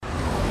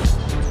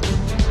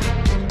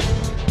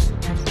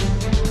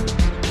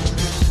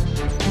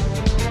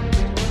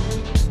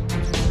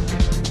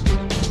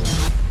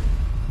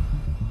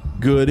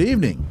Good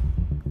evening.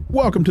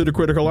 Welcome to the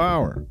Critical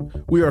Hour.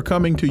 We are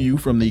coming to you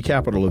from the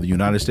capital of the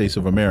United States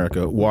of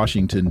America,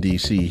 Washington,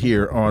 D.C.,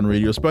 here on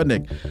Radio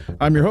Sputnik.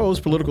 I'm your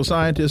host, political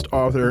scientist,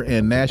 author,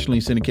 and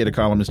nationally syndicated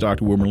columnist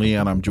Dr. Wilmer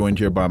Leon. I'm joined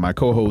here by my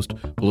co-host,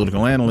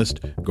 political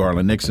analyst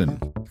Garland Nixon.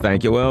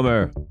 Thank you,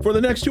 Wilmer. For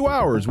the next 2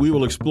 hours, we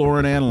will explore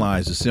and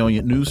analyze the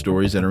salient news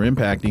stories that are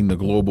impacting the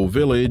global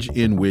village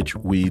in which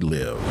we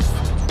live.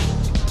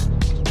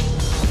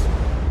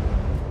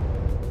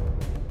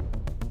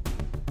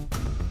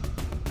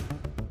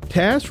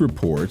 TASS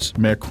reports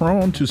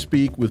Macron to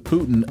speak with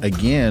Putin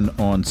again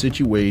on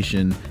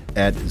situation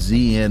at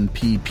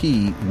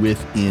ZNPP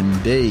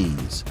within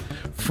days.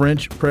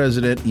 French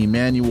President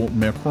Emmanuel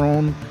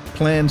Macron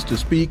plans to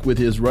speak with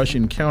his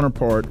Russian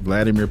counterpart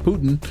Vladimir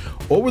Putin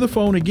over the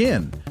phone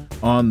again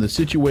on the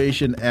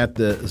situation at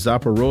the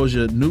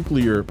Zaporozhye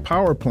nuclear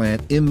power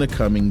plant in the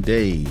coming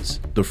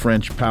days, the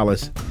French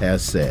palace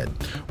has said.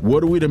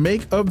 What are we to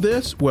make of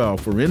this? Well,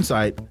 for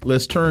insight,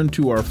 let's turn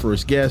to our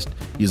first guest.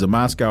 He's a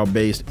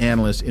Moscow-based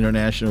analyst,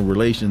 international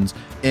relations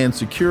and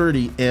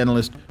security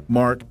analyst,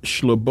 Mark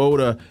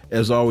Sleboda.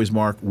 As always,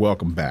 Mark,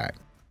 welcome back.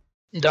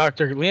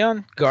 Dr.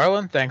 Leon,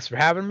 Garland, thanks for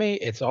having me.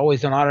 It's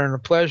always an honor and a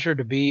pleasure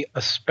to be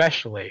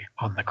especially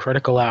on the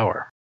Critical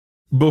Hour.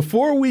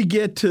 Before we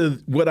get to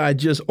what I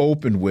just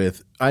opened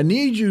with, I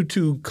need you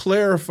to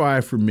clarify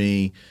for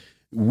me.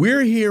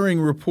 We're hearing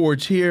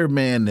reports here,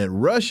 man, that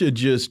Russia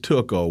just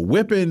took a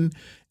whipping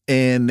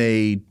and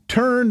they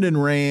turned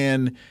and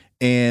ran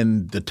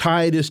and the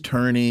tide is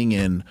turning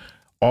and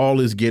all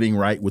is getting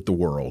right with the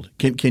world.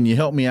 Can you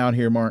help me out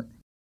here, Mark?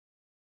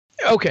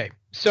 Okay.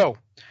 So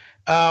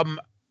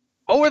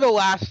over the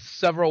last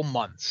several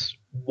months,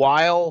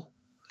 while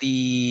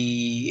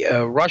the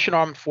Russian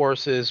armed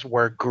forces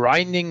were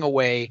grinding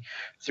away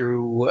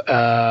through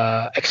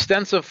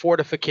extensive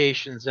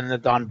fortifications in the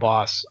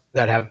Donbass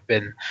that have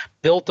been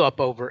built up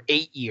over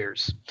 8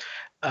 years.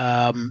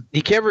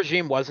 The Kiev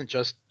regime wasn't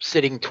just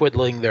sitting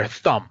twiddling their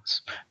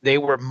thumbs. They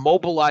were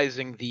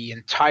mobilizing the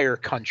entire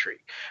country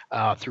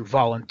through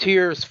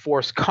volunteers,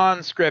 forced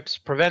conscripts,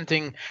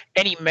 preventing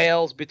any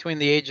males between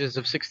the ages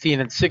of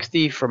 16 and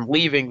 60 from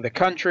leaving the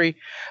country.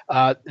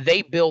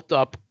 They built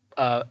up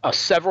a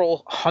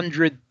several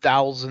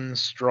 100,000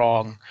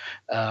 strong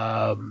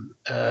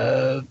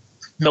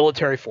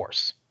military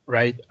force,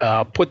 right?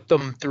 Put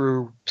them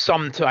through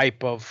some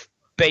type of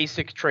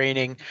basic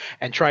training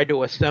and tried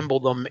to assemble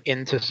them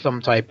into some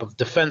type of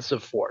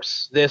defensive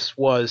force. This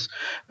was,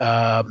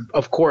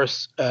 of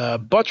course,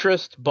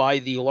 buttressed by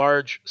the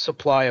large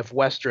supply of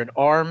Western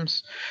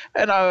arms,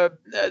 and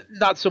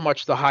not so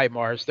much the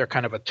HIMARS. They're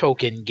kind of a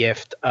token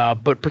gift,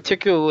 but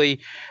particularly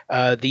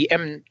the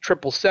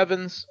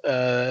M777s,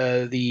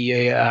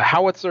 the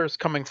howitzers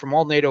coming from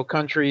all NATO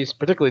countries,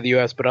 particularly the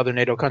U.S., but other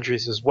NATO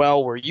countries as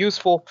well, were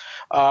useful,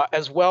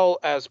 as well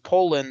as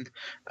Poland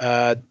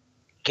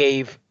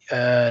gave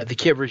the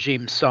Kiev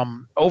regime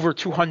some over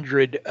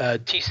 200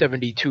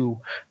 T-72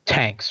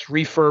 tanks,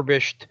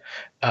 refurbished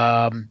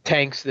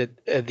tanks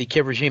that the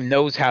Kiev regime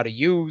knows how to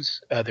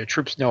use. Their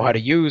troops know how to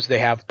use. They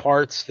have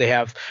parts. They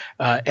have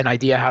an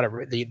idea how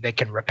to they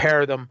can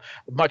repair them.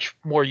 Much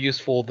more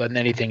useful than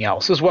anything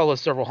else, as well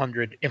as several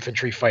hundred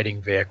infantry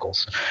fighting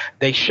vehicles.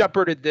 They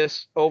shepherded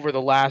this over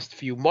the last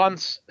few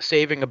months,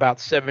 saving about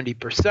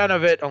 70%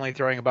 of it, only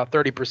throwing about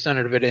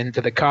 30% of it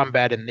into the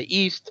combat in the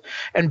east,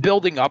 and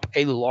building up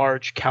a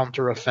large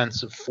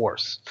counteroffensive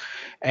force.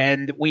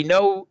 And we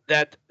know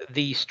that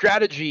the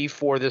strategy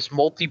for this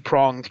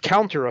multi-pronged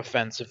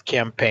counteroffensive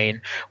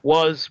campaign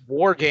was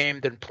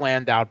war-gamed and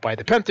planned out by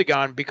the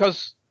Pentagon,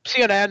 because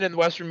CNN and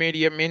Western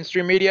media,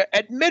 mainstream media,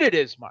 admitted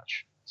as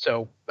much.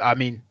 So, I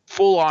mean,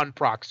 full-on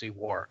proxy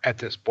war at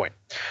this point.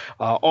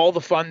 All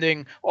the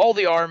funding, all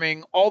the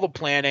arming, all the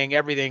planning,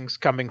 everything's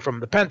coming from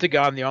the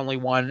Pentagon. The only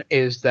one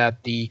is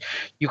that the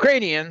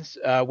Ukrainians,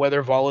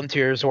 whether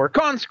volunteers or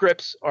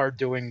conscripts, are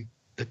doing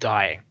the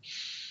dying.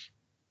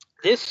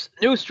 This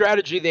new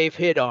strategy they've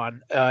hit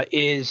on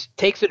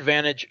takes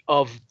advantage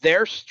of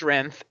their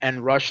strength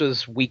and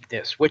Russia's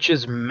weakness, which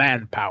is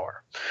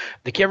manpower.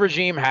 The Kiev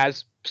regime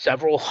has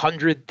several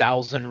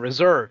 100,000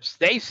 reserves.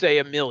 They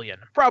say 1 million,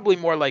 probably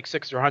more like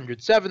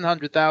 600,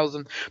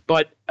 700,000,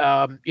 but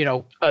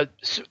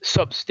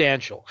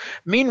substantial.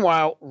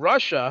 Meanwhile,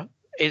 Russia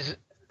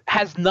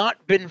has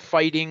not been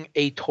fighting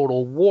a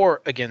total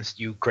war against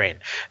Ukraine.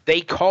 They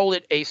call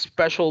it a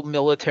special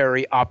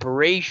military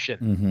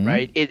operation,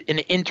 right? An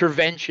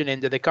intervention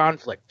into the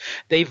conflict.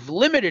 They've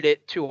limited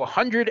it to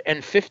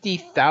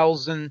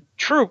 150,000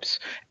 troops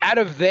out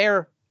of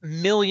their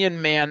 1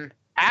 million-man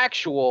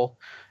actual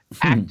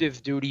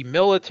active duty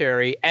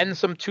military and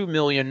some 2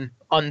 million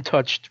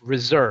untouched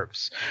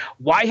reserves.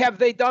 Why have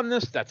they done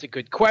this? That's a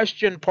good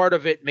question. Part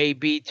of it may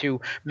be to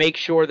make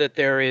sure that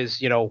there is,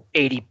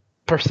 80%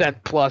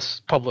 plus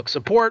public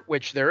support,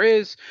 which there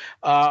is.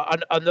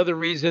 Another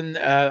reason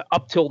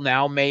up till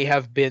now may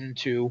have been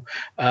to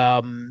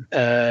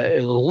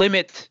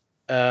limit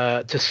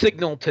to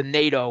signal to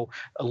NATO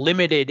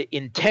limited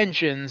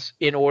intentions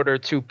in order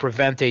to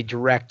prevent a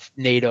direct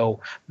NATO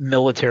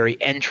military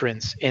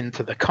entrance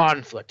into the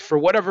conflict. For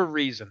whatever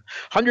reason,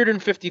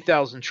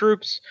 150,000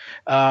 troops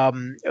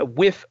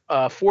with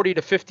 40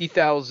 to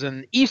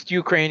 50,000 East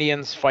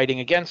Ukrainians fighting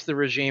against the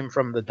regime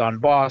from the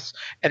Donbass,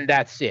 and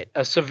that's it.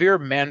 A severe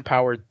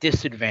manpower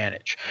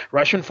disadvantage.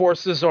 Russian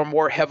forces are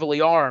more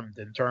heavily armed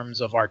in terms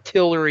of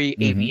artillery,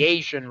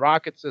 aviation,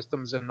 rocket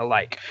systems, and the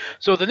like.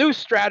 So the new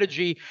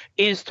strategy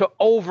is to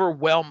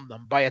overwhelm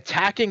them by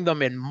attacking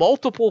them in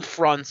multiple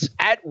fronts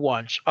at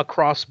once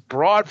across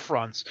broad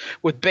fronts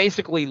with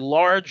basically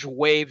large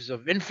waves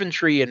of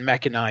infantry and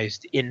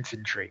mechanized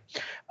infantry,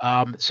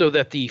 so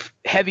that the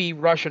heavy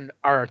Russian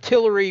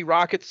artillery,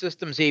 rocket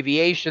systems,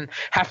 aviation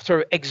have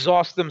to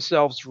exhaust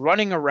themselves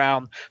running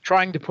around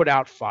trying to put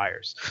out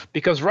fires,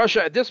 because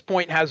Russia at this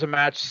point has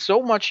amassed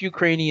so much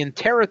Ukrainian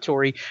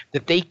territory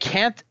that they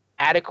can't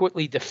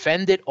adequately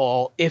defend it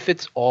all if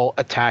it's all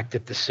attacked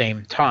at the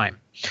same time.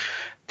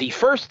 The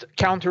first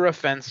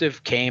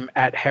counteroffensive came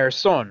at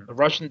Kherson. The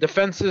Russian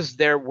defenses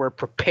there were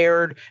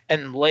prepared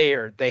and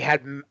layered. They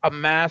had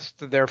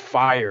amassed their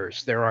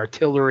fires, their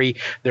artillery,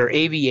 their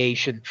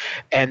aviation,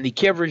 and the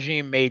Kiev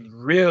regime made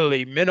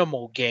really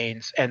minimal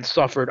gains and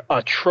suffered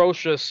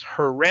atrocious,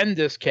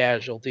 horrendous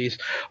casualties,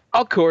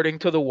 according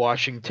to the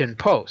Washington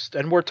Post.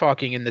 And we're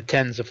talking in the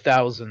tens of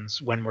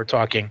thousands when we're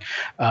talking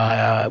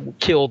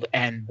killed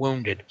and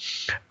wounded.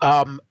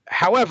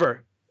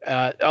 However,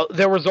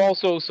 there was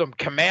also some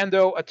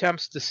commando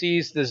attempts to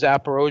seize the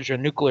Zaporozhye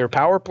nuclear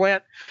power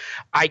plant.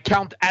 I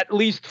count at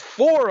least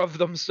 4 of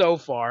them so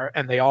far,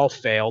 and they all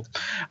failed.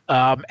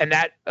 And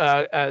that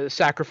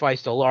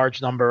sacrificed a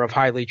large number of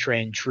highly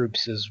trained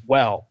troops as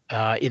well,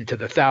 into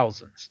the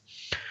thousands.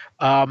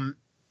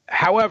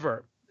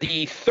 However,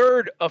 the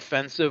third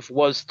offensive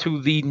was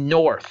to the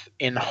north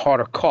in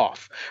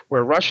Kharkov,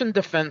 where Russian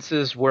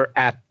defenses were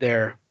at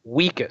their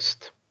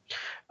weakest.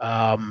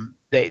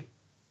 They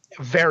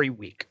very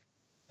weak.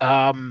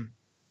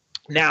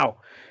 Now,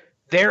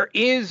 there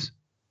is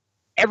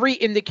every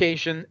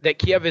indication that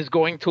Kiev is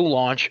going to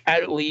launch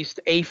at least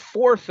a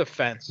fourth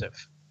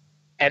offensive,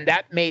 and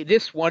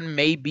this one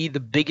may be the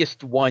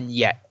biggest one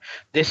yet.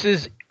 This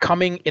is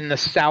coming in the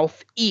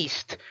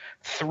southeast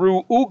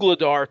through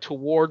Ugledar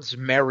towards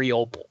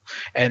Mariupol,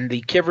 and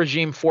the Kiev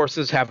regime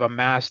forces have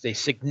amassed a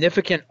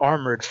significant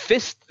armored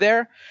fist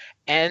there,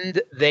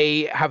 and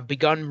they have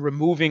begun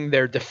removing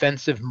their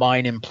defensive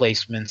mine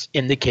emplacements,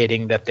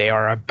 indicating that they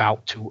are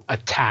about to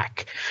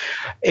attack.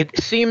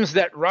 It seems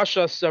that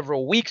Russia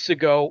several weeks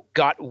ago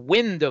got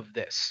wind of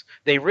this.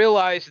 They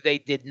realized they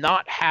did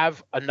not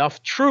have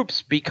enough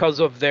troops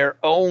because of their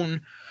own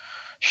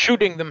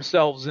shooting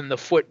themselves in the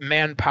foot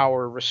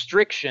manpower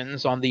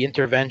restrictions on the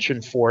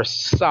intervention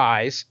force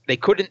size. They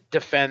couldn't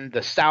defend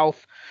the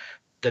south,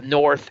 the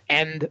north,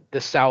 and the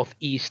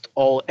southeast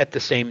all at the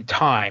same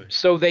time.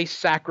 So they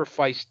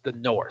sacrificed the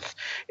north.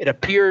 It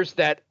appears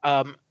that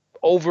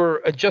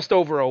just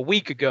over a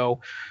week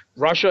ago,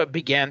 Russia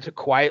began to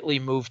quietly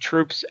move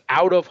troops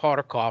out of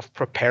Kharkov,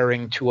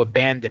 preparing to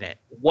abandon it.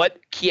 What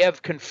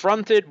Kiev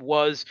confronted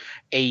was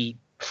a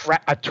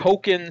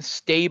token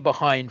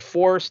stay-behind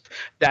force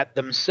that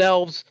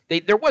themselves,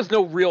 there was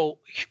no real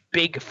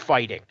big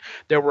fighting.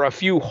 There were a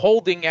few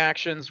holding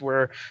actions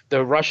where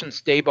the Russian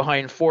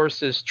stay-behind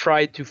forces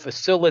tried to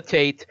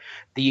facilitate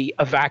the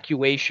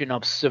evacuation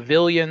of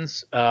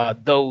civilians,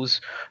 those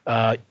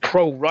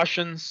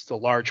pro-Russians, the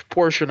large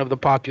portion of the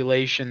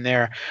population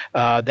there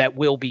that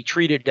will be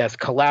treated as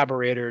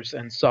collaborators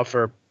and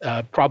suffer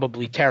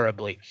probably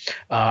terribly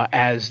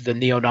as the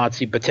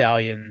neo-Nazi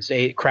battalions,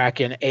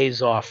 Kraken,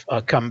 Azov,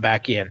 come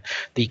back in.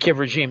 The Kiev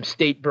regime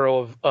State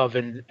Bureau of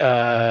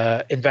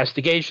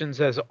Investigations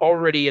has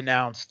already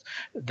announced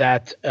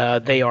that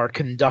they are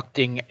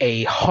conducting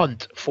a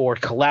hunt for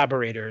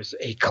collaborators,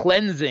 a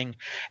cleansing,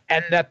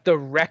 and that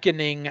the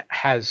reckoning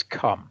has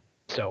come.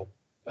 So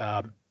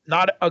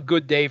not a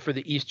good day for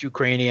the East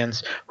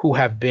Ukrainians who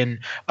have been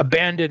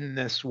abandoned in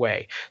this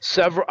way.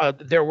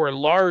 There were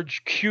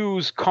large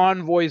queues,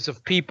 convoys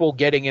of people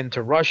getting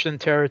into Russian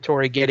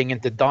territory, getting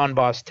into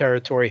Donbass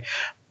territory,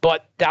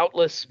 but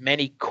doubtless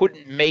many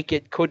couldn't make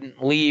it,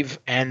 couldn't leave,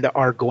 and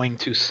are going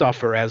to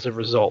suffer as a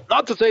result.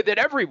 Not to say that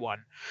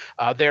everyone.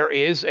 There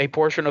is a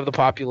portion of the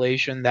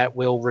population that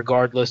will,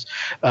 regardless,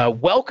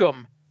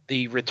 welcome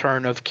the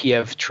return of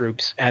Kiev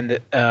troops, and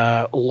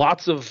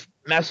lots of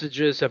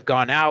messages have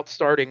gone out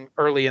starting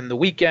early in the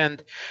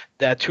weekend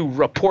to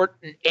report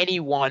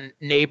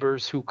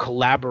neighbors who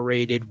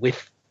collaborated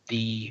with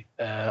the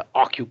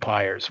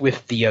occupiers,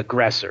 with the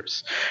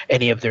aggressors,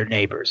 any of their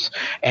neighbors,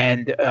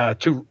 and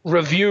to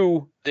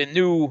review the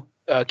new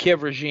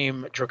Kiev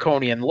regime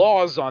draconian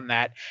laws on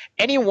that.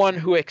 Anyone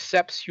who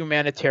accepts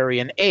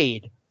humanitarian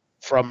aid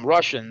from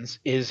Russians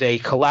is a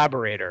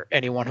collaborator.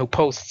 Anyone who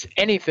posts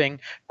anything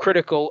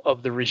critical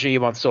of the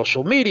regime on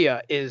social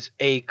media is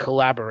a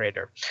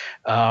collaborator,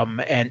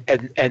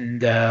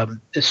 and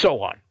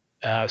so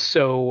on.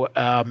 So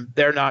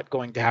they're not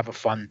going to have a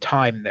fun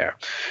time there.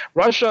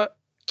 Russia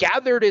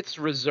gathered its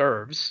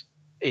reserves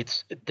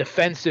its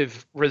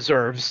defensive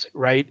reserves,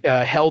 right,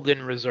 held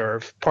in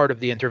reserve, part of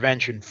the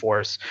intervention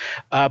force.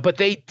 But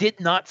they did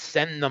not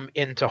send them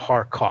into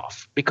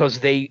Kharkov because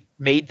they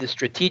made the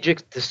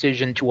strategic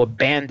decision to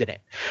abandon it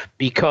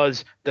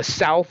because the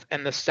south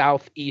and the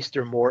southeast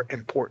are more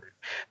important.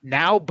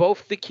 Now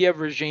both the Kiev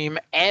regime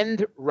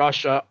and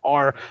Russia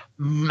are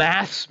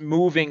mass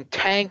moving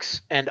tanks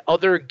and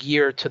other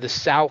gear to the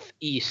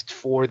southeast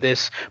for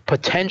this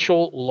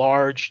potential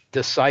large,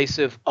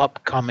 decisive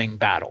upcoming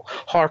battle.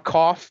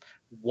 Kharkov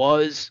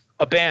was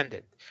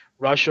abandoned.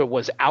 Russia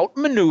was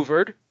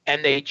outmaneuvered,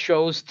 and they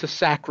chose to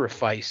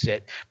sacrifice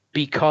it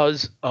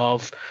because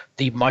of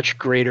the much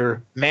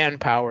greater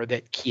manpower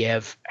that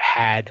Kiev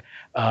had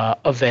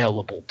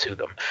available to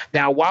them.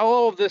 Now, while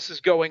all of this is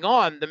going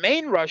on, the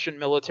main Russian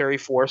military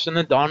force in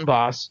the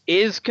Donbass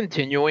is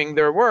continuing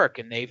their work,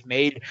 and they've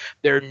made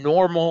their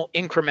normal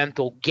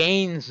incremental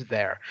gains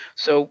there.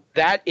 So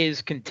that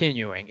is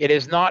continuing. It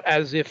is not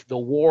as if the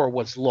war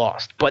was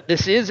lost, but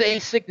this is a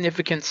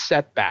significant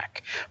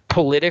setback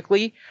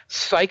politically,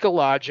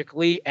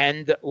 psychologically,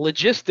 and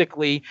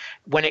logistically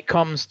when it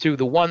comes to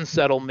the one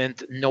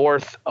settlement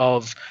north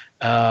of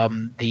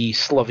the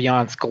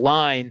Slavyansk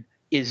line,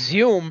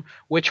 Izium,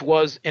 which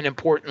was an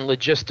important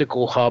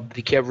logistical hub.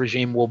 The Kiev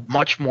regime will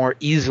much more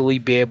easily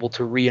be able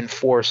to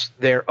reinforce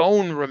their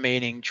own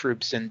remaining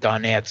troops in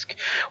Donetsk,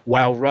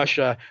 while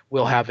Russia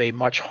will have a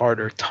much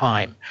harder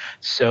time.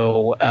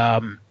 So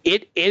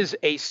it is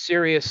a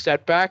serious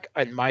setback.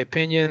 In my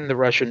opinion, the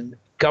Russian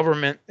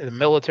government, the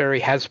military,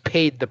 has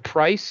paid the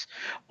price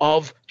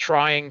of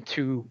trying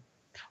to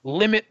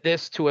limit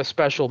this to a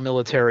special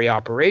military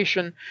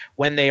operation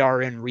when they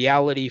are in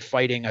reality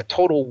fighting a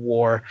total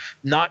war,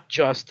 not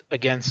just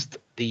against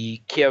the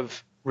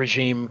Kiev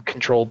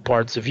regime-controlled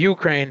parts of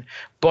Ukraine,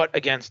 but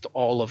against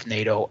all of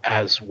NATO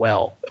as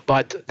well.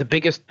 But the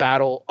biggest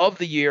battle of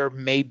the year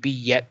may be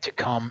yet to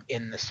come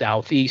in the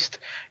southeast.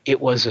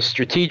 It was a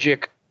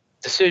strategic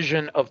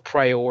decision of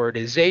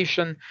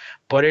prioritization,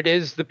 but it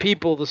is the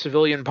people, the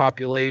civilian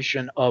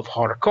population of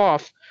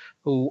Kharkov,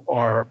 who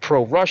are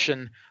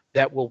pro-Russian,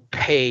 that will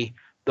pay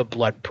the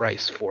blood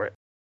price for it.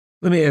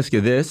 Let me ask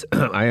you this.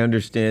 I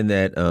understand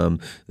that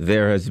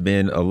there has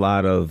been a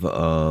lot of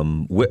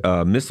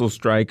missile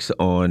strikes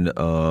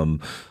on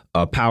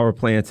power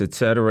plants, et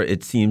cetera.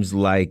 It seems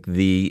like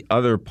the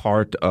other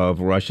part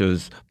of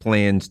Russia's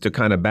plans to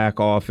kind of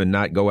back off and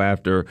not go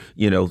after,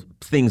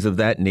 things of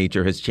that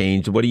nature has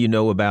changed. What do you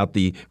know about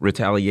the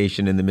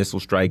retaliation and the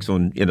missile strikes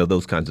on,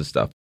 those kinds of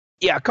stuff?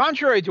 Yeah,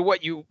 contrary to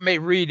what you may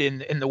read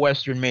in the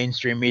Western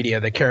mainstream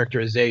media, the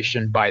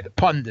characterization by the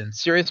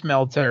pundits, serious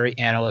military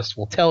analysts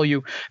will tell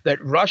you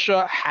that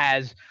Russia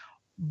has,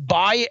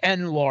 by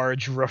and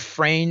large,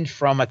 refrained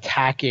from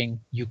attacking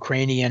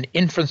Ukrainian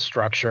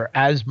infrastructure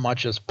as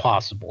much as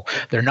possible.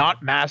 They're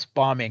not mass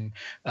bombing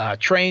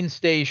train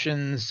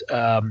stations,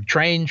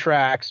 train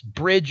tracks,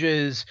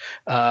 bridges,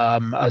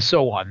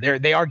 so on.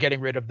 They are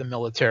getting rid of the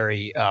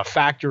military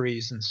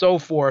factories and so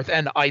forth,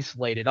 and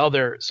isolated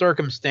other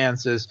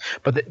circumstances.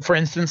 But for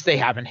instance, they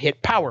haven't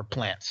hit power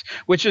plants,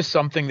 which is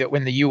something that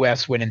when the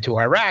U.S. went into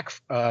Iraq,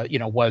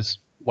 was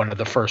one of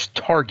the first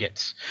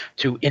targets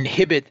to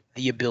inhibit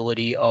the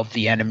ability of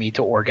the enemy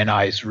to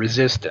organize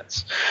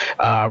resistance.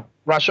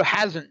 Russia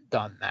hasn't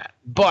done that.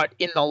 But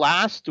in the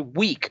last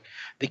week,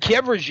 the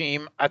Kiev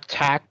regime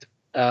attacked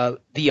the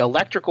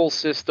electrical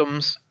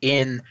systems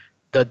in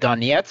the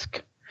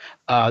Donetsk.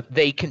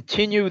 They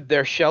continued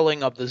their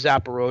shelling of the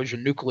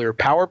Zaporozhye nuclear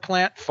power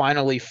plant,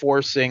 finally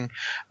forcing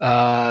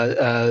the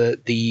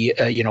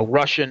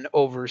Russian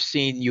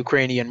overseen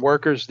Ukrainian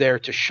workers there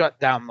to shut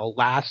down the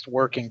last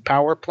working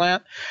power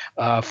plant,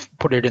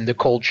 put it into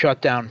cold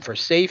shutdown for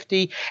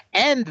safety.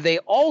 And they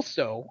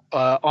also,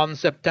 on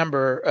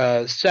September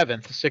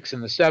 7th, 6th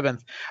and the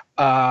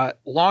 7th,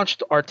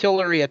 launched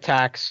artillery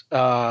attacks,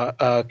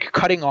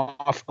 cutting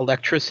off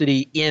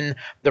electricity in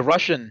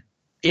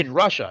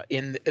Russia,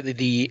 in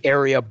the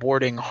area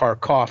bordering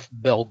Kharkov,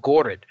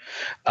 Belgorod.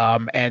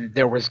 And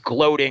there was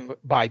gloating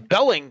by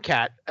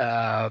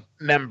Bellingcat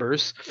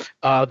members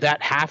that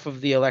half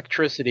of the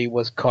electricity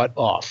was cut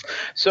off.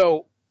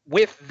 So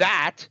with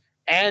that,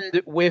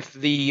 and with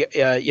the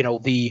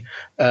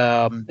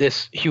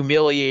this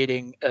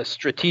humiliating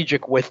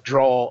strategic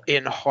withdrawal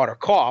in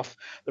Kharkov,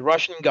 the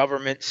Russian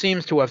government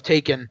seems to have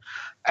taken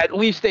at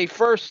least a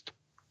first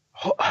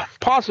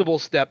possible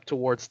step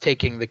towards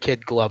taking the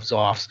kid gloves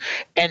off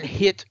and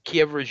hit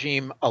Kiev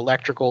regime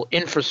electrical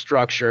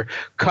infrastructure,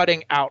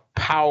 cutting out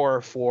power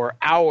for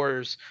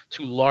hours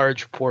to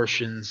large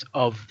portions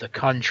of the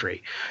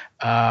country.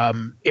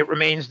 It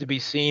remains to be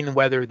seen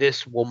whether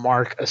this will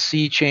mark a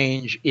sea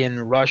change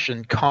in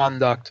Russian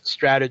conduct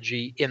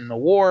strategy in the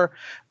war,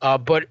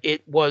 but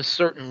it was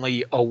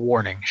certainly a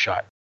warning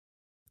shot.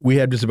 We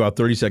have just about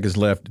 30 seconds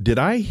left. Did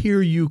I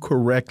hear you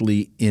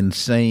correctly in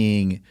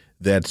saying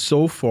that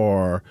so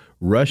far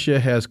Russia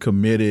has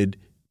committed,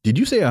 did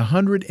you say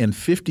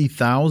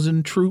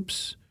 150,000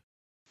 troops?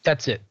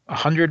 That's it.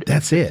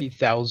 That's it.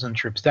 150,000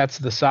 troops. That's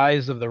the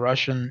size of the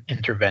Russian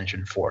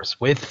intervention force,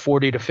 with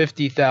 40 to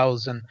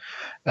 50,000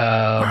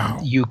 Wow.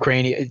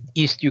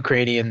 East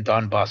Ukrainian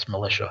Donbas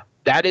militia.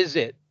 That is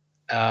it.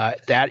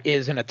 That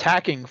is an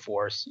attacking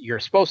force. You're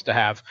supposed to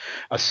have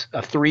a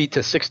 3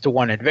 to 6 to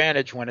 1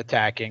 advantage when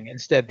attacking.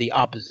 Instead, the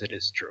opposite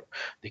is true.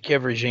 The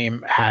Kiev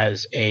regime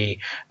has a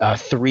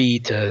 3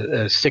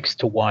 to 6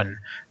 to 1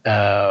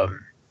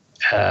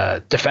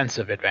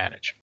 defensive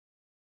advantage.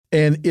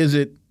 And is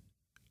it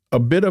a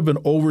bit of an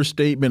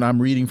overstatement?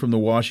 I'm reading from the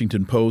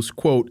Washington Post,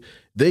 quote,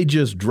 "They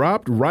just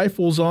dropped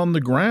rifles on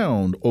the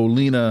ground,"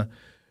 Olena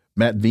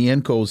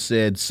Matvienko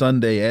said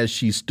Sunday as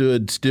she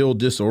stood still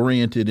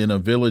disoriented in a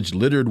village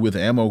littered with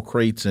ammo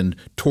crates and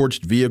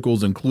torched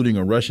vehicles, including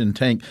a Russian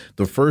tank.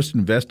 The first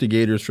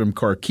investigators from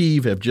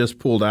Kharkiv have just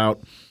pulled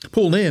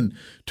in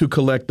to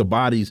collect the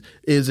bodies.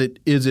 Is that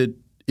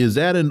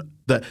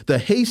the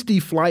hasty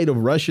flight of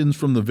Russians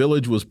from the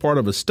village was part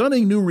of a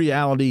stunning new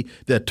reality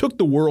that took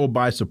the world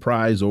by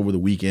surprise over the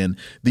weekend.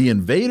 The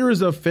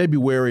invaders of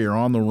February are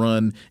on the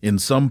run in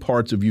some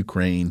parts of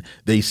Ukraine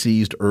they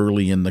seized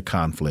early in the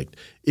conflict.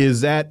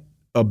 Is that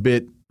a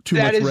bit too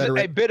much rhetoric? That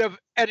is a bit of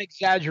an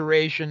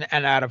exaggeration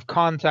and out of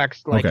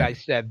context. Like I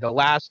said, the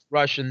last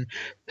Russian,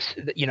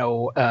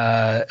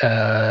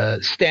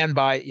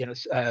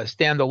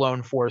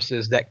 standalone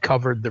forces that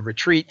covered the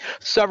retreat,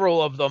 several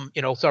of them,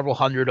 several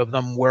hundred of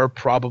them were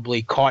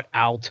probably caught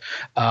out,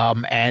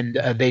 and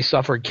they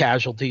suffered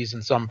casualties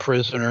and some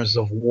prisoners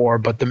of war.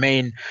 But the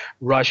main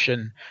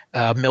Russian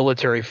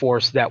military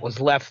force that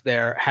was left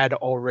there had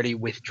already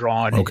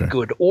withdrawn in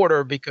good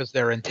order because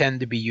they're intended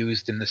to be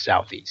used in the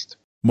southeast.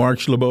 Mark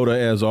Sleboda,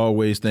 as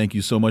always, thank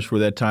you so much for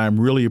that time.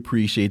 Really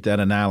appreciate that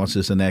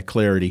analysis and that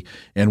clarity,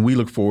 and we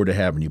look forward to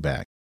having you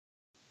back.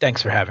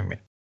 Thanks for having me.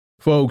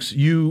 Folks,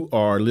 you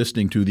are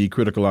listening to the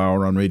Critical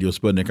Hour on Radio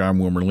Sputnik. I'm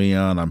Wilmer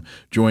Leon. I'm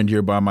joined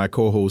here by my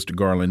co-host,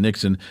 Garland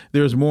Nixon.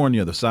 There's more on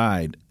the other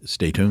side.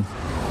 Stay tuned.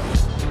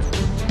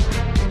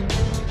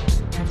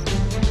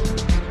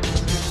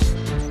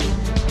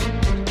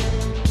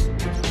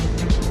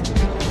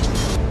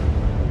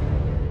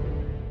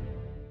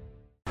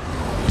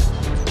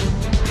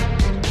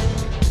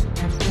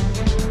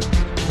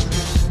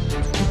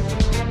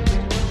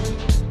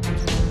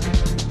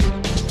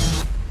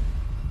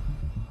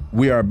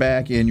 We are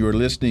back, and you're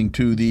listening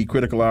to the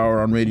Critical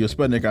Hour on Radio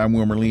Sputnik. I'm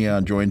Wilmer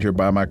Leon, joined here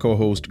by my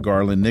co-host,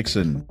 Garland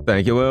Nixon.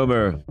 Thank you,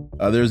 Wilmer.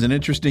 There's an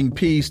interesting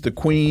piece, The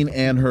Queen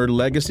and Her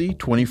Legacy.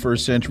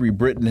 21st Century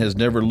Britain has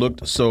never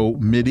looked so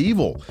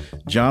medieval.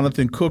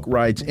 Jonathan Cook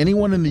writes,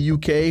 anyone in the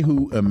UK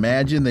who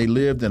imagined they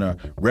lived in a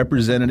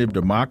representative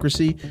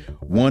democracy,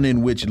 one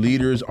in which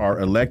leaders are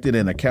elected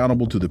and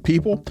accountable to the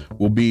people,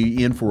 will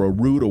be in for a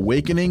rude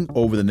awakening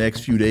over the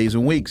next few days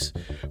and weeks.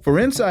 For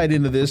insight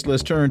into this,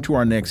 let's turn to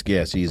our next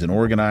guest. He's an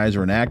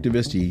organizer and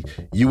activist. He's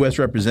U.S.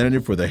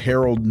 representative for the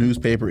Herald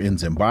newspaper in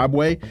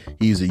Zimbabwe.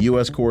 He's a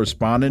U.S.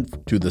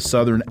 correspondent to the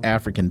Southern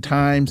African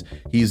Times.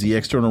 He's the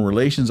external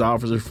relations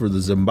officer for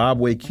the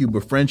Zimbabwe-Cuba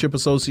Friendship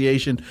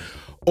Association.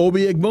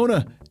 Obi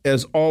Egbuna,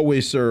 as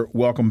always, sir,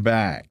 welcome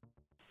back.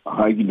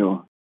 How you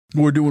doing?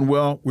 We're doing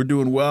well. We're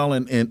doing well,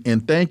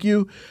 and thank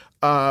you.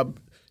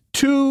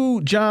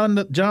 To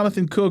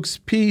Jonathan Cook's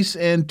piece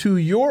and to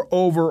your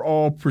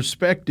overall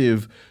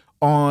perspective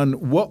on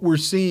what we're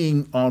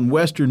seeing on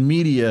Western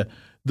media,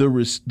 the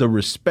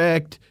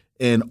respect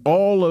and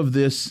all of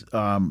this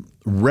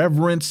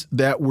reverence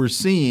that we're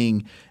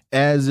seeing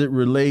as it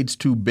relates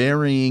to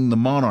burying the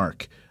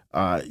monarch.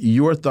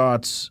 Your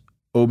thoughts,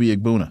 Obi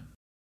Egbuna?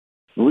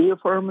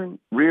 Reaffirming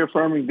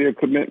their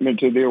commitment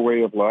to their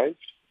way of life,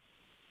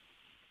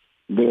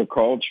 their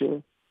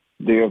culture,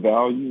 their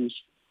values,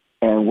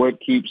 and what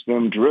keeps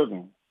them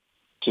driven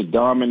to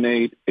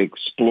dominate,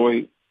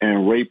 exploit,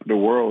 and rape the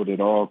world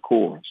at all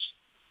costs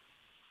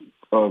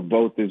of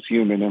both its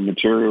human and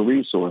material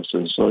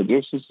resources. So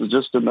this is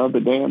just another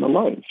day in the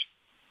life.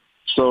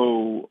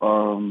 So,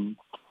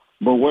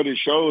 but what it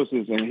shows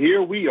is, and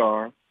here we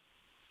are,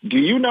 do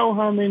you know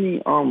how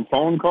many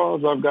phone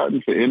calls I've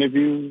gotten for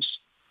interviews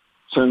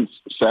since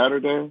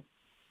Saturday?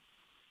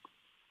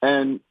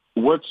 And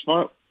what's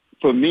fun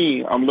for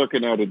me, I'm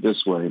looking at it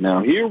this way.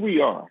 Now, here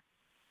we are.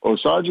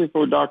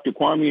 Osajifo Dr.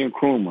 Kwame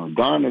Nkrumah,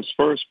 Ghana's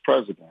first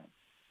president,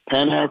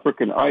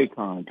 Pan-African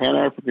icon,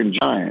 Pan-African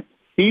giant.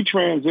 He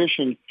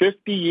transitioned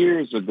 50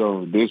 years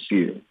ago this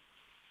year.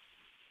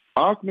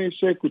 Ahmed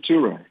Sekou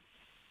Touré,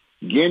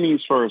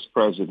 Guinea's first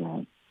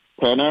president,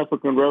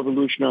 Pan-African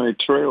revolutionary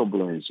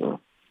trailblazer.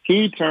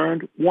 He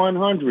turned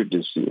 100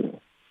 this year.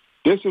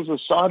 This is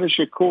Assata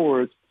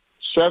Shakur's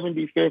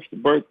 75th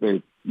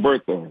birthday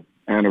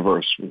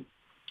anniversary.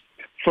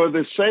 For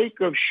the sake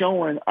of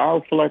showing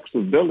our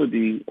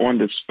flexibility on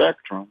the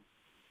spectrum,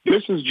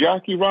 this is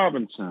Jackie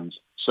Robinson's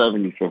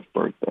 75th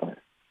birthday.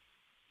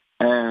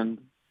 And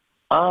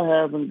I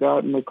haven't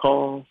gotten a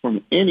call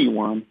from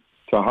anyone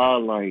to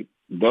highlight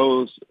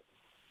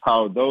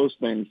how those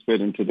things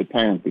fit into the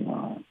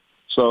pantheon.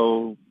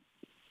 So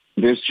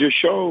this just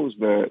shows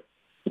that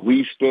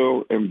we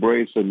still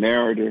embrace a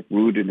narrative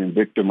rooted in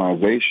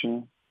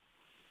victimization,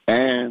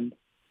 And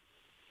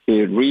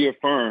it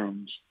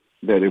reaffirms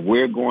that if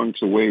we're going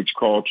to wage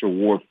cultural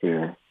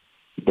warfare,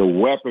 the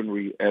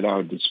weaponry at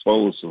our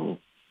disposal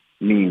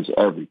means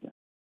everything.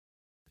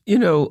 You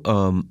know,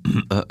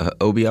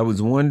 Obi, I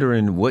was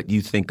wondering what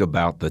you think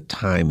about the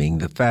timing,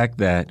 the fact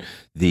that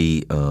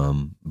the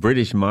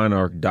British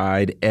monarch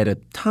died at a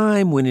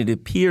time when it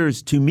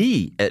appears, to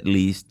me at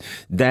least,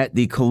 that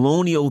the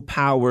colonial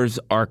powers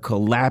are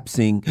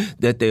collapsing,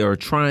 that they are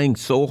trying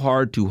so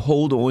hard to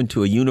hold on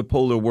to a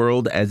unipolar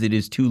world as it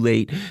is too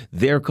late.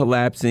 They're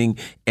collapsing,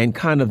 and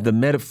kind of the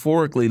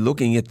metaphorically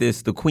looking at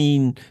this, the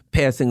Queen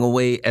passing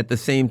away at the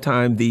same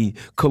time the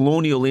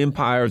colonial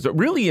empires are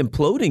really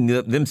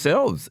imploding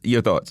themselves.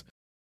 Your thoughts?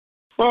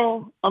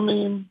 Well, I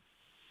mean,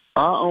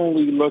 I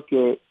only look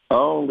at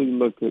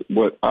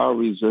what our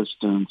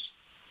resistance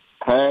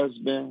has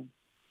been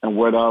and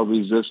what our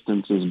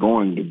resistance is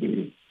going to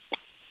be.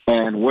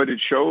 And what it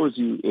shows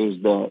you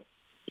is that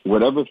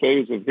whatever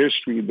phase of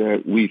history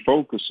that we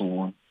focus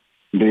on,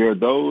 there are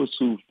those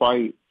who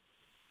fight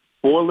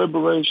for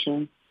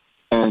liberation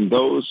and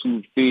those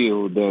who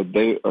feel that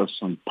there are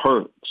some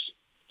perks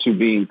to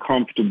being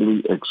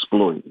comfortably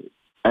exploited.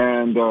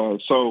 And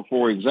so,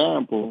 for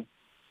example,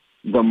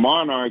 the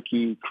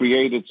monarchy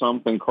created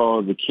something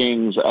called the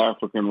King's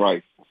African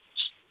Rifles.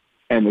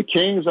 And the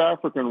King's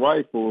African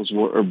Rifles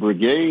were a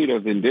brigade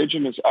of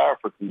indigenous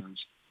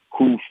Africans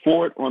who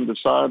fought on the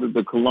side of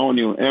the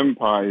colonial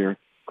empire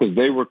because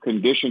they were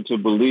conditioned to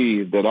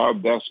believe that our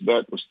best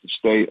bet was to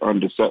stay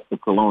under settler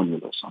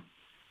colonialism.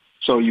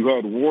 So you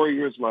had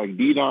warriors like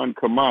Didan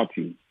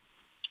Kamati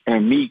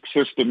and Meek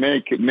Sister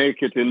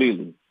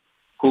Meketelili,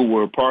 who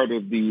were part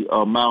of the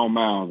Mau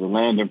Mau, the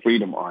Land and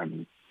Freedom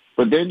Army.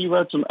 But then you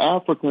had some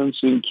Africans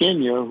in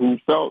Kenya who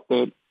felt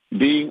that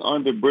being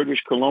under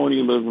British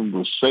colonialism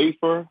was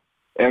safer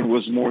and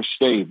was more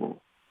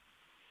stable.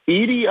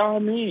 Idi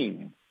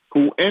Amin,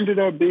 who ended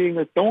up being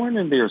a thorn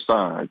in their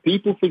side,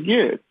 people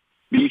forget,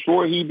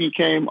 before he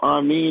became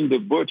Amin the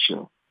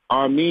Butcher,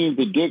 Amin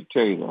the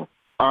Dictator,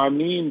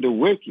 Amin the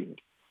Wicked,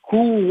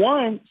 who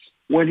once,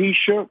 when he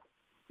shook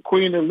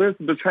Queen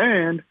Elizabeth's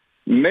hand,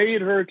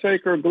 made her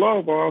take her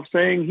glove off,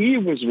 saying he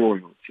was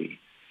royalty.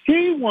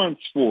 He once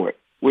fought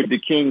with the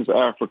King's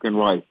African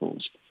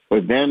Rifles.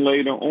 But then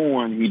later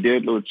on, he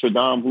did what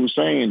Saddam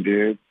Hussein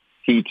did.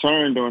 He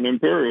turned on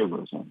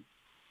imperialism.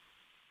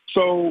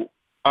 So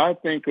I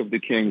think of the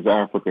King's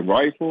African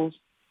Rifles.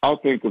 I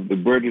think of the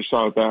British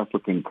South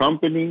African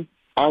Company.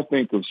 I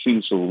think of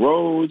Cecil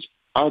Rhodes.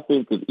 I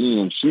think of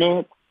Ian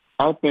Smith.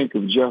 I think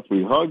of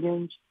Jeffrey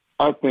Huggins.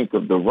 I think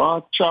of the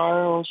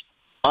Rothschilds.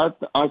 I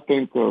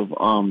think of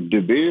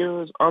De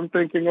Beers. I'm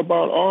thinking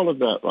about all of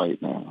that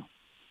right now.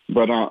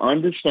 But I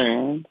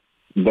understand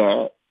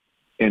that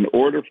in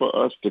order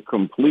for us to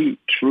complete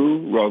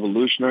true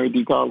revolutionary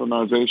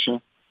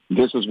decolonization,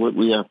 this is what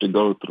we have to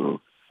go through.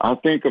 I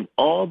think of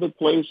all the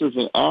places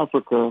in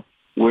Africa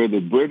where the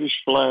British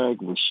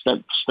flag was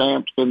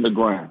stamped in the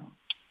ground.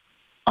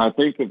 I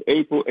think of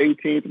April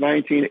 18th,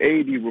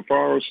 1980,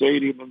 Rufaro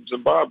Stadium in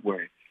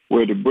Zimbabwe,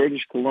 where the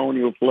British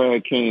colonial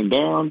flag came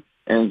down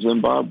and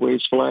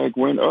Zimbabwe's flag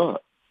went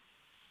up.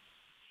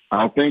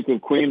 I think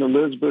of Queen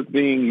Elizabeth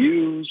being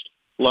used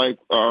like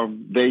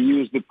they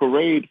used the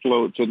parade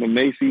floats in the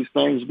Macy's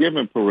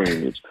Thanksgiving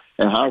parades,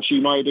 and how she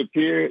might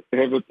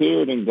have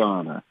appeared in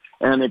Ghana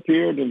and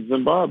appeared in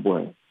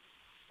Zimbabwe.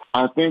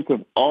 I think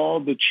of all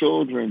the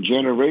children,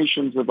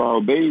 generations of our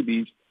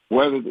babies,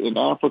 whether in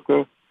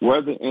Africa,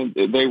 whether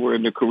they were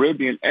in the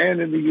Caribbean and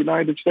in the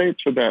United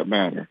States for that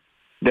matter,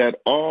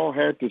 that all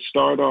had to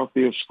start off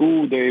their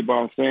school day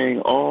by saying,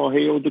 "All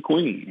hail the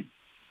Queen."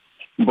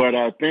 But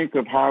I think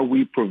of how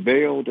we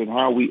prevailed and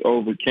how we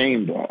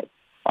overcame that.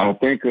 I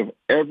think of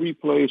every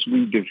place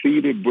we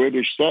defeated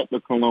British settler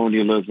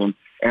colonialism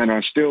and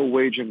are still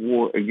waging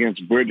war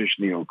against British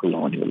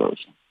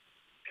neocolonialism,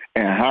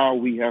 and how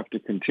we have to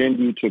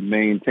continue to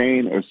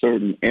maintain a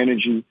certain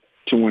energy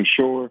to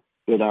ensure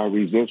that our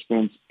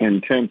resistance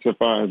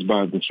intensifies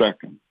by the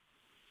second.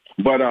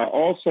 But I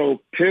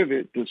also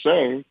pivot to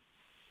say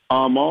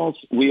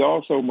we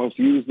also must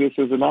use this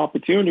as an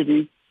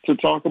opportunity to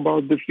talk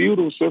about the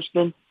feudal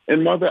system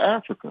in Mother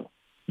Africa.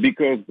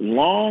 Because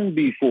long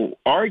before,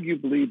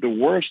 arguably the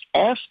worst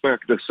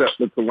aspect of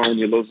settler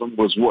colonialism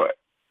was what?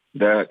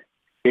 That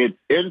it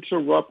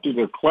interrupted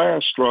a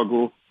class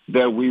struggle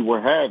that we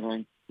were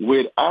having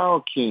with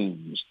our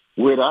kings,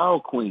 with our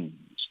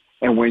queens.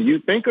 And when you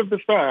think of the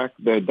fact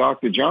that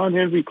Dr. John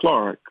Henry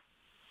Clark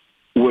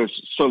was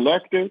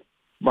selected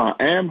by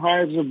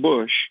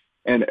Anheuser-Busch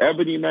and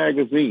Ebony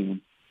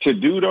Magazine to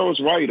do those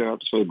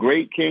write-ups for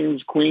Great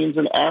Kings, Queens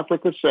in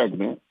Africa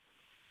segment,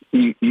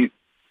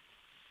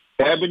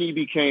 Ebony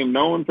became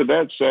known for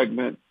that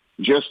segment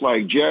just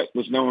like Jet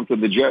was known for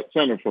the Jet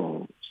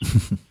centerfolds.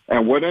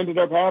 And what ended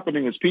up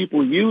happening is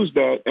people used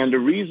that, and the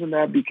reason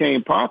that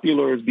became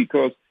popular is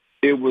because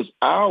it was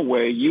our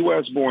way,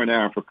 U.S.-born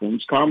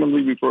Africans,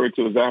 commonly referred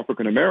to as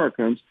African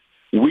Americans.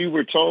 We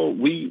were told,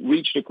 we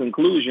reached a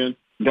conclusion,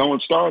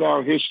 don't start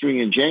our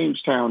history in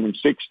Jamestown in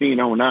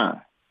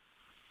 1609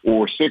 or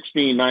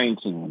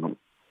 1619.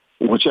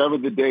 whichever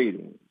the date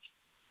is.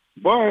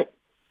 But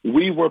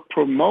we were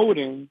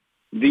promoting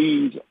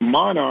these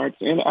monarchs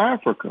in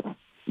Africa.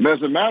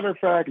 As a matter of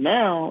fact,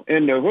 now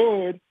in the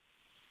hood,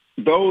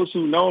 those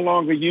who no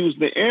longer use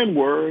the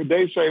N-word,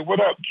 they say, "What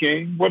up,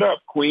 king? What up,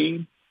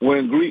 queen?"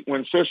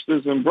 when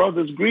sisters and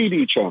brothers greet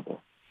each other.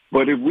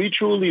 But if we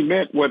truly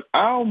meant what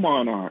our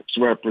monarchs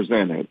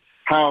represented,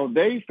 how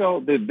they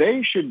felt that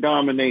they should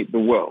dominate the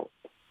wealth,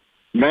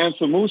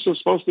 Mansa Musa is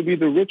supposed to be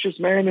the richest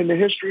man in the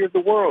history of the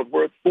world,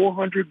 worth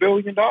 $400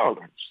 billion.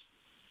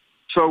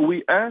 So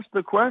we asked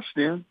the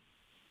question,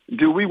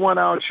 do we want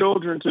our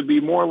children to be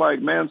more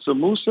like Mansa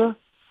Musa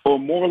or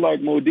more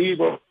like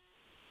Modibo,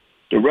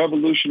 the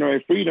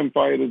revolutionary freedom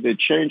fighter that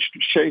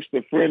chased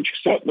the French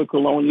settler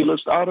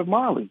colonialists out of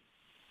Mali?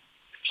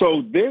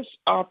 So this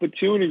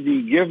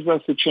opportunity gives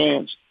us a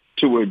chance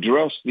to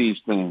address these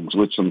things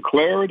with some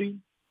clarity,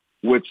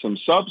 with some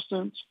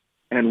substance,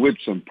 and with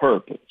some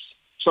purpose.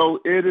 So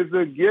it is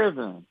a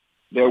given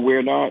that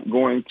we're not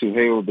going to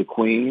hail the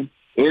Queen.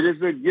 It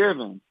is a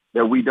given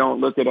that we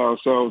don't look at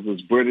ourselves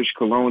as British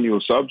colonial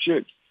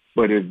subjects.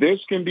 But if this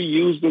can be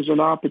used as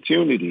an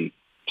opportunity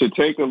to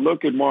take a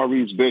look at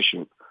Maurice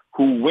Bishop,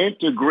 who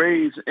went to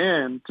Gray's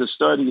Inn to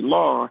study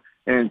law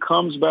and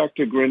comes back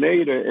to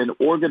Grenada and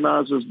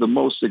organizes the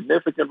most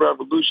significant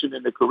revolution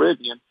in the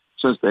Caribbean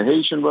since the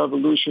Haitian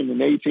Revolution in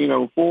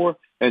 1804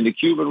 and the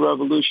Cuban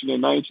Revolution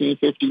in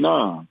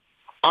 1959.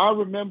 I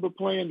remember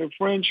playing the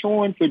French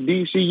horn for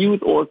DC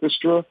Youth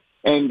Orchestra,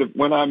 and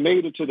when I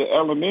made it to the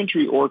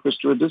elementary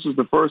orchestra, this is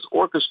the first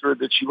orchestra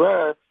that you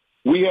had,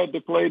 we had to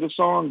play the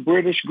song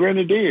British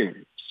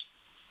Grenadiers.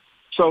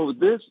 So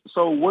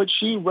what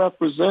she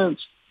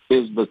represents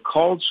is the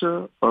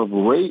culture of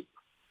rape,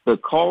 the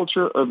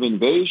culture of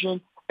invasion,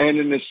 and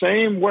in the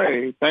same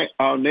way,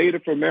 our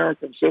Native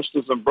American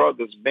sisters and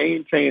brothers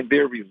maintained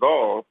their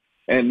resolve,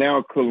 and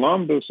now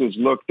Columbus is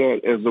looked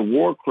at as a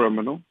war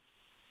criminal.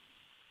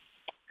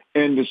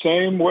 In the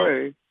same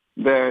way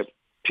that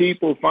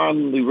people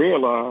finally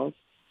realized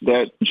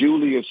that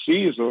Julius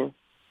Caesar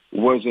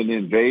was an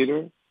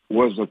invader,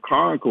 was a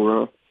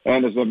conqueror,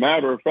 and as a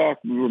matter of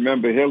fact, we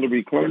remember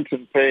Hillary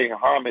Clinton paying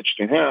homage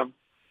to him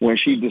when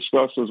she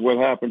discusses what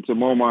happened to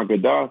Muammar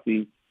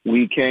Gaddafi.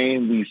 We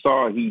came, we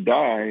saw, he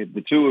died.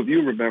 The two of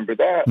you remember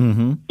that.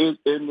 Mm-hmm.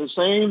 In the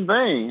same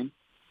vein,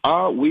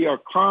 we are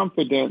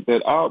confident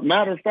that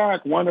matter of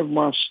fact, one of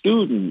my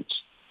students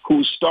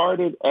who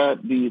started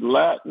at the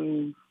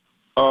Latin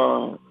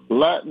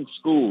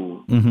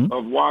School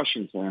of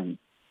Washington,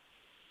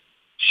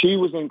 she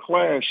was in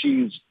class.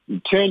 She's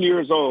 10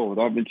 years old.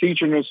 I've been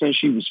teaching her since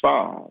she was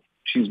 5.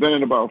 She's been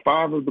in about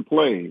 5 of the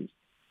plays.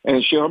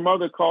 And her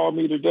mother called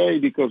me today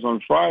because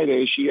on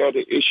Friday she had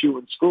an issue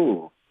in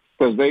school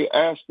because they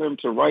asked them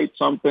to write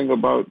something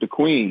about the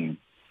Queen.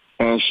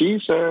 And she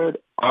said,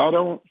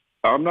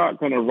 I'm not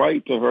going to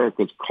write to her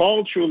because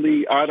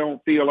culturally I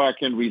don't feel I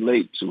can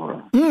relate to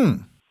her.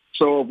 Mm.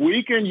 So if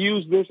we can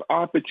use this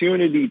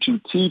opportunity to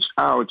teach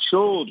our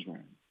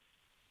children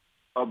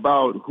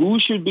about who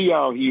should be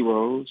our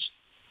heroes,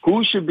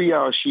 who should be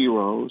our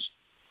sheroes,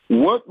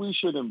 what we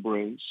should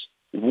embrace,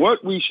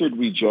 what we should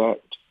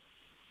reject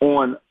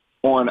on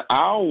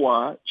our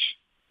watch,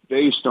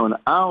 based on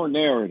our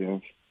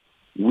narrative,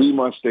 we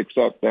must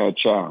accept that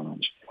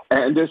challenge.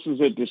 And this is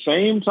at the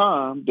same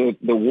time that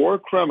the war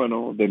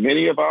criminal that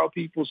many of our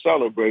people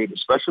celebrate,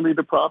 especially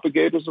the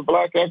propagators of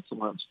Black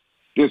excellence,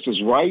 this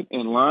is right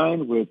in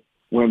line with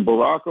when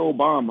Barack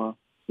Obama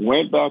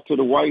went back to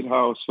the White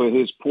House for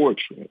his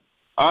portrait.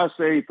 I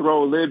say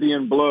throw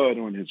Libyan blood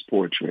on his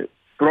portrait.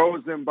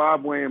 Throw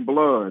Zimbabwean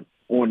blood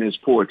on his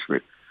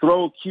portrait.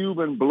 Throw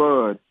Cuban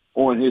blood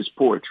on his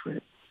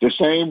portrait. The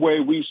same way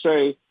we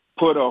say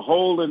put a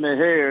hole in the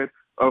head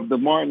of the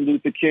Martin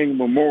Luther King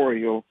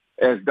Memorial,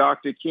 as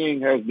Dr.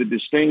 King has the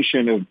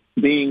distinction of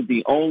being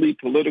the only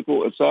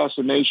political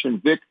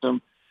assassination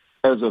victim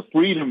as a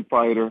freedom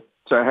fighter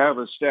to have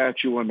a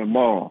statue on the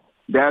mall.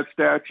 That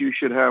statue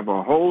should have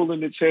a hole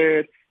in its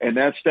head, and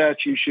that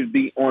statue should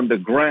be on the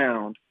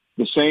ground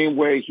the same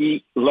way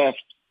he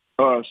left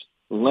us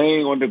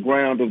laying on the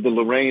ground of the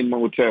Lorraine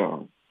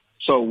Motel.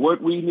 So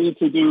what we need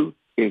to do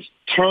is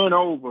turn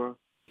over,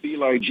 be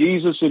like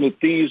Jesus and the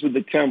thieves of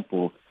the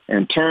temple,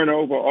 and turn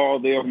over all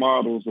their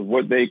models of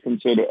what they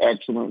consider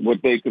excellent,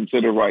 what they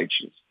consider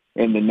righteous,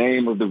 in the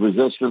name of the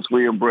resistance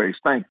we embrace.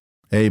 Thank you.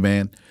 Hey,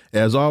 man.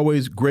 As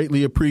always,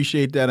 greatly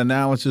appreciate that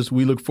analysis.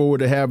 We look forward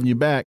to having you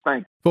back.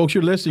 Thanks. Folks,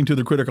 you're listening to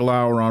the Critical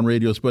Hour on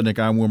Radio Sputnik.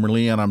 I'm Wilmer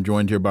Lee, and I'm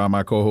joined here by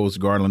my co-host,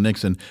 Garland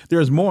Nixon.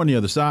 There's more on the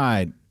other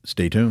side.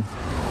 Stay tuned.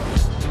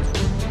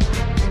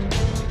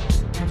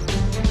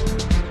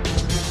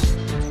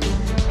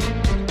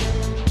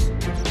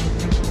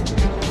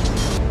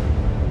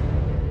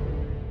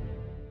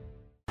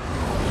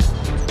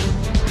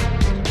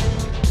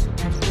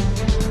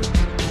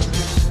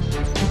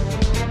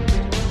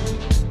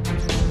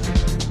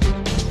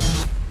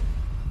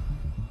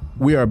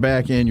 We are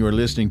back, and you're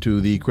listening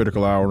to the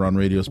Critical Hour on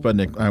Radio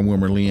Sputnik. I'm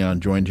Wilmer Leon,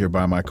 joined here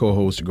by my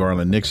co-host,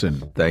 Garland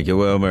Nixon. Thank you,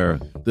 Wilmer.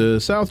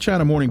 The South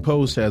China Morning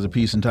Post has a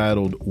piece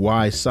entitled,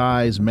 Why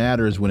Size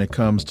Matters When It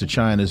Comes to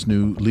China's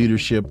New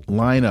Leadership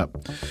Lineup.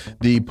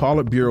 The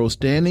Politburo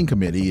Standing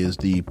Committee is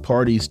the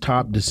party's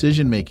top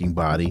decision-making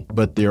body,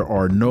 but there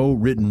are no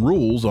written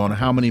rules on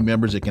how many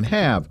members it can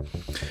have.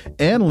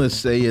 Analysts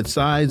say its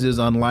size is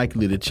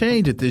unlikely to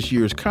change at this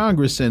year's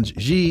Congress since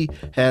Xi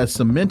has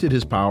cemented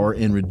his power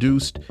in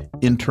reduced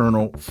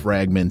internal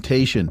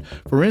fragmentation.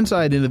 For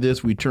insight into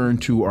this, we turn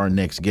to our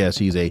next guest.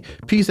 He's a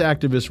peace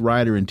activist,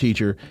 writer, and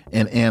teacher,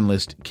 and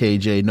analyst,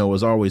 KJ. No,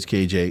 as always,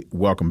 KJ,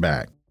 welcome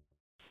back.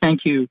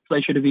 Thank you.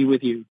 Pleasure to be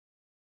with you.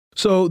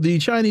 So the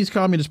Chinese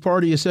Communist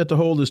Party is set to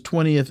hold its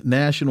 20th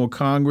National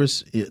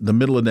Congress in the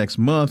middle of next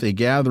month, a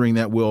gathering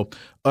that will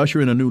usher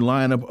in a new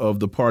lineup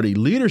of the party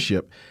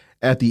leadership.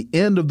 At the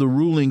end of the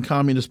ruling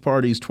Communist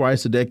Party's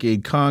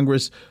twice-a-decade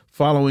Congress,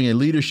 following a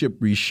leadership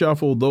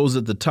reshuffle, those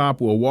at the top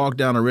will walk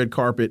down a red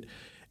carpet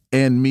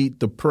and meet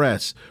the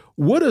press.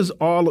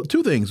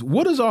 Two things.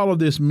 What does all of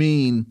this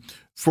mean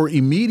for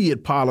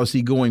immediate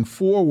policy going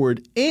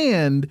forward?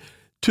 And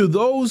to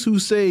those who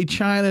say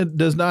China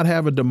does not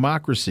have a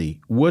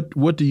democracy,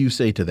 what do you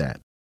say to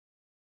that?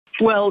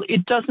 Well,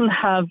 it doesn't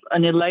have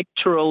an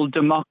electoral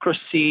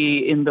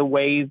democracy in the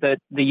way that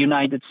the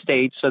United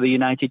States or the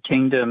United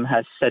Kingdom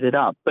has set it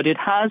up, but it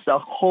has a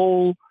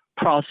whole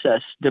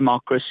process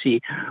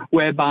democracy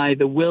whereby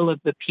the will of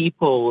the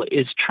people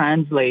is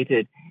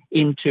translated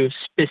into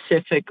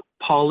specific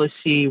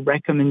policy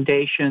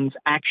recommendations,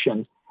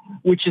 actions,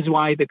 which is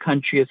why the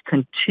country has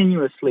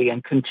continuously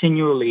and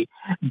continually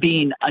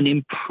been an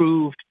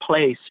improved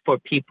place for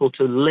people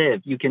to live.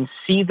 You can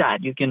see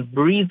that. You can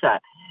breathe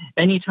that.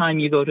 Anytime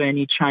you go to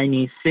any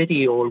Chinese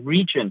city or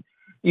region,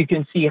 you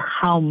can see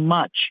how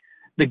much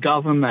the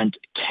government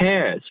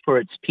cares for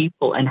its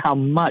people and how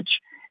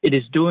much it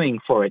is doing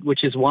for it,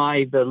 which is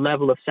why the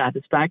level of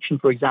satisfaction,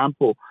 for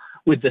example,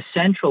 with the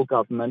central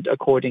government,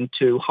 according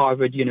to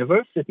Harvard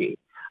University,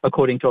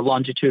 according to a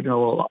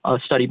longitudinal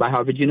study by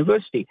Harvard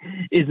University,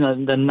 is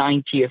in the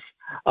 90th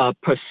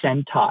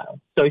percentile.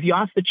 So if you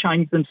ask the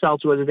Chinese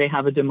themselves whether they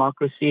have a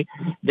democracy,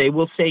 they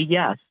will say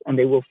yes, and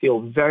they will feel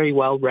very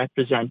well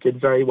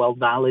represented, very well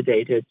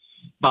validated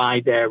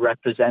by their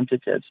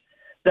representatives.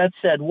 That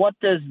said, what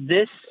does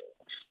this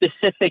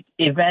specific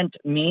event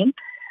mean?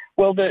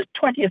 Well, the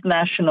 20th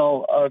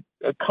National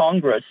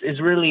Congress is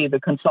really the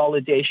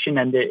consolidation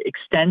and the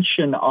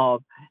extension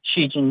of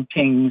Xi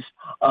Jinping's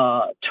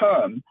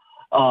term.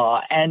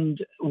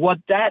 And what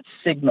that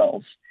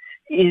signals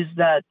is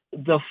that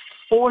the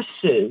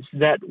forces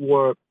that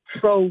were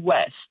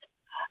pro-West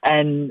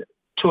and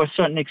to a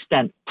certain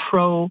extent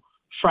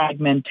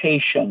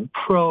pro-fragmentation,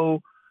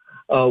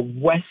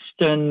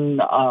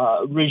 pro-Western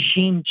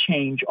regime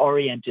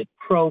change-oriented,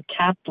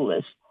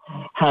 pro-capitalist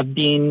have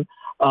been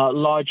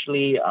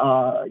largely,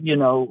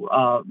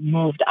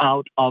 moved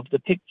out of the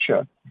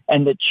picture,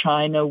 and that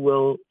China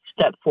will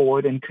step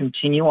forward and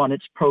continue on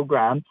its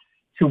program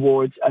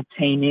towards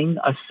attaining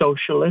a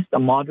socialist, a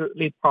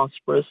moderately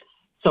prosperous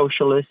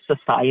socialist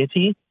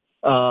society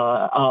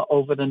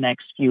over the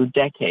next few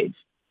decades.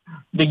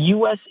 The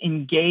U.S.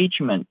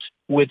 engagement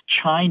with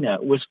China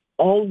was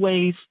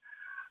always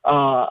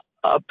a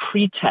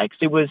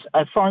pretext. It was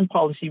a foreign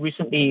policy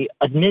recently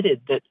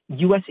admitted that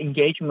U.S.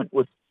 engagement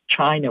with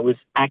China was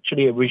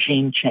actually a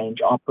regime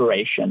change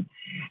operation.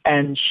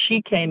 And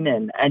Xi came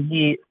in and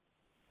he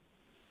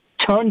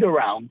turned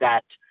around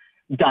that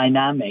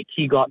dynamic.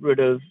 He got rid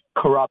of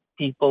corrupt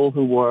people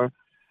who were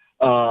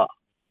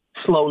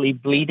slowly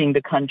bleeding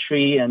the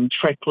country and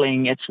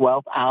trickling its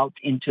wealth out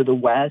into the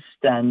West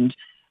and,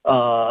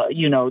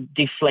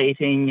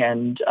 deflating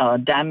and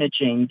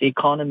damaging the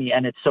economy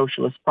and its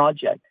socialist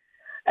project.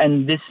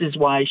 And this is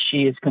why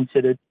Xi is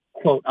considered,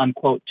 quote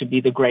unquote, to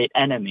be the great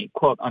enemy,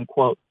 quote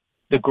unquote,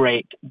 the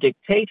great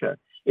dictator,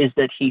 is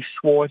that he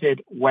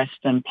thwarted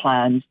Western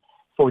plans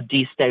for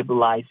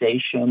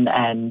destabilization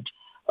and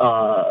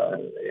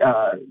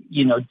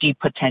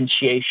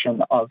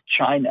depotentiation of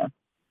China.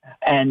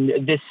 And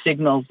this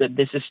signals that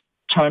this is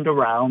turned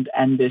around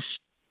and this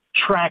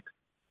track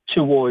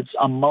towards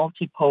a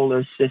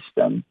multipolar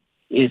system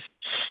is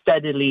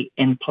steadily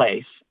in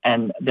place,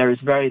 and there is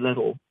very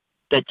little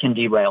that can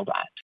derail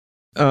that.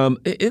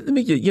 Let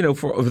me get,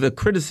 for the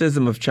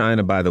criticism of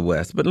China by the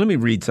West, but let me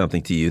read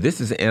something to you. This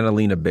is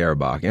Annalena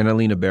Baerbock.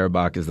 Annalena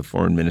Baerbock is the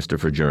foreign minister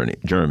for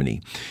Germany.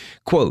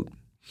 Quote,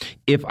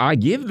 "If I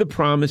give the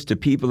promise to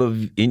people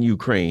in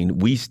Ukraine,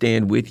 we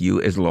stand with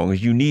you as long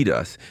as you need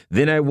us,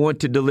 then I want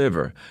to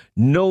deliver,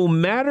 no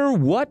matter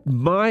what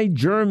my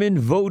German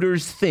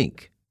voters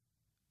think."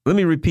 Let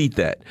me repeat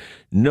that.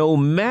 No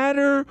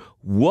matter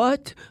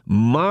what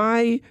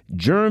my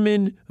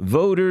German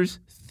voters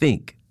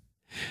think.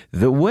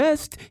 The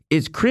West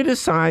is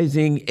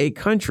criticizing a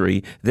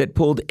country that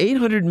pulled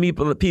 800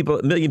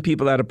 million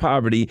people out of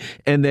poverty,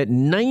 and that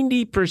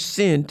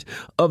 90%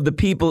 of the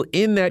people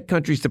in that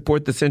country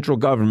support the central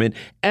government.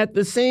 At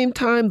the same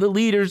time, the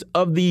leaders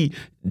of the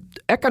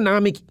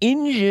economic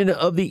engine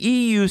of the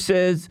EU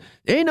says,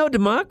 there ain't no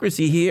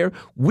democracy here.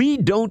 We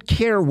don't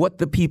care what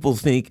the people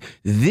think.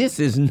 This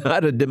is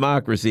not a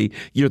democracy.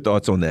 Your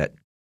thoughts on that?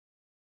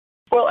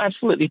 Well,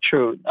 absolutely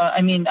true.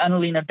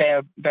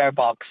 Annalena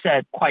Baerbock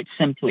said quite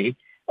simply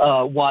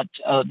what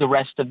the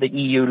rest of the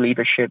EU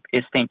leadership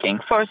is thinking.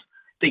 First,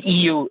 the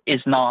EU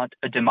is not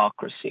a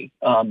democracy.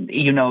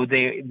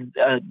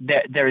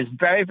 There is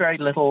very, very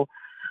little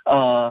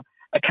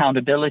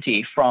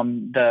accountability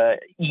from the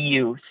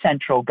EU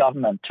central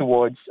government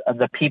towards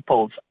the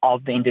peoples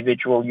of the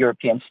individual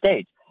European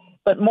states.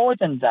 But more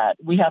than that,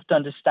 we have to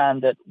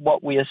understand that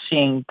what we are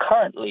seeing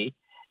currently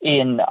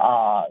in,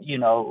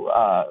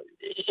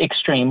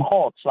 extreme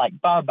hawks like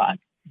Baerbock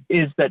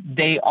is that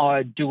they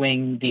are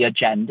doing the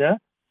agenda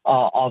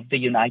of the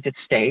United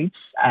States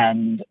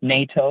and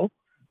NATO,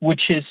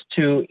 which is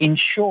to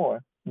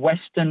ensure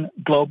Western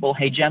global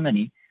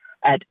hegemony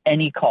at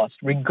any cost,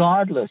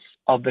 regardless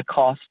of the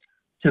cost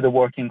to the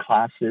working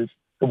classes,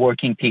 the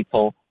working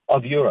people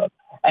of Europe.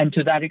 And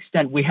to that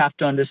extent, we have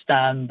to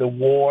understand the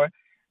war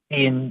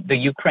in the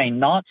Ukraine,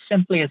 not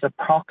simply as a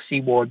proxy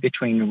war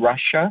between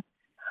Russia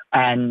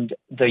and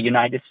the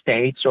United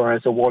States, or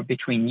as a war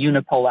between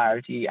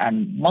unipolarity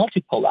and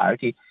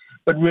multipolarity,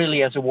 but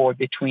really as a war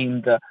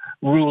between the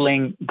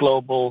ruling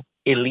global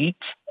elite,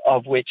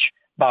 of which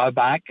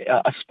Baerbock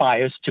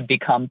aspires to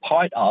become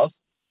part of,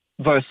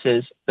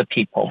 versus the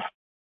people.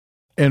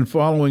 And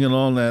following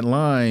along that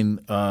line,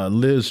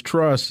 Liz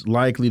Truss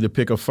likely to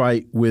pick a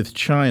fight with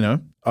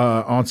China.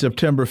 On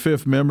September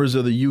 5th, members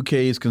of the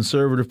UK's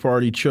Conservative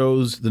Party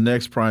chose the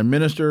next prime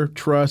minister,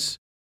 Truss.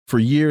 For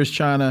years,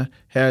 China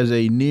has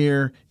a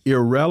near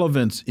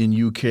irrelevance in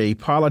UK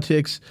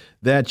politics.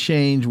 That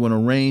changed when a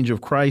range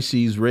of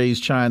crises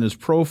raised China's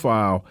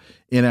profile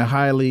in a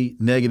highly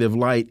negative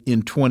light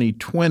in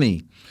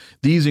 2020.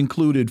 These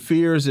included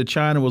fears that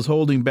China was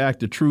holding back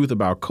the truth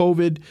about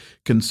COVID,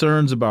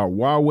 concerns about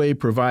Huawei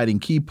providing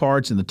key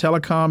parts in the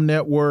telecom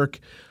network,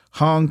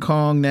 Hong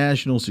Kong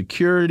national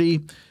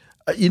security.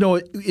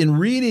 In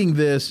reading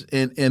this,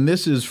 and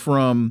this is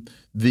from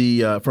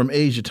from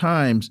Asia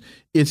Times,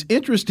 it's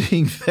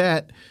interesting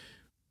that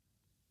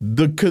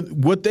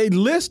what they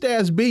list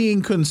as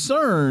being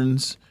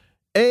concerns,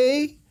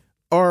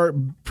 are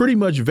pretty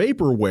much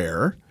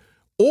vaporware,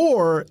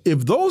 or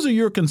if those are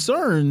your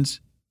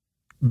concerns,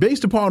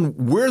 based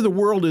upon where the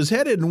world is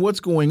headed and what's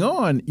going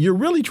on, you're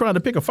really trying to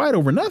pick a fight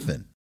over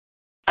nothing.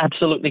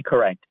 Absolutely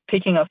correct.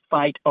 Picking a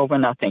fight over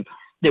nothing.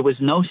 There was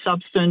no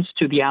substance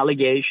to the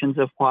allegations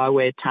of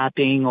Huawei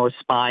tapping or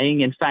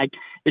spying. In fact,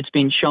 it's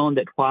been shown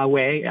that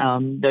Huawei,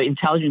 the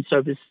intelligence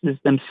services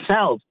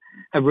themselves,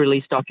 have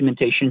released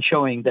documentation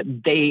showing that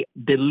they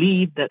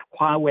believe that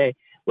Huawei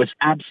was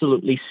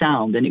absolutely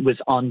sound, and it was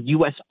on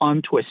U.S.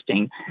 arm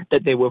twisting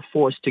that they were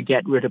forced to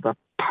get rid of a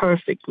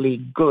perfectly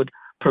good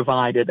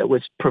provider that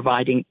was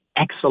providing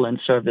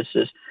excellent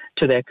services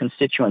to their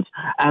constituents.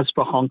 As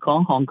for Hong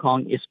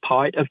Kong is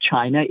part of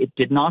China. It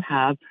did not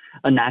have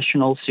a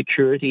national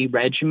security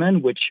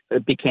regimen, which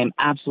became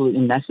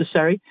absolutely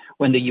necessary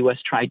when the U.S.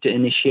 tried to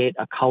initiate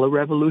a color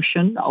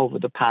revolution over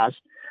the past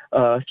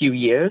few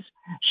years.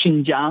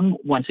 Xinjiang,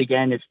 once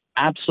again, is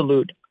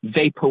absolute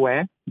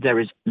vaporware. There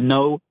is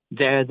no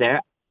there.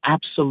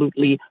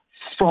 Absolutely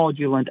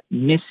fraudulent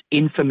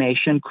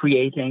misinformation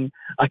creating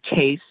a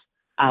case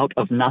out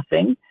of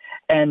nothing.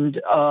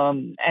 And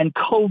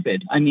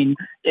COVID,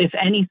 if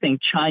anything,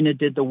 China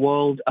did the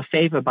world a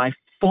favor by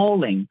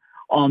falling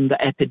on the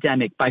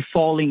epidemic, by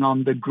falling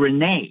on the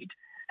grenade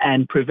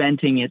and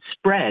preventing its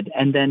spread,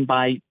 and then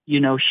by,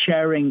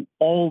 sharing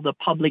all the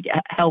public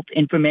health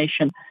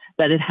information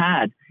that it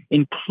had,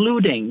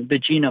 including the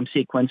genome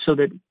sequence, so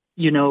that,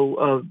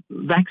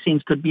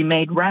 vaccines could be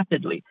made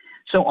rapidly.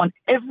 So on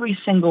every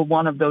single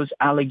one of those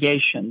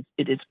allegations,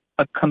 it is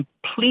a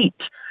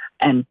complete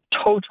and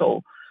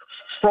total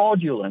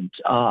fraudulent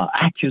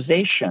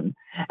accusation.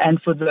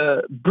 And for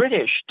the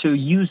British to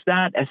use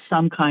that as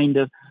some kind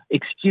of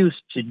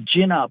excuse to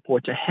gin up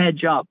or to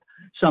hedge up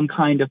some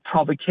kind of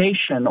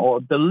provocation or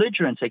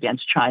belligerence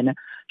against China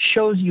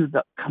shows you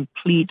the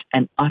complete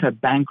and utter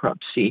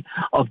bankruptcy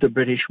of the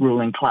British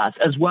ruling class,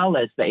 as well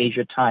as the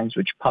Asia Times,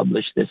 which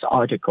published this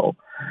article.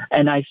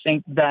 And I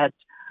think that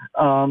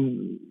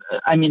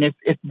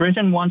if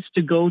Britain wants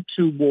to go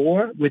to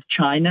war with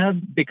China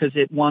because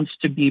it wants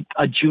to be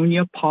a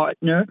junior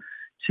partner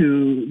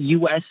to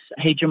U.S.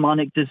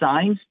 hegemonic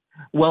designs,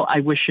 well, I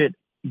wish it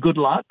good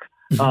luck.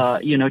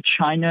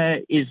 China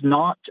is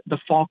not the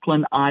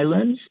Falkland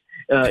Islands.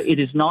 It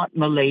is not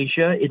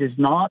Malaysia. It is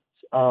not,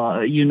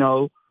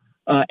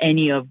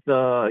 any of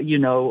the,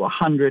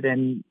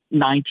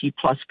 190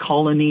 plus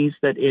colonies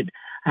that it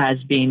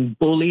has been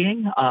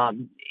bullying.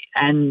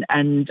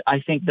 And I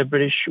think the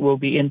British will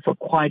be in for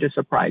quite a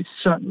surprise,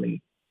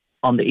 certainly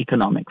on the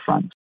economic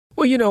front.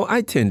 Well,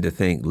 I tend to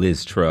think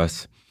Liz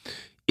Truss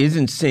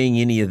isn't saying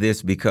any of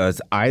this because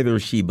either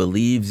she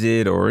believes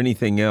it or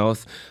anything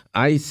else.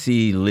 I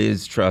see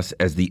Liz Truss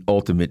as the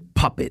ultimate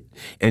puppet,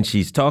 and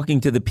she's talking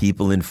to the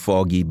people in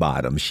Foggy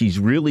Bottom. She's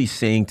really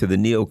saying to the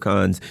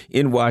neocons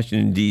in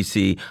Washington,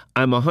 D.C.,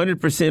 I'm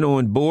 100%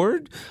 on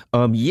board.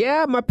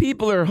 Yeah, my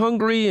people are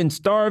hungry and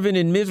starving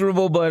and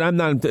miserable, but I'm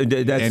not.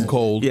 And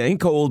cold. Yeah, and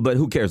cold, but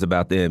who cares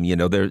about them?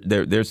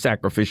 They're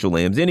sacrificial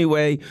lambs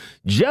anyway.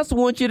 Just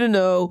want you to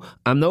know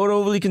I'm not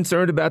overly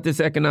concerned about this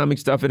economic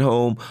stuff at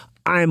home.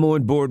 I'm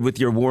on board with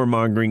your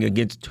warmongering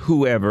against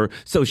whoever.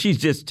 So she's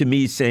just, to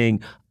me,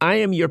 saying, I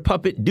am your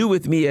puppet. Do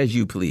with me as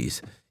you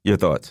please. Your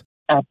thoughts?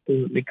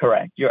 Absolutely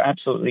correct. You're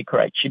absolutely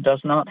correct. She does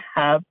not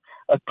have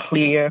a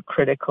clear,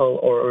 critical,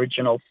 or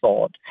original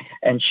thought.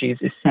 And she's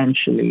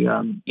essentially,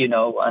 an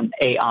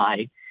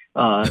AI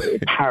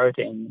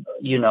parroting,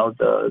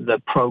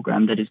 the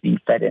program that is being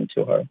fed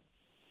into her.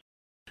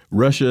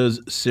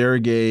 Russia's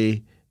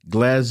Sergei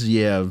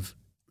Glaziev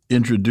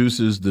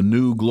introduces the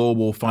new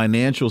global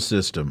financial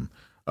system.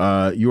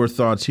 Your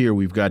thoughts here?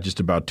 We've got just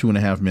about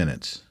 2.5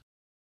 minutes.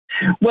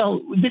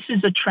 Well, this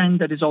is a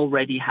trend that is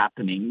already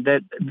happening,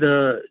 that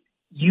the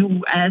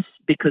U.S.,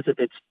 because of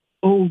its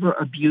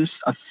over-abuse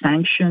of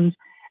sanctions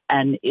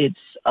and its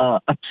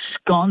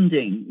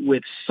absconding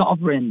with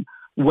sovereign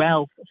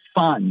wealth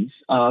funds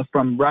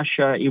from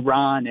Russia,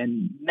 Iran,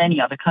 and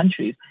many other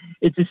countries,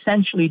 it's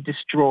essentially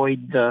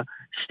destroyed the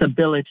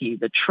stability,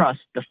 the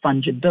trust, the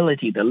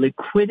fungibility, the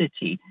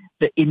liquidity,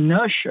 the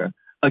inertia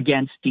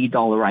against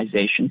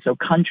de-dollarization. So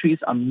countries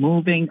are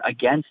moving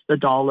against the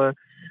dollar.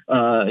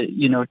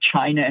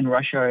 China and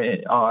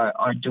Russia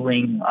are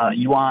doing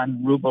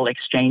yuan, ruble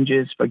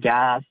exchanges for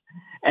gas.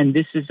 And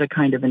this is a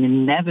kind of an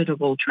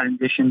inevitable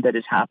transition that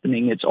is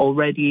happening. It's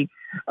already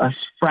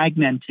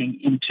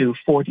fragmenting into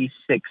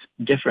 46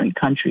 different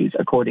countries,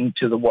 according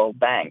to the World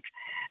Bank.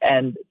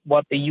 And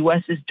what the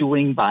U.S. is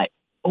doing by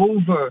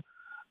overusing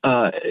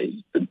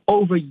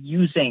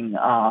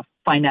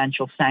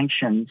financial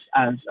sanctions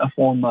as a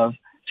form of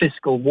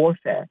fiscal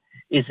warfare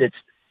is it's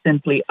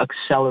simply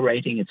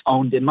accelerating its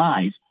own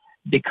demise,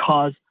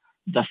 because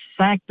the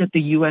fact that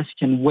the U.S.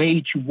 can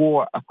wage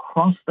war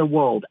across the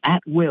world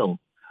at will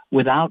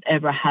without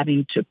ever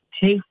having to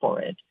pay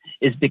for it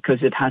is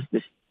because it has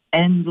this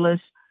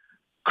endless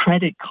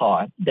credit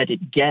card that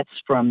it gets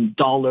from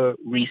dollar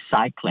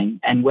recycling.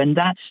 And when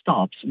that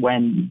stops,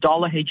 when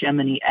dollar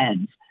hegemony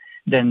ends,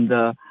 then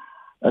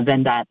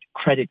that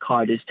credit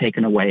card is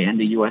taken away and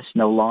the U.S.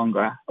 no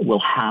longer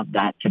will have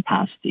that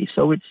capacity.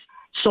 So it's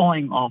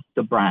sawing off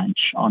the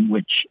branch on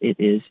which it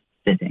is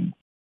sitting.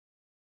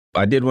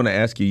 I did want to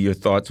ask you your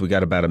thoughts. We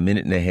got about 1.5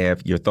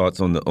 minutes. Your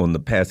thoughts on the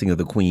passing of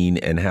the Queen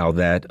and how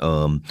that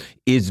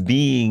is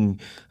being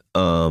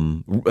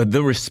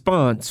the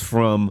response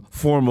from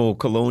former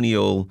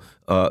colonial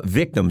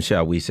victims,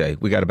 shall we say?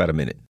 We got about a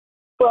minute.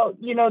 Well,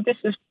 this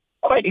is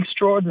quite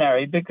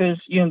extraordinary because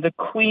the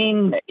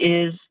Queen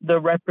is the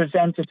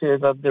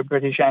representative of the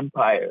British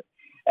Empire,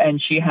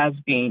 and she has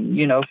been,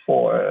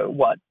 for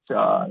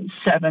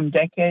 7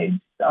 decades,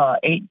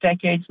 8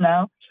 decades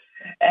now.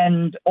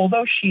 And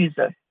although she's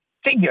a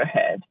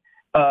figurehead,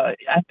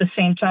 at the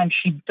same time,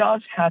 she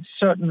does have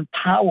certain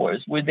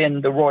powers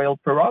within the royal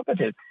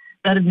prerogative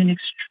that have been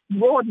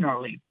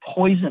extraordinarily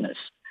poisonous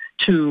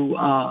to,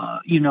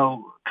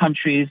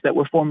 countries that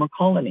were former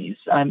colonies.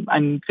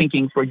 I'm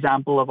thinking, for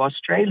example, of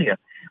Australia,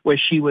 where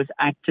she was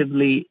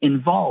actively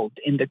involved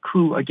in the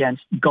coup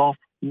against Gough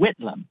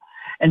Whitlam.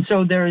 And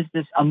so there is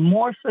this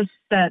amorphous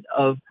set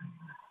of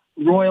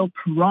royal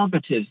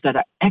prerogatives that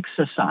are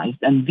exercised,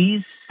 and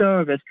these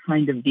serve as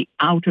kind of the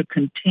outer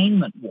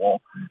containment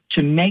wall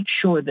to make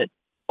sure that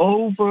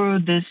over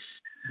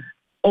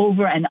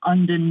and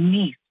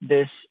underneath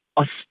this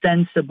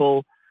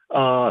ostensible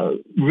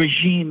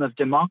regime of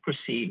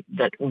democracy,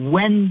 that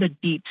when the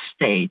deep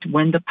state,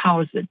 when the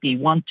powers that be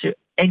want to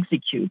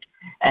execute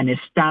and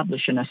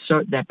establish and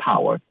assert their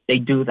power, they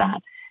do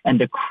that. And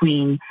the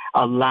Queen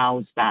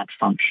allows that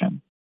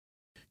function.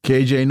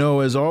 KJ Noh,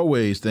 as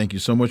always, thank you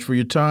so much for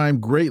your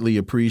time. Greatly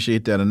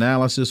appreciate that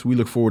analysis. We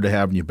look forward to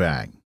having you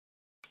back.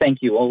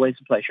 Thank you. Always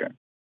a pleasure.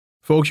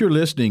 Folks, you're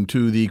listening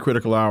to the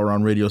Critical Hour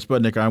on Radio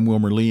Sputnik. I'm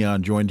Wilmer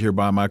Leon, joined here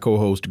by my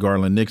co-host,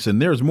 Garland Nixon.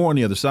 There's more on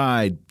the other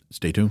side.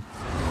 Stay tuned.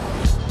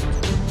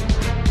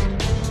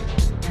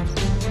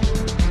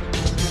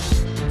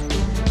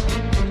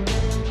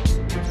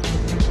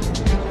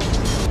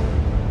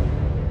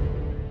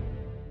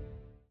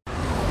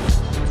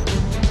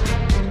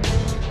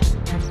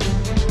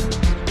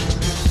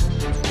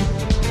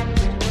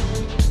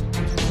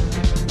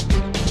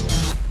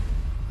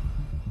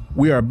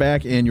 We are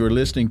back, and you're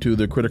listening to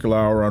the Critical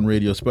Hour on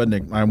Radio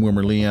Sputnik. I'm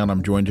Wilmer Leon.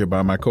 I'm joined here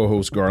by my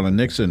co-host, Garland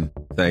Nixon.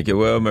 Thank you,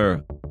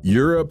 Wilmer.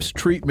 Europe's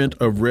treatment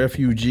of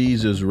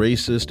refugees is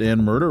racist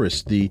and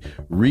murderous. The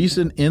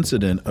recent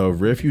incident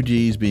of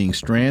refugees being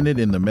stranded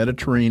in the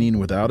Mediterranean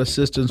without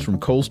assistance from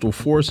coastal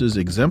forces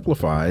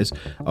exemplifies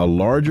a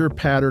larger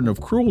pattern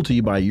of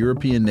cruelty by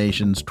European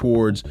nations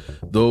towards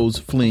those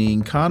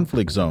fleeing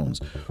conflict zones.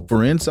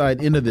 For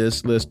insight into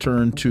this, let's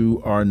turn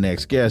to our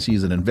next guest.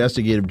 He's an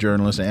investigative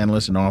journalist,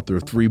 analyst, and author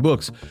of 3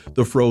 books,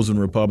 The Frozen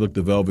Republic,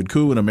 The Velvet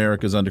Coup, and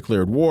America's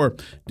Undeclared War,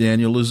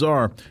 Daniel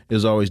Lazare.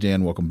 As always,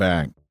 Dan, welcome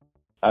back.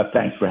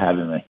 Thanks for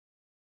having me.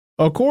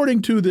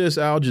 According to this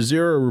Al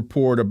Jazeera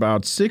report,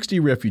 about 60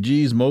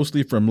 refugees,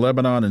 mostly from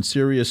Lebanon and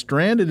Syria,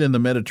 stranded in the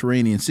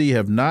Mediterranean Sea,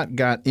 have not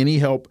got any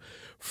help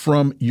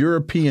from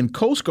European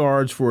coast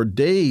guards for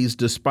days,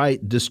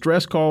 despite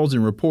distress calls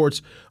and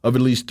reports of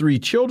at least 3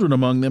 children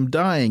among them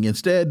dying.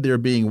 Instead, they're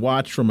being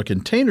watched from a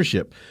container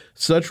ship.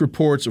 Such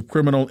reports of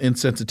criminal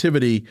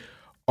insensitivity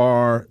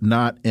are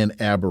not an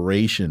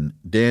aberration.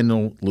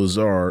 Daniel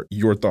Lazare,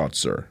 your thoughts,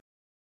 sir?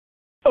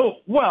 Oh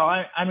well,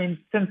 I mean,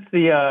 since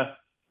the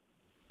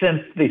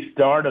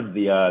start of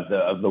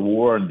the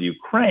war in the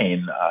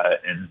Ukraine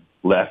in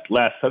last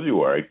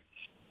February,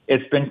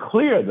 it's been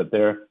clear that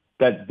there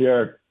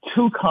are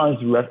 2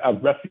 kinds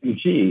of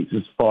refugees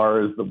as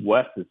far as the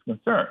West is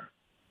concerned.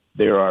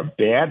 There are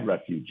bad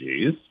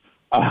refugees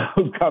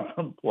who come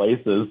from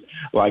places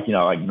like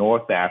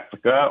North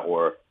Africa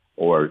or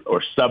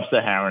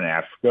sub-Saharan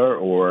Africa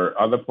or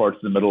other parts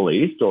of the Middle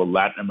East or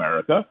Latin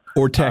America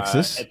or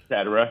Texas,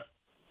 etc.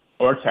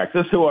 Or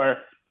Texas,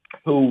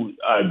 who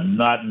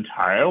not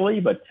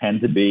entirely, but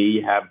tend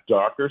to have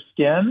darker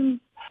skin.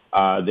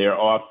 They're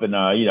often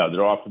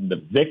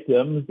the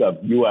victims of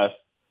U.S.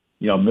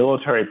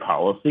 Military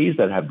policies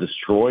that have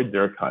destroyed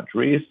their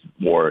countries,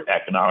 or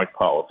economic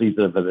policies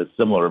that have had a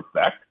similar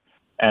effect,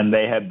 and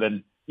they have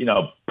been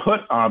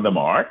put on the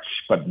march.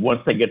 But once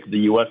they get to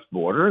the U.S.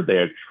 border, they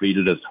are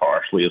treated as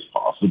harshly as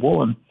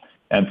possible,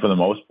 and for the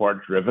most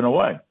part, driven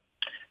away.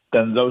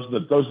 Then those are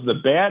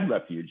the bad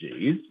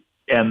refugees.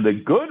 And the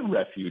good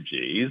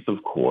refugees,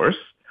 of course,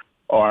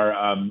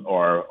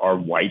 are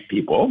white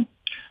people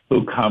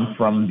who come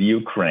from the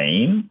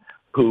Ukraine,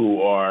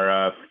 who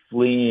are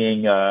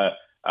fleeing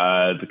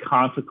the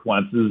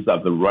consequences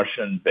of the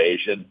Russian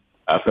invasion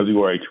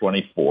February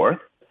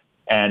 24th.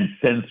 And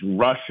since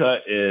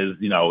Russia is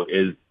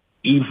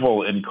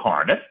evil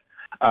incarnate,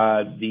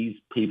 these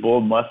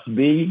people must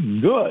be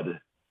good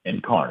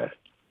incarnate.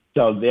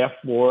 So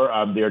therefore,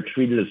 they're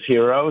treated as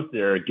heroes.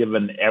 They're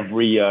given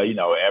every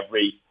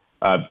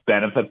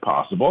benefit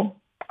possible.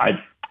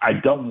 I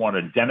don't want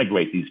to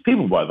denigrate these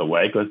people, by the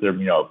way, because they're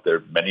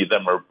many of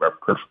them are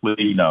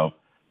perfectly are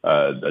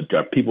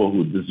people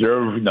who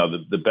deserve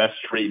the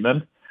best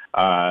treatment,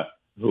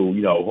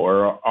 who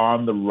are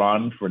on the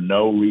run for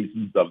no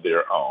reasons of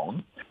their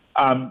own.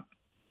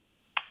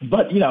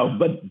 But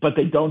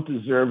they don't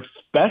deserve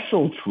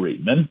special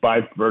treatment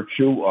by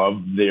virtue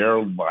of their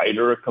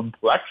lighter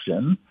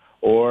complexion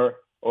or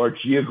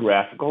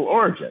geographical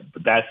origin.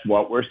 But that's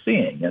what we're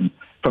seeing. And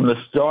from the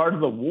start of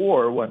the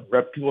war, when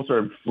people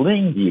started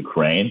fleeing the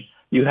Ukraine,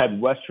 you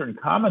had Western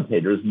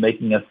commentators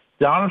making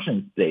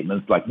astonishing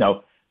statements like,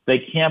 no, they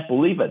can't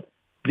believe it.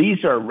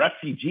 These are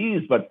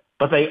refugees, but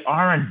they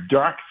aren't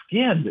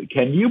dark-skinned.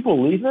 Can you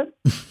believe it?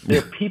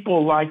 They're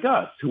people like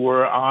us who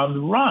are on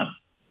the run.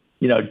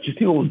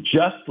 People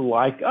just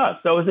like us.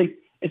 So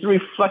it's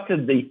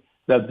reflected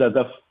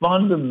the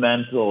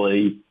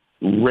fundamentally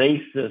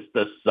racist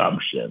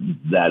assumptions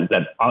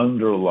that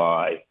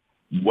underlie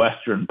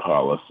Western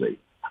policy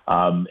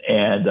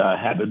and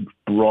have been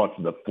brought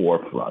to the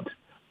forefront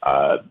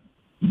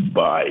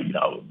by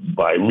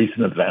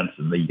recent events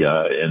in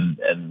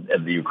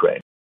the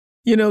Ukraine.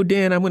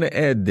 Dan, I'm going to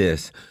add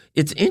this.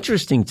 It's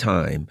interesting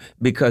time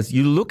because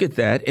you look at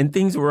that and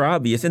things were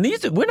obvious. And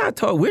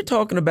we're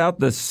talking about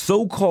the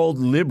so-called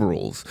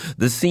liberals,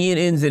 the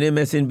CNNs and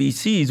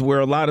MSNBCs, where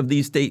a lot of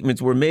these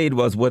statements were made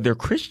was, well, they're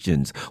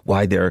Christians,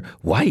 why they're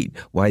white,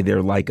 why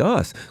they're like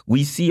us.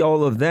 We see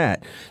all of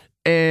that.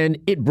 And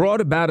it brought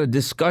about a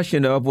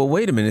discussion of, well,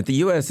 wait a minute, the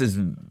U.S. is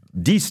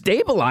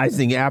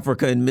destabilizing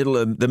Africa and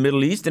the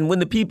Middle East. And when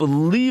the people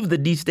leave the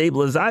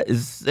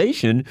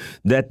destabilization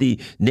that the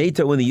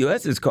NATO and the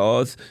U.S. has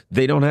caused,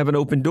 they don't have an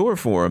open door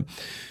for them.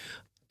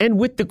 And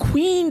with the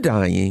Queen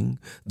dying,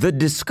 the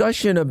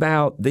discussion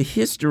about the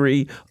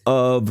history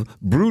of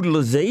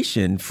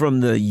brutalization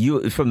from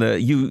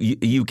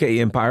the UK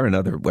Empire and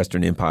other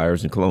Western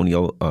empires and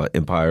colonial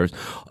empires,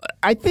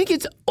 I think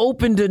it's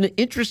opened an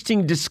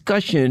interesting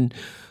discussion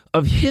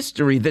of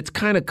history that's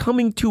kind of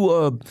coming to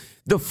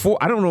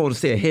I don't know what to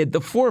say ahead, the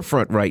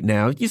forefront right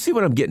now. You see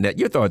what I'm getting at?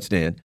 Your thoughts,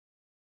 Dan?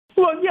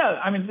 Well, yeah,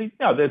 I mean,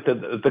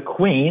 the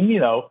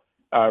Queen,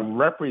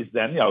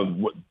 represent,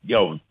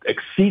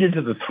 acceded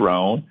to the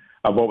throne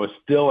of what was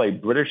still a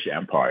British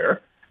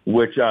Empire,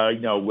 which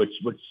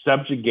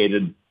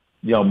subjugated,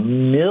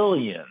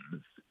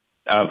 millions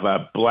of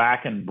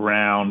black and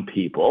brown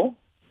people,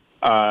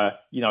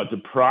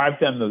 deprived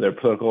them of their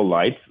political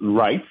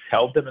rights,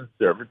 held them in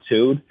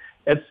servitude,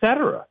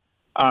 etc.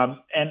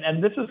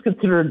 And this is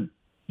considered,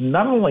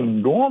 not only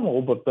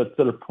normal, but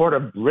sort of part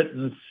of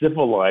Britain's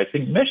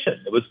civilizing mission.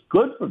 It was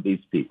good for these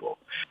people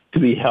to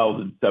be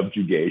held in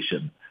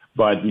subjugation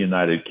by the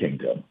United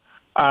Kingdom.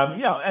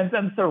 And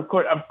then so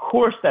of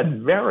course, that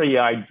very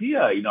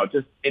idea,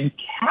 just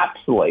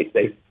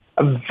encapsulates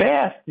a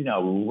vast,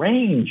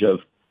 range of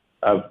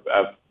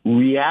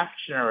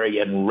reactionary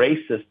and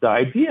racist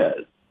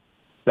ideas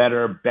that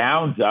are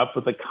bound up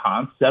with the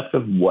concept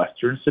of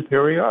Western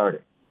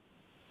superiority.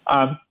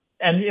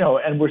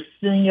 And we're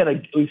seeing it,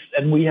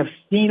 and we have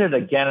seen it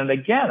again and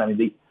again. I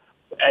mean,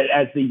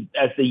 as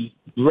the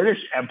British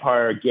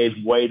Empire gave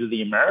way to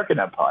the American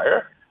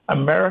Empire,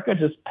 America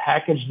just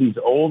packaged these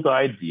old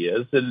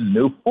ideas in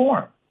new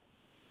form.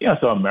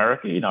 So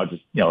America,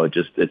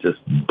 it just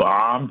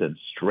bombed and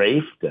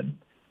strafed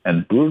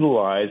and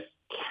brutalized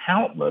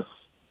countless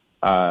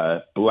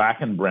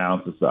black and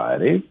brown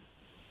societies,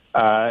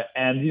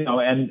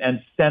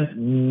 and sent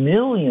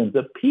millions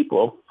of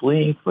people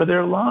fleeing for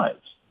their lives.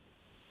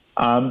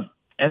 And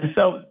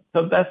so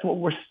that's what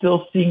we're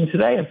still seeing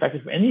today. In fact,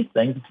 if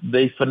anything,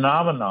 the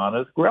phenomenon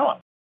is growing.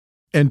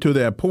 And to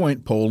that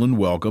point, Poland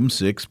welcomed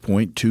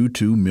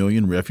 6.22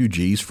 million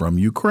refugees from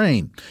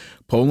Ukraine.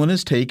 Poland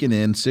has taken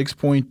in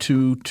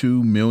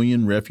 6.22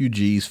 million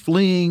refugees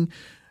fleeing,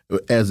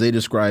 as they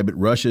describe it,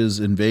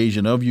 Russia's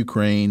invasion of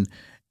Ukraine.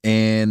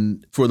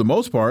 And for the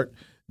most part,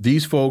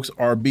 these folks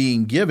are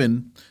being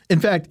given.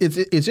 In fact,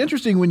 it's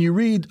interesting when you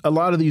read a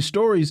lot of these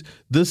stories,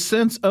 the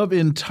sense of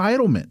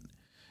entitlement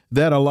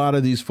that a lot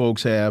of these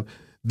folks have.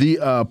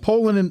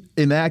 Poland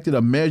enacted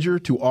a measure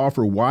to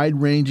offer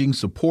wide-ranging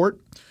support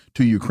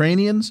to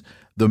Ukrainians.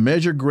 The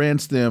measure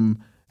grants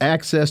them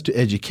access to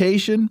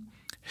education,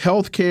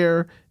 health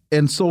care,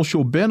 and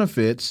social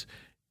benefits.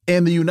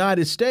 And the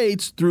United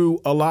States, through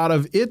a lot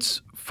of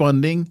its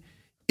funding,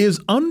 is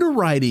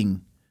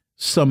underwriting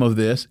some of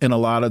this and a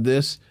lot of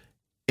this.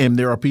 And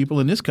there are people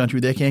in this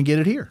country that can't get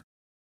it here.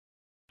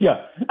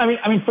 Yeah. I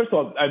mean, first of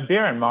all,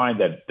 bear in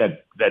mind that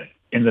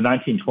in the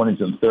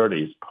 1920s and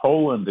 30s,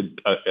 Poland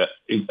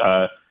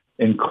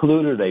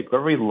included a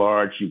very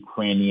large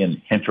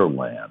Ukrainian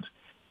hinterland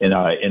in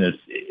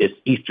its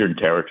eastern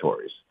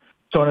territories.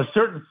 So in a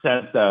certain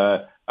sense,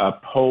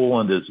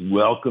 Poland is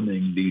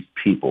welcoming these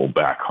people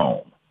back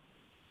home.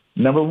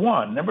 Number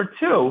one. Number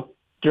two,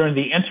 during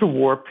the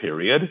interwar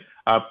period,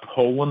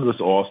 Poland was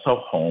also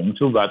home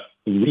to about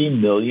 3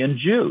 million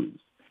Jews.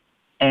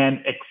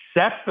 And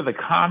except for the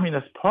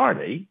Communist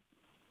Party,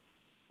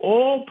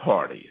 all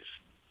parties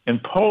in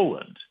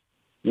Poland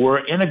were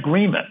in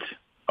agreement.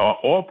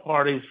 All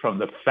parties from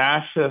the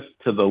fascist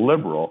to the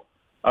liberal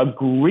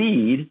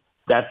agreed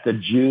that the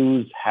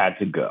Jews had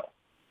to go.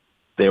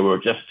 There were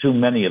just too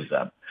many of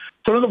them.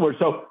 So in other words,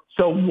 so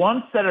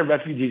one set of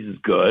refugees is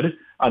good.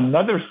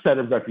 Another set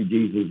of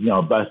refugees is,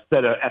 a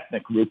set of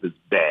ethnic group is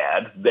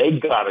bad. They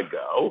got to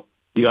go.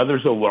 The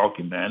others are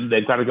welcome in.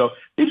 They've got to go.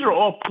 These are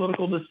all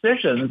political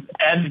decisions,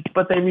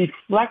 but they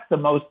reflect the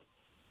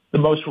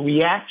most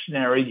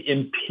reactionary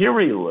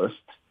imperialist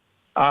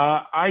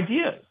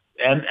ideas.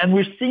 And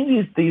we're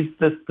seeing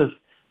this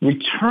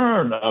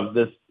return of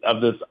this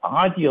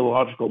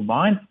ideological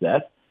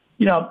mindset,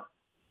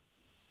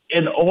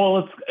 in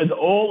all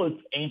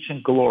its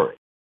ancient glory.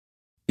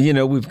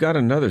 We've got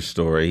another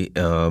story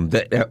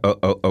that,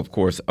 of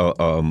course,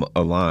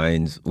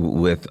 aligns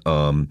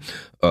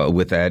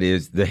with that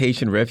is the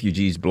Haitian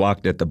refugees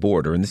blocked at the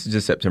border, and this is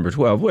just September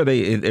 12, where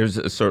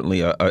there's certainly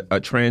a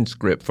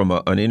transcript from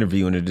an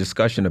interview and a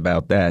discussion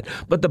about that.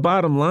 But the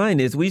bottom line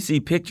is we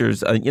see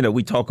pictures.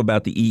 We talk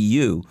about the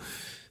EU.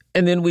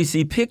 And then we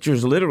see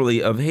pictures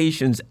literally of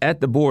Haitians at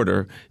the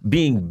border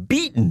being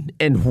beaten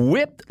and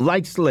whipped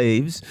like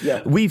slaves.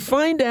 Yeah. We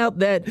find out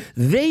that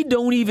they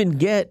don't even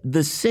get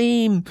the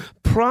same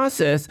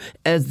process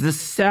as the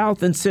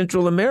South and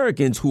Central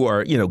Americans who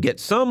are, get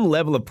some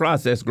level of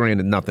process,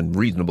 granted nothing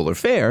reasonable or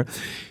fair.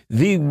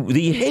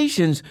 The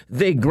Haitians,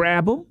 they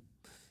grab them,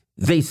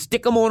 they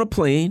stick them on a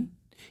plane,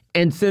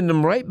 and send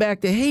them right back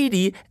to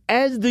Haiti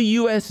as the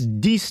U.S.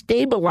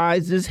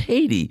 destabilizes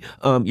Haiti.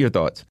 Your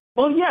thoughts?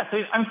 Well, yes.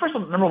 First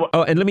of all, number one.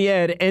 Oh, and let me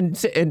add, and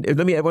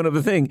let me add one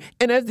other thing.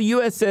 And as the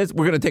U.S. says,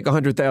 we're going to take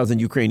 100,000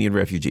 Ukrainian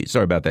refugees.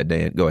 Sorry about that,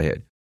 Dan. Go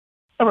ahead.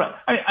 All right.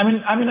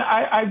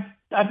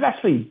 I've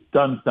actually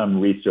done some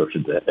research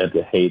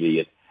into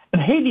Haiti,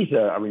 and Haiti's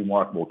a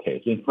remarkable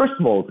case. First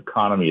of all, its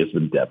economy has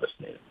been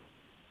devastated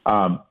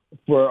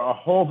for a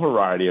whole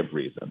variety of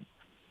reasons.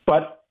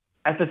 But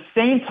at the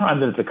same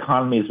time that its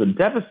economy has been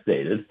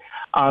devastated,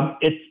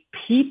 its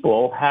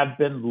people have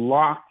been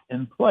locked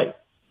in place.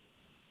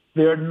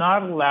 They're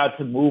not allowed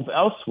to move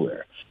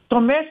elsewhere. So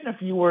imagine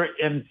if you were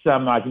in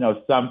some part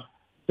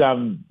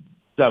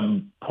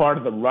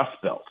of the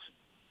Rust Belt,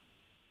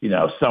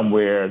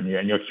 somewhere,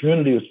 and your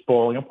community was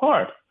falling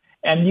apart,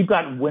 and you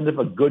got wind of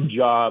a good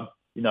job,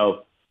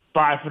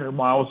 500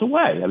 miles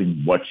away.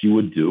 What you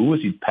would do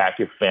is you'd pack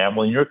your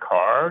family in your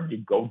car, and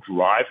you'd go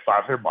drive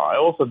 500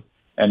 miles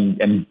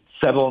and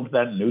settle into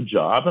that new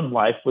job, and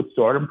life would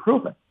start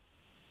improving.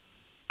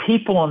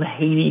 People in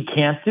Haiti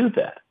can't do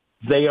that.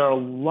 They are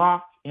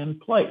locked in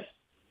place.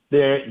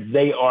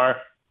 They are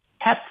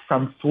kept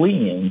from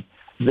fleeing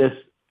this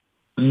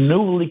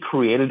newly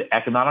created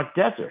economic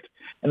desert.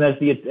 And as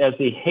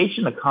the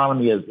Haitian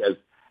economy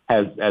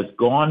has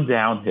gone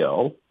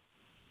downhill,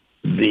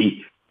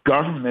 the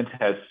government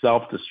has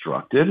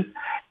self-destructed,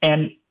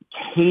 and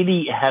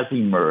Haiti has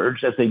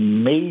emerged as a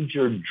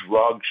major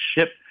drug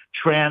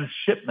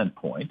transshipment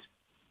point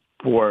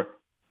for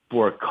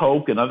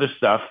coke and other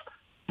stuff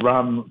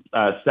from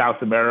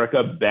South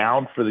America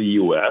bound for the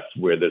U.S.,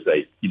 where there's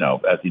as you know,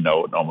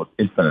 an almost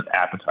infinite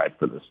appetite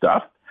for this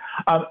stuff.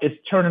 It's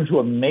turned into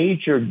a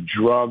major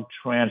drug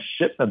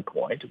transshipment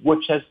point,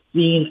 which has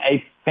seen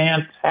a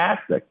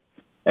fantastic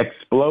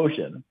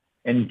explosion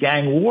in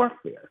gang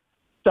warfare.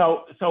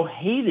 So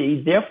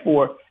Haiti,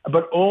 therefore,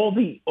 but all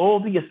the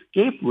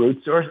escape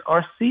routes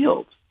are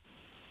sealed.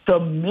 So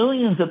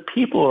millions of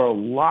people are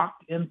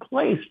locked in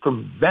place,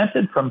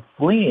 prevented from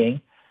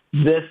fleeing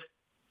this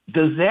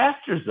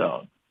disaster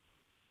zone.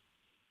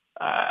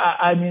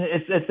 I mean,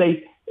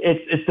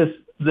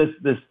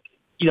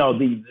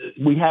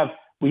 we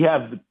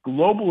have the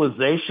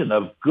globalization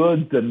of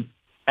goods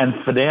and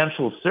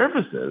financial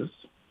services,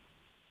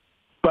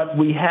 but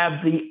we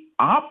have the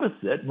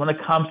opposite when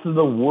it comes to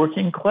the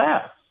working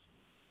class,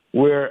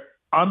 where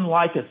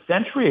unlike a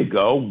century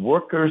ago,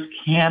 workers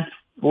can't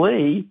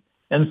flee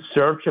in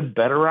search of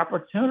better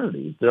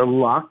opportunities. They're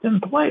locked in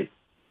place.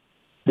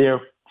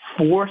 They're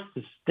forced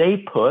to stay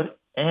put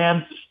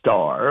and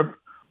starve,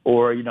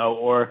 or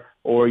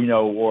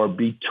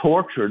be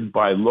tortured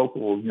by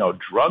local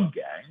drug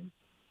gangs,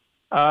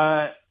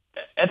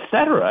 et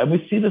cetera. And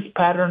we see this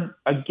pattern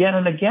again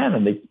and again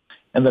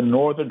in the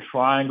northern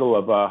triangle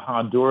of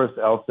Honduras,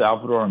 El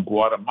Salvador, and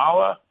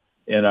Guatemala,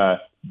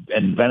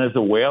 in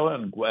Venezuela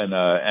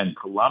and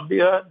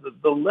Colombia.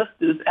 The list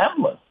is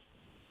endless.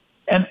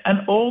 And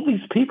all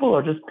these people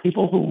are just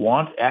people who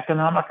want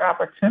economic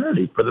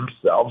opportunity for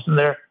themselves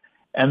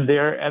and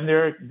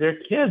their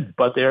kids,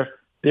 but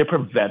they're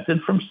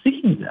prevented from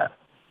seeking that.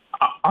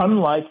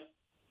 Unlike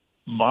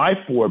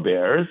my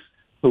forebears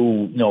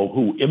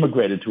who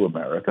immigrated to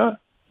America,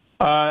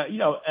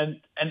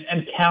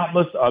 and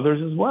countless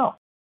others as well.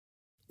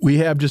 We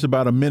have just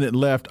about a minute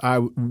left.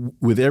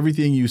 With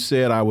everything you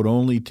said, I would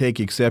only take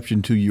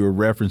exception to your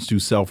reference to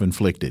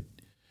self-inflicted,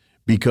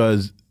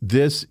 because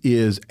this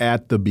is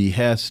at the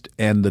behest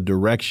and the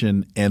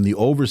direction and the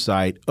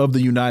oversight of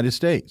the United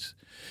States.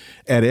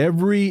 At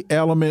every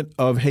element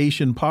of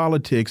Haitian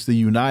politics, the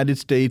United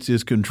States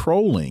is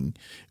controlling.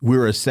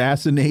 We're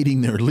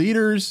assassinating their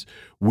leaders.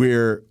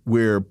 We're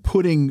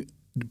putting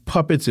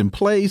puppets in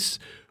place.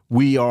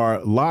 We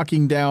are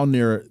locking down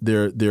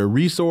their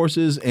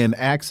resources and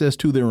access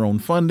to their own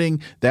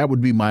funding. That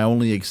would be my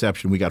only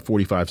exception. We got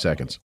 45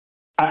 seconds.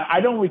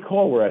 I don't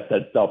recall where I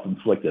said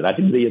self-inflicted. I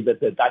think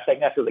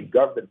after the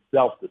government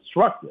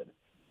self-destructed,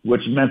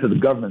 which meant that the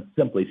government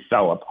simply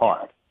fell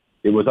apart.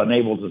 It was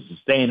unable to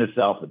sustain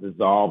itself. It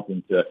dissolved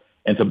into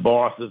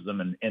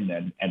bossism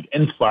and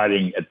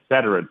infighting, et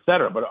cetera, et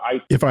cetera. But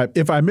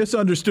if I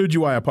misunderstood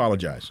you, I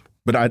apologize.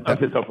 But I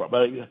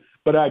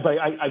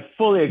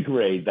fully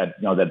agree that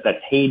that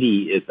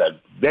Haiti is a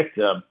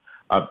victim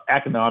of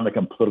economic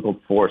and political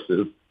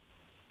forces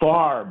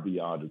far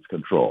beyond its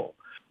control.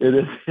 It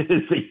is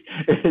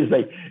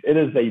an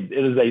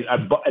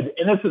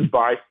innocent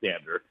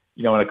bystander,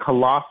 in a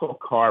colossal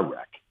car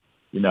wreck,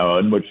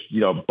 in which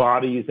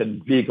bodies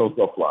and vehicles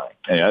go flying.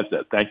 Hey, that's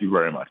it. Thank you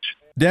very much.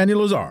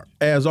 Daniel Lazare,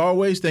 as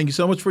always, thank you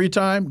so much for your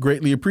time.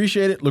 Greatly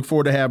appreciate it. Look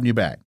forward to having you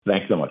back.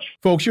 Thanks so much.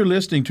 Folks, you're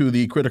listening to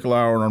the Critical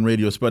Hour on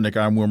Radio Sputnik.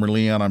 I'm Wilmer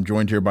Leon. I'm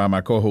joined here by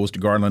my co-host,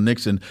 Garland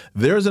Nixon.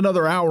 There's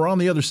another hour on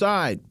the other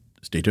side.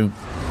 Stay tuned.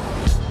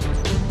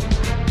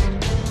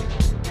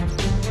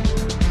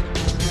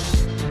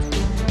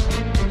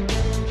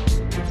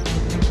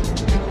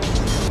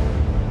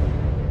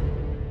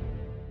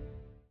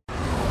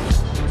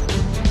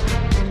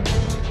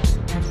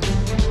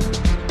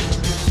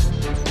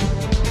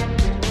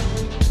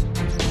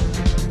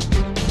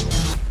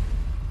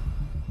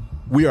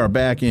 We are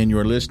back, and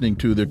you're listening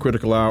to the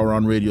Critical Hour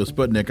on Radio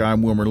Sputnik.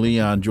 I'm Wilmer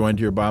Leon, joined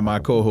here by my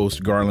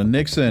co-host, Garland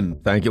Nixon.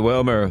 Thank you,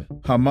 Wilmer.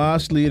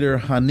 Hamas leader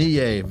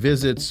Haniyeh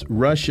visits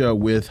Russia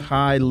with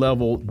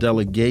high-level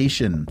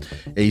delegation.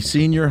 A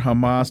senior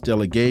Hamas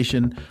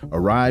delegation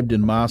arrived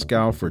in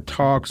Moscow for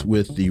talks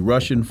with the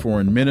Russian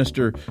foreign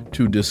minister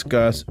to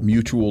discuss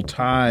mutual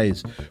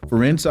ties.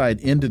 For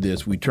insight into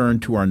this, we turn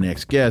to our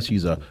next guest.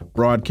 He's a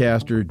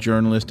broadcaster,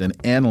 journalist, and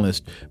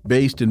analyst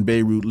based in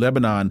Beirut,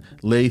 Lebanon,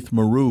 Laith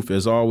Marouf.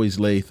 As always,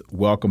 Laith,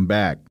 welcome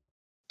back.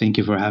 Thank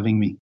you for having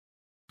me.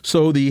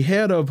 So the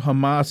head of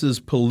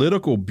Hamas's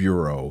political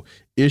bureau,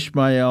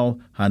 Ismail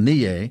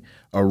Haniyeh,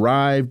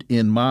 arrived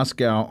in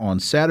Moscow on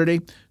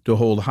Saturday to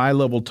hold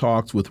high-level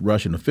talks with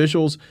Russian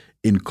officials,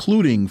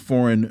 including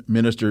Foreign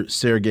Minister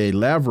Sergei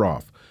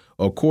Lavrov.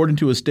 According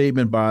to a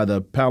statement by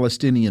the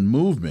Palestinian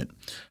movement,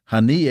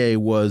 Haniyeh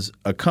was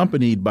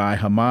accompanied by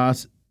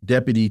Hamas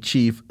Deputy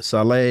Chief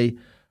Saleh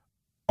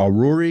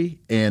Arouri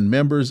and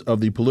members of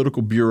the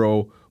political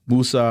bureau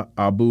Musa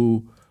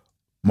Abu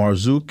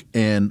Marzouk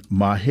and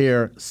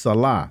Maher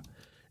Salah.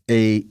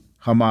 A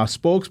Hamas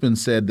spokesman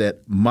said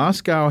that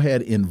Moscow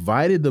had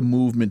invited the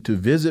movement to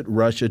visit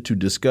Russia to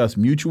discuss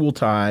mutual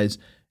ties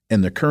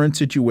and the current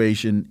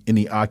situation in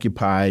the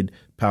occupied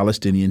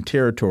Palestinian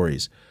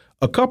territories.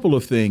 A couple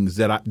of things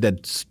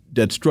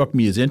that struck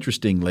me as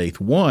interesting, Laith.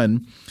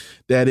 One,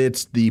 that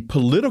it's the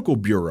political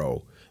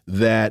bureau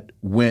that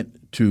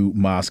went to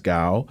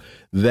Moscow,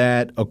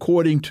 that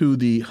according to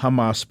the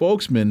Hamas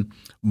spokesman,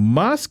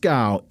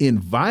 Moscow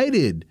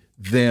invited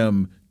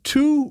them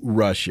to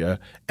Russia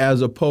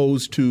as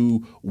opposed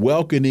to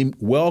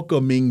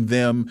welcoming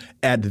them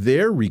at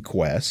their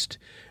request,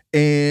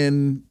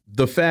 and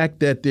the fact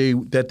that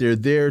they're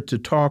there to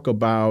talk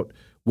about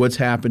what's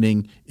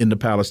happening in the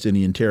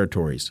Palestinian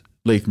territories.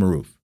 Laith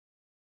Marouf.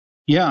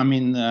 Yeah, I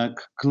mean,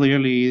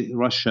 clearly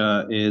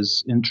Russia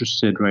is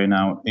interested right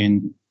now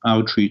in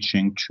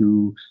outreaching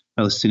to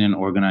Palestinian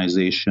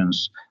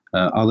organizations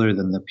other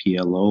than the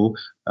PLO,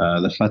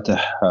 the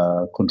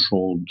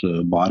Fatah-controlled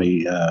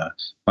body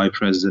by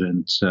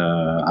President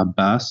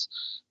Abbas.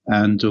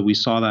 And we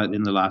saw that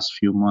in the last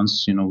few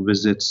months,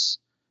 visits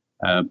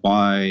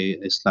by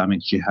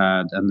Islamic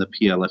Jihad and the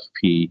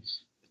PLFP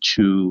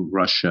to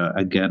Russia,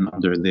 again,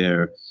 under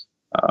their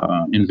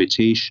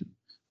invitation.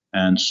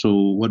 And so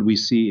what we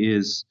see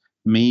is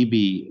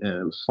maybe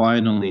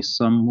finally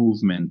some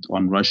movement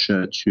on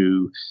Russia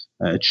to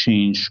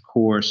change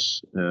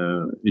course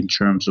in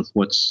terms of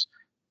what's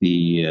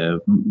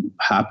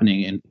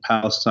happening in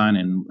Palestine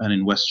and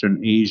in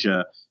Western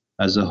Asia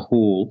as a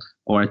whole,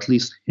 or at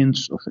least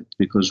hints of it,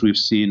 because we've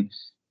seen,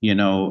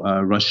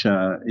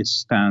 Russia, its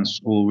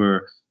stance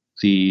over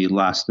the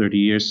last 30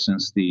 years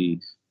since the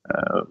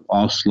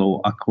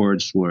Oslo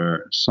Accords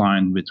were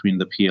signed between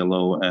the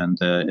PLO and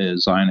the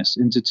Zionist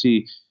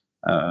entity,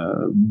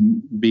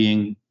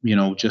 being,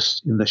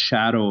 just in the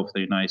shadow of the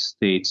United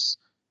States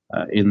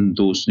in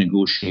those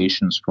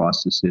negotiations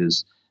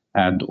processes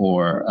and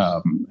or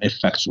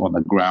effects on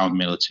the ground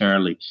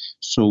militarily.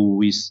 So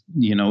we,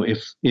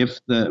 if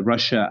the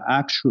Russia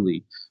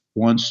actually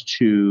wants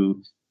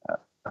to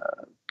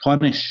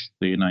punish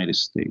the United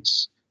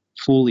States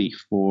fully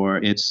for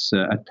its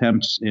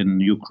attempts in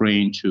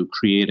Ukraine to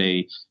create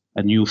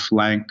a new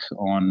flank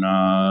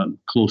on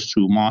close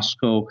to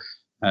Moscow,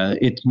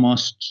 it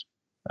must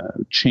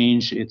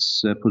change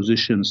its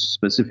positions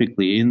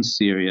specifically in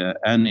Syria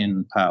and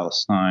in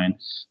Palestine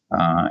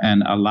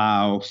and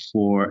allow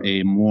for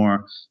a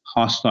more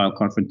hostile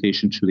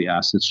confrontation to the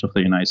assets of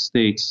the United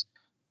States.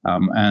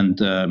 And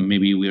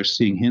maybe we are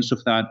seeing hints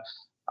of that.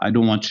 I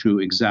don't want to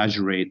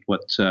exaggerate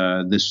what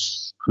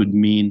this could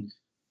mean,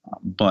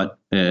 but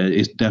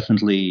it's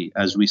definitely,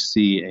 as we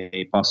see,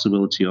 a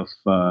possibility of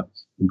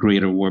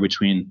greater war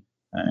between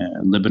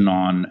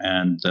Lebanon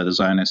and the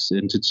Zionist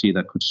entity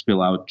that could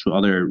spill out to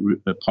other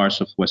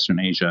parts of Western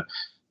Asia.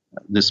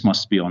 This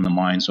must be on the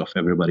minds of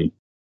everybody.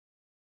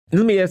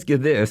 Let me ask you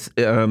this,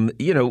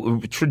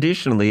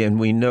 traditionally, and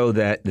we know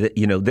that,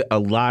 a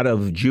lot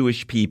of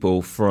Jewish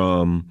people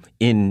from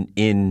in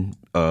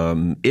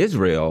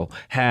Israel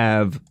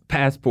have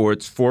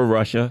passports for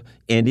Russia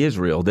and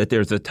Israel, that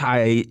there's a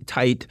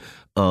tight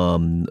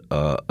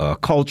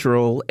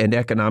cultural and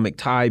economic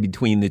tie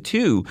between the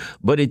two.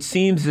 But it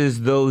seems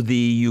as though the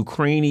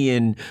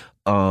Ukrainian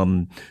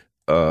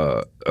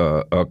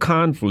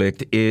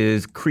conflict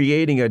is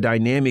creating a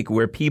dynamic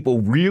where people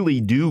really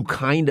do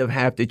kind of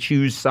have to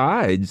choose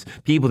sides.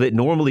 People that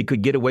normally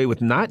could get away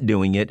with not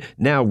doing it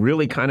now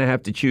really kind of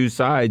have to choose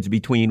sides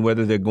between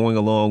whether they're going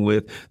along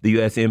with the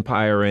U.S.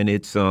 empire and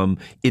its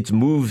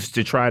moves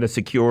to try to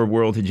secure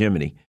world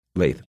hegemony.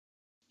 Laith.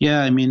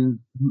 Yeah, I mean,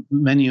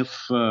 many of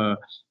the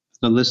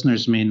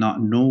listeners may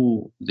not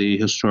know the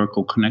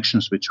historical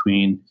connections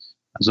between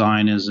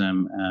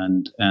Zionism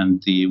and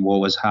what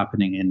was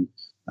happening in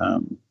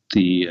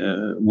the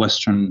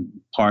western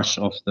parts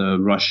of the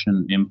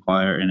Russian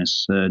Empire in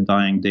its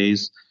dying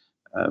days,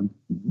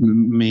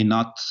 may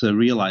not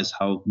realize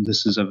how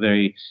this is a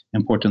very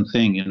important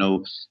thing.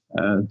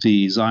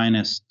 The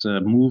Zionist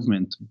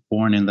movement,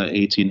 born in the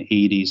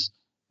 1880s,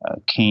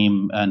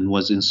 came and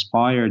was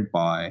inspired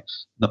by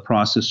the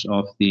process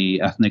of the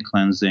ethnic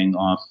cleansing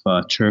of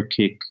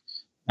Turkic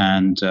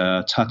and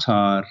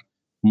Tatar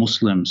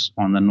Muslims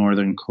on the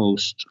northern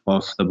coast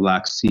of the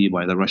Black Sea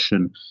by the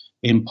Russian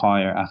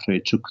Empire after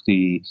it took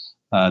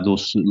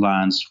those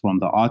lands from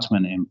the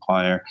Ottoman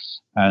Empire.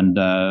 And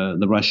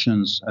the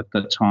Russians at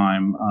the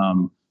time,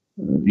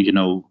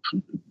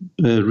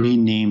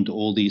 renamed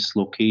all these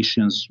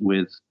locations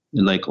with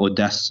like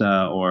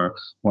Odessa or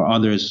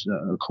others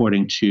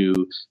according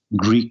to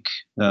Greek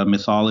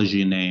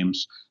mythology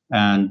names,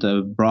 and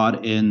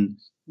brought in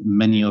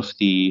many of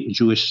the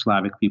Jewish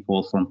Slavic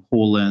people from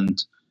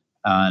Poland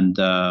and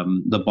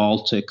the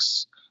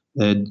Baltics,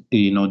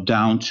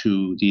 down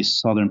to the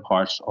southern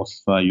parts of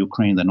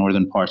Ukraine, the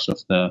northern parts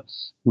of the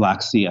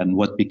Black Sea, and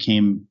what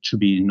became to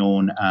be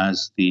known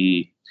as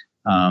the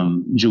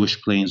Jewish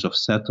plains of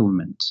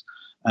settlement,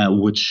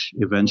 which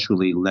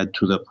eventually led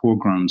to the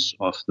pogroms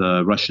of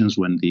the Russians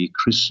when the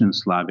Christian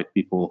Slavic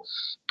people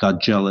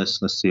got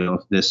jealous, let's say,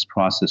 of this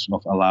process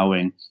of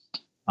allowing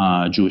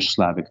Jewish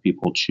Slavic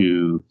people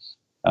to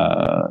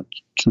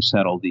to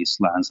settle these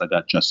lands that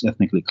got just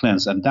ethnically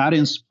cleansed. And that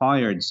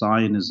inspired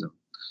Zionism.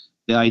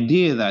 The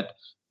idea that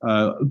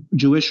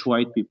Jewish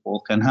white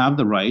people can have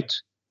the right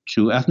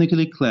to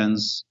ethnically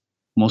cleanse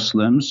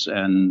Muslims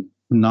and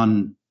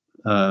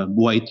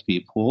non-white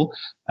people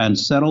and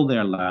settle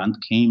their land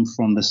came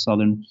from the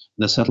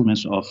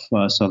settlements of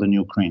southern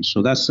Ukraine.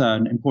 So that's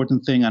an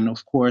important thing. And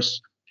of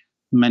course,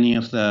 many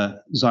of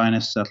the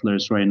Zionist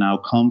settlers right now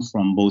come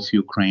from both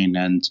Ukraine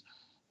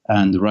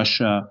and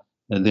Russia.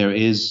 There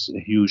is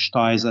huge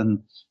ties,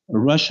 and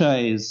Russia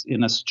is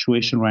in a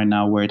situation right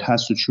now where it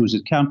has to choose.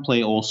 It can't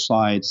play all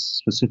sides,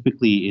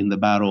 specifically in the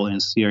battle in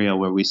Syria,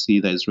 where we see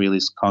the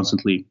Israelis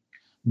constantly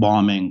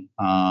bombing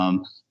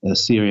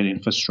Syrian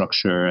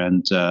infrastructure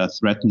and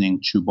threatening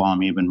to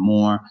bomb even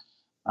more,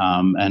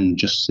 and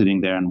just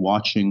sitting there and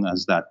watching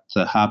as that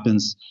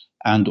happens,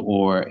 and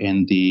or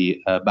in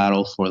the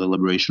battle for the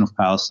liberation of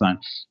Palestine.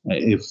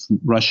 If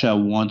Russia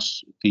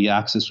wants the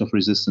axis of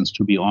resistance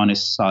to be on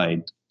its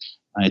side,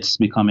 it's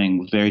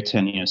becoming very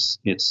tenuous.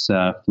 It's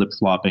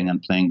flip-flopping and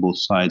playing both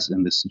sides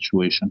in this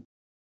situation.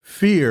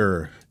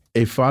 Fear,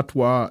 a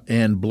fatwa,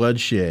 and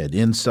bloodshed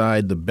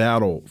inside the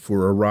battle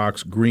for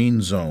Iraq's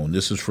Green Zone.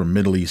 This is from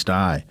Middle East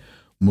Eye.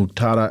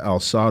 Muqtada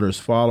al-Sadr's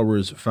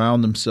followers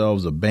found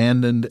themselves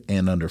abandoned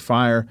and under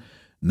fire.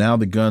 Now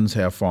the guns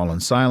have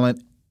fallen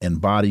silent and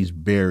bodies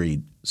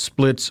buried.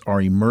 Splits are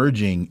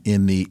emerging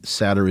in the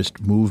Sadrist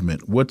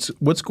movement.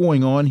 What's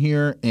going on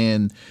here,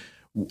 and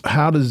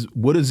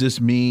what does this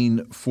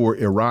mean for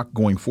Iraq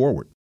going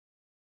forward?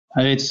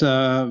 It's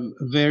a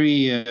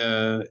very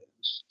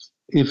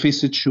iffy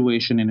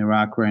situation in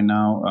Iraq right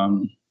now.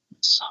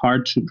 It's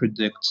hard to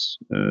predict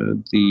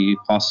the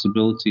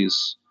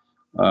possibilities,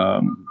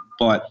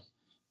 but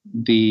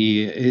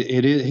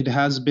it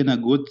has been a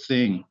good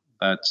thing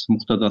that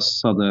Muqtada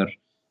al-Sadr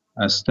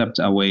stepped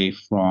away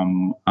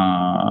from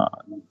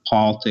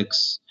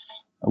politics.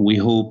 We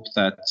hope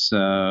that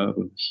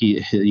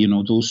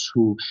those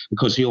who,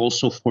 because he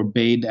also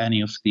forbade any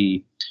of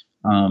the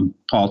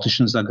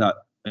politicians that got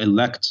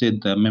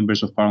elected, the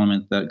members of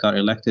parliament that got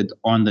elected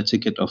on the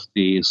ticket of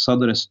the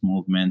Sadrist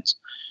movement.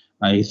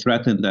 He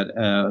threatened that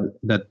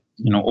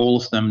all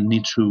of them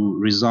need to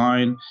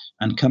resign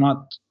and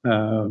cannot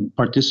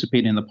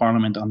participate in the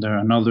parliament under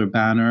another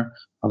banner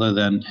other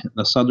than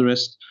the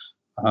Sadrist.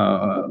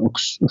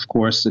 Of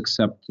course,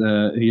 except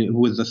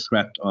with the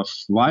threat of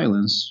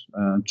violence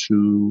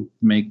to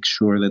make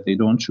sure that they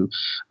don't shoot.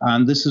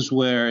 And this is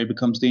where it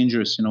becomes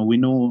dangerous. We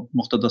know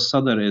Muqtada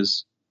al-Sadr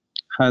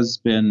has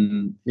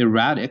been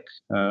erratic.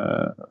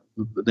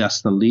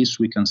 That's the least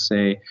we can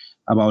say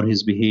about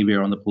his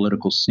behavior on the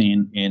political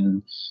scene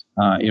in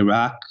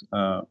Iraq.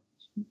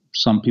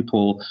 Some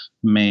people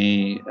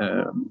may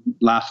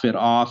laugh it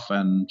off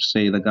and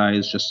say the guy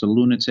is just a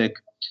lunatic.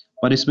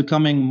 But it's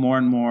becoming more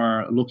and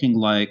more looking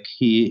like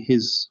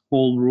his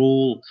whole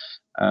role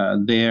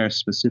there,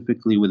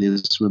 specifically with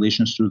his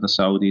relations to the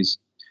Saudis,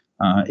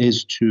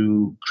 is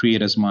to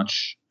create as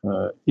much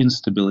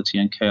instability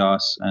and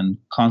chaos and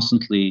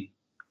constantly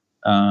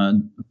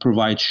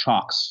provide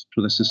shocks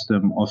to the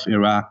system of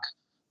Iraq.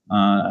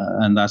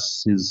 And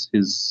that's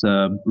his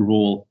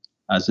role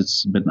as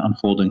it's been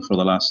unfolding for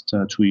the last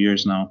 2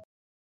 years now.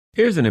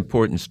 Here's an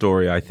important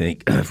story, I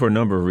think, for a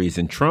number of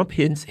reasons. Trump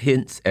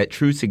hints at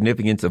true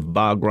significance of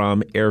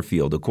Bagram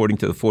Airfield. According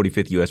to the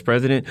 45th U.S.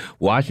 president,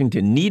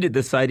 Washington needed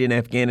the site in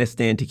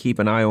Afghanistan to keep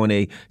an eye on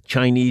a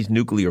Chinese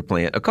nuclear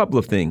plant. A couple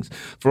of things.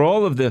 For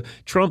all of the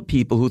Trump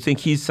people who think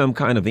he's some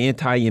kind of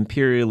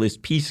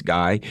anti-imperialist peace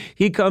guy,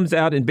 he comes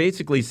out and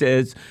basically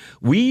says,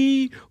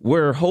 we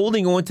were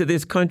holding on to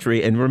this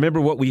country. And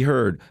remember what we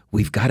heard.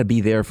 We've got to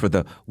be there for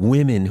the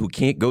women who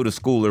can't go to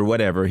school or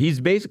whatever. He's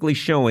basically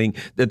showing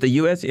that the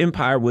U.S.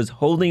 empire was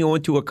holding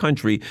on to a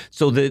country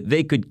so that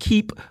they could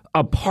keep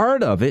a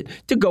part of it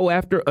to go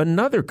after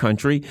another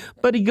country.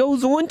 But he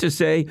goes on to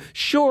say,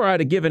 sure, I'd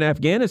have given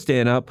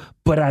Afghanistan up,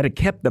 but I'd have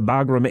kept the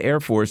Bagram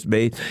Air Force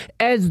Base,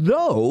 as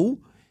though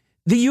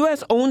the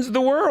U.S. owns the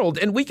world.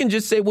 And we can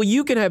just say, well,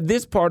 you can have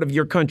this part of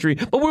your country,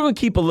 but we're going to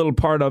keep a little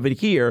part of it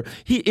here.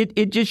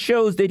 It just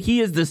shows that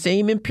he is the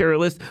same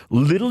imperialist,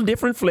 little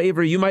different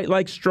flavor. You might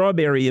like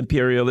strawberry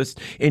imperialist,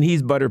 and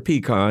he's butter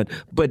pecan.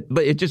 But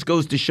it just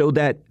goes to show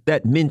that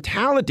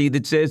mentality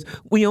that says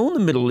we own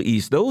the Middle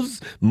East. Those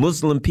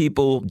Muslim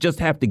people just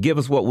have to give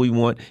us what we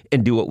want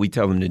and do what we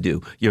tell them to do.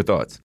 Your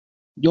thoughts?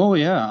 Oh,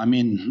 yeah. I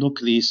mean, look,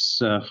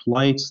 these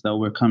flights that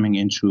were coming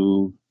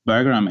into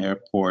Bagram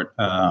Airport,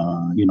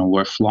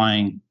 we're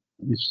flying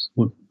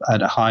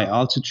at high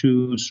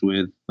altitudes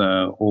with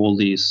all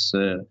these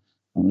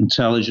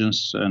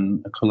intelligence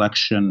and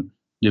collection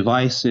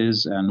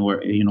devices, and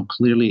we're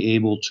clearly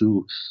able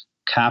to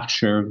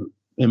capture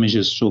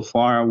images so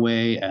far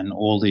away and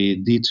all the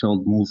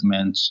detailed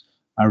movements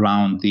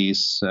around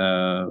these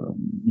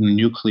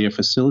nuclear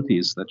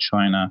facilities that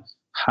China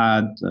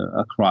had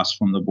across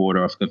from the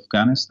border of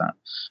Afghanistan.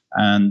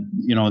 And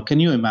can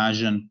you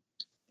imagine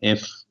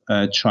if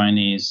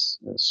Chinese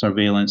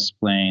surveillance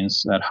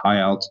planes at high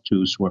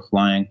altitudes were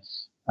flying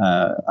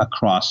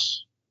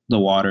across the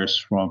waters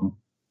from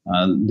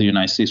the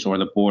United States or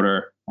the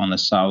border on the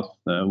south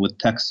with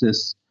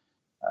Texas.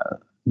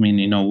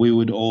 We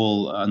would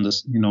all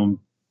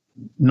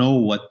know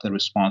what the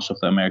response of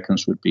the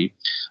Americans would be.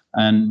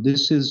 And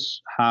this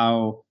is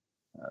how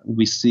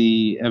we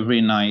see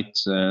every night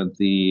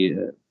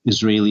the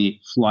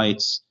Israeli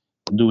flights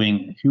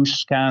doing huge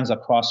scans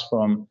across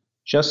from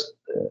just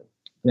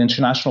the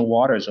international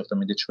waters of the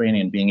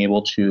Mediterranean, being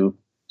able to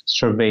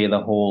survey the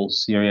whole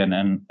Syrian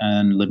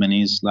and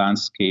Lebanese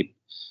landscape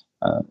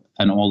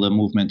and all the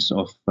movements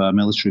of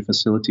military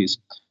facilities.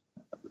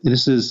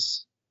 This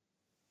is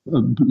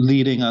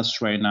leading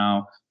us right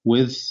now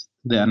with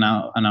the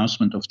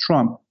announcement of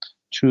Trump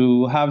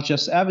to have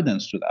just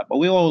evidence to that. But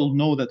we all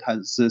know that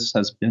this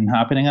has been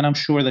happening, and I'm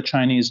sure the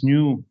Chinese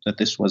knew that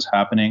this was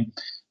happening.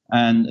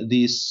 And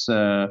these,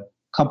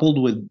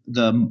 coupled with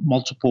the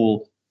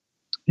multiple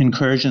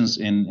incursions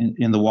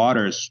in the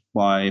waters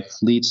by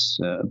fleets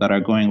that are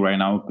going right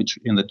now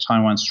in the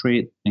Taiwan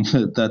Strait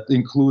that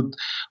include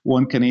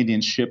one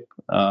Canadian ship.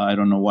 I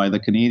don't know why the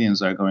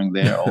Canadians are going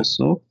there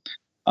also.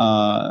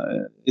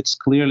 It's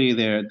clearly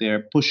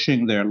they're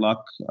pushing their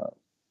luck,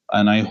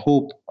 and I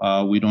hope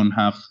we don't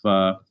have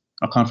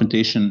a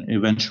confrontation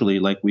eventually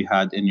like we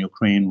had in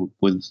Ukraine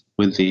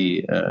with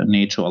the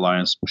NATO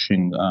alliance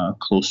pushing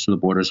close to the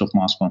borders of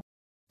Moscow.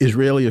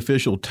 Israeli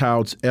official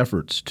touts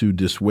efforts to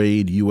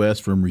dissuade U.S.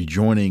 from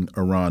rejoining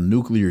Iran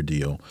nuclear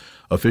deal.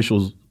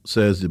 Officials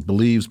says it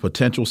believes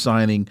potential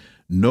signing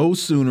no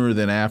sooner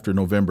than after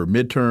November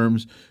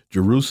midterms.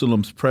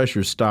 Jerusalem's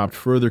pressure stopped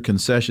further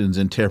concessions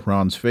in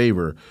Tehran's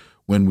favor.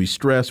 When we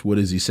stress what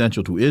is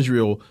essential to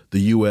Israel,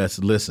 the U.S.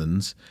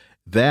 listens.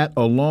 That,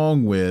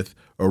 along with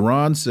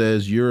Iran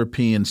says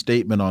European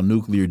statement on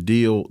nuclear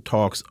deal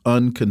talks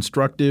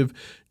unconstructive.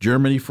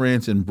 Germany,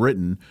 France, and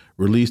Britain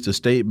released a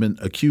statement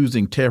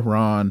accusing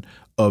Tehran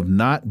of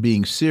not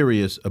being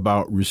serious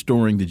about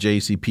restoring the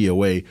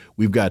JCPOA.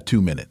 We've got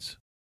 2 minutes.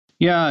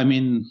 Yeah,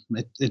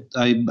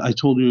 I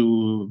told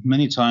you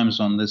many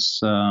times on this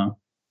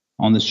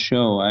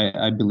show,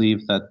 I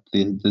believe that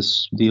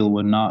this deal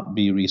will not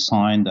be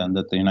re-signed and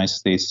that the United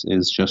States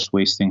is just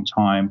wasting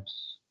time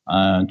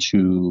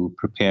to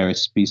prepare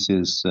its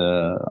pieces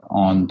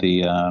on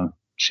the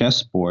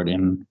chessboard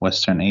in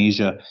Western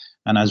Asia.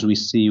 And as we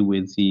see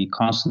with the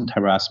constant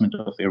harassment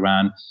of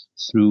Iran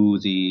through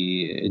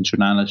the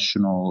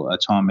International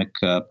Atomic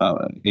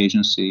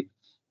Agency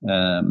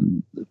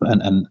and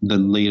the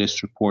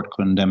latest report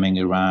condemning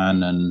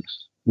Iran and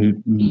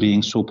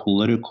being so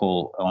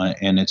political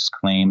in its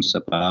claims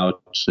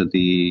about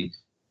the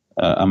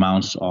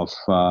amounts of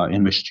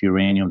enriched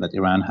uranium that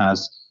Iran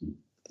has,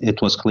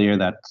 it was clear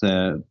that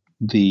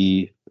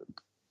the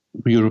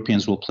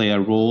Europeans will play a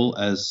role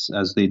as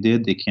they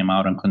did. They came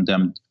out and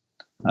condemned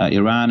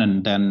Iran,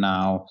 and then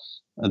now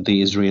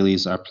the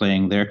Israelis are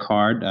playing their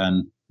card,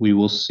 and we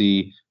will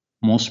see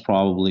most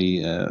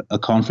probably a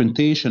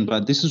confrontation.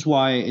 But this is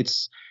why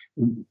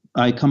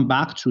I come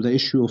back to the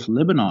issue of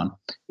Lebanon.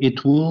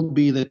 It will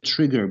be the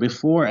trigger.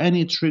 Before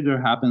any trigger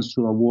happens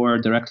to a war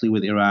directly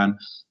with Iran,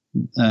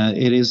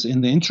 it is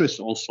in the interest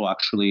also,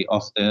 actually,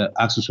 of the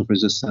axis of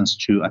resistance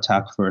to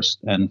attack first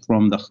and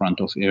from the front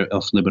of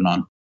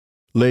Lebanon.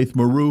 Laith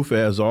Marouf,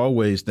 as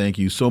always, thank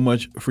you so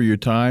much for your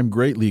time.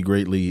 Greatly,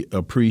 greatly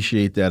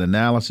appreciate that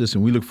analysis,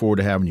 and we look forward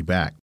to having you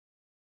back.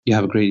 You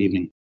have a great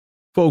evening.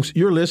 Folks,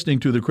 you're listening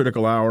to The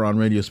Critical Hour on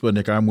Radio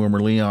Sputnik. I'm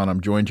Wilmer Leon.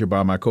 I'm joined here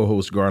by my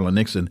co-host, Garland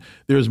Nixon.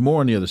 There's more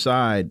on the other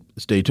side.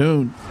 Stay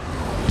tuned.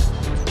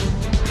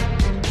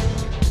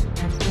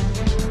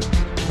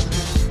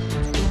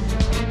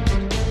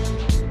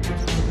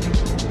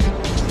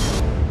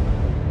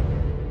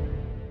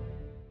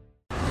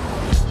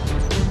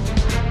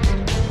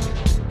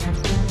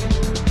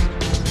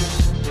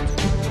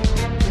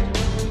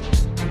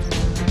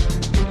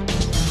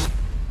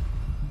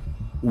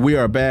 We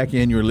are back,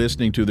 and you're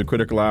listening to The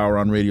Critical Hour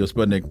on Radio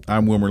Sputnik.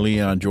 I'm Wilmer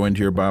Leon, joined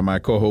here by my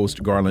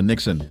co-host, Garland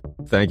Nixon.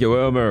 Thank you,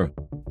 Wilmer.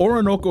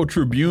 Orinoco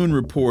Tribune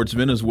reports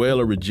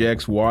Venezuela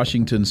rejects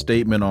Washington's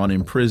statement on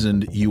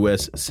imprisoned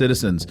U.S.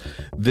 citizens.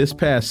 This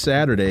past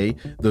Saturday,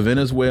 the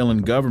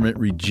Venezuelan government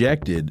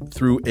rejected,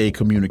 through a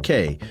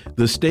communique,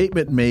 the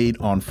statement made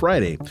on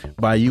Friday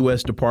by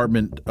U.S.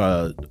 Department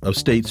of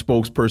State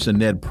spokesperson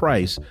Ned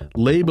Price,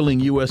 labeling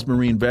U.S.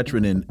 Marine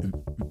veteran and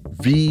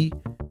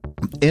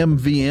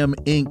MVM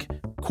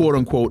Inc.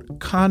 quote-unquote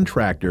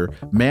contractor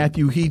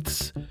Matthew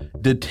Heath's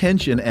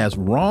detention as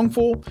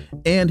wrongful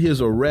and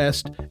his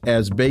arrest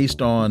as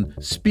based on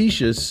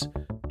specious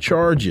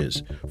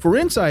charges. For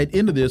insight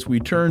into this, we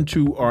turn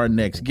to our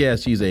next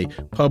guest. He's a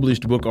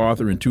published book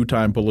author and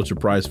two-time Pulitzer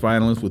Prize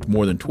finalist with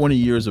more than 20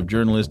 years of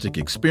journalistic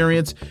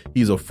experience.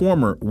 He's a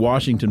former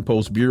Washington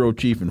Post bureau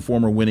chief and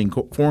former winning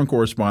foreign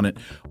correspondent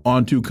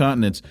on two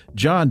continents.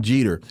 Jon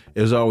Jeter.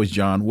 As always,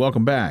 John,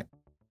 welcome back.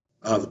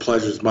 The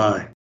pleasure's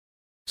mine.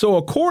 So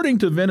according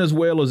to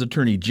Venezuela's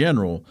Attorney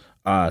General,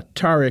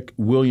 Tariq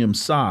William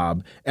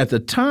Saab, at the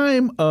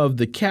time of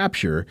the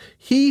capture,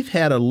 Heath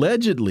had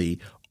allegedly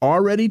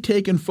already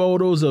taken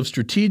photos of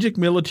strategic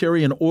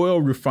military and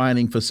oil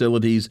refining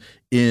facilities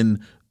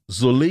in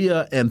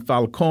Zulia and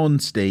Falcon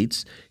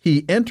states.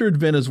 He entered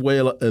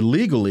Venezuela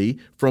illegally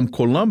from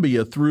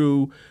Colombia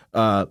through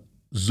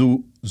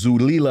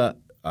Zulia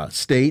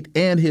state,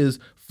 and his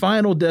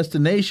final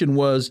destination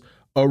was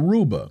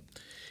Aruba.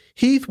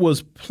 Heath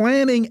was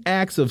planning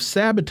acts of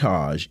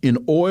sabotage in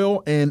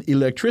oil and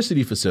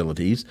electricity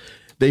facilities.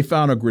 They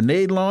found a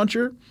grenade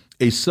launcher,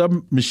 a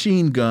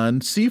submachine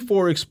gun,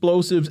 C4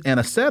 explosives, and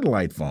a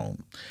satellite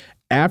phone.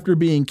 After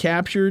being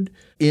captured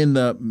in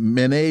the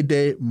Mene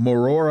de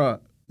Morora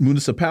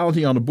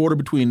municipality on the border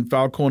between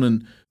Falcon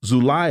and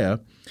Zulia,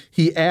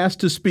 he asked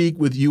to speak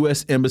with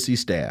U.S. Embassy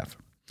staff.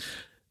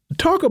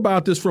 Talk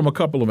about this from a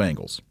couple of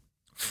angles.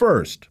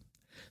 First,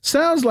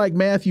 sounds like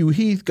Matthew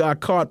Heath got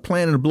caught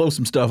planning to blow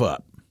some stuff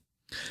up.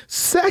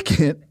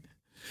 Second,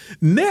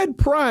 Ned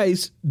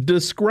Price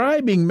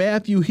describing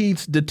Matthew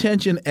Heath's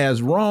detention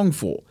as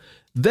wrongful.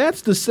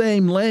 That's the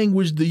same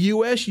language the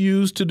U.S.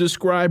 used to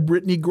describe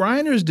Brittany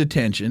Griner's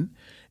detention.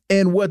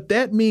 And what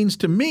that means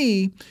to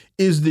me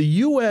is the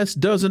U.S.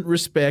 doesn't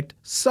respect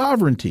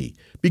sovereignty,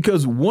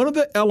 because one of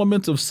the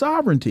elements of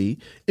sovereignty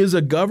is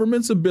a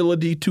government's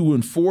ability to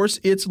enforce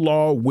its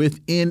law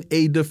within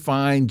a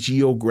defined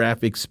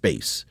geographic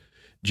space.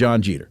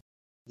 Jon Jeter.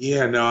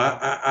 Yeah, no,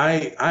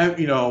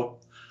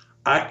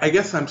 I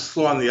guess I'm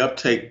slow on the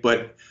uptake,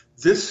 but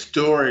this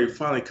story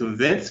finally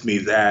convinced me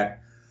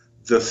that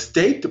the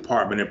State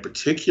Department in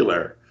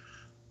particular,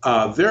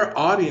 their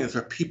audience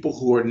are people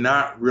who are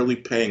not really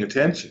paying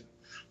attention.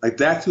 Like,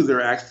 that's who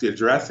they're actually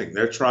addressing.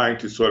 They're trying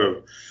to sort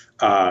of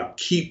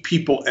keep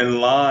people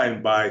in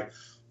line by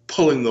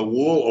pulling the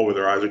wool over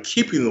their eyes, or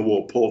keeping the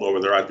wool pulled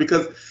over their eyes,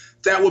 because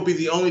that would be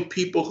the only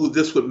people who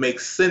this would make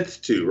sense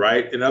to,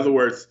 right? In other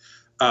words,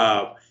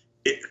 to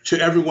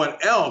everyone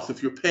else,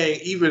 if you're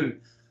paying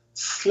even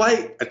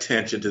slight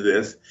attention to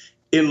this,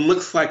 it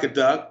looks like a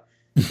duck,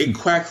 it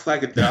quacks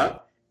like a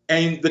duck,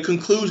 and the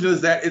conclusion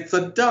is that it's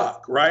a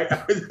duck, right?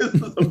 I mean, this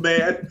is a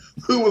man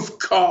who was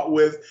caught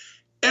with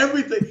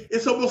everything.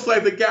 It's almost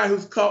like the guy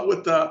who's caught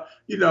with what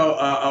do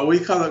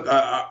you call it,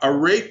 a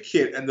rape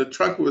kit in the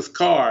trunk of his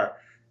car.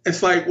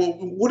 It's like, well,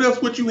 what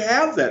else would you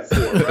have that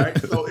for, right?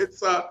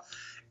 So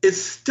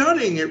it's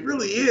stunning. It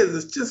really is.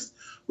 It's just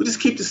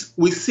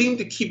we seem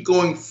to keep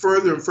going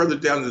further and further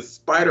down this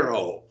spider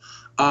hole,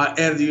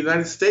 and the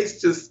United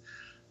States just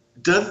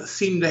doesn't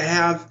seem to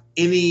have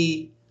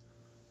any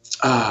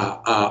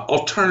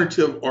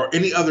alternative or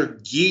any other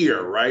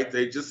gear, right?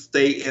 They just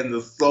stay in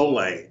the slow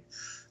lane.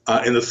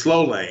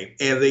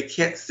 And they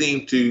can't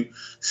seem to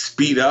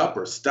speed up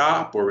or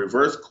stop or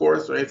reverse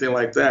course or anything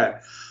like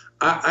that.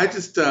 I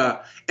just and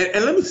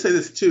let me say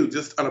this too,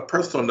 just on a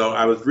personal note.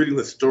 I was reading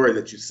the story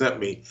that you sent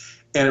me,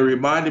 and it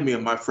reminded me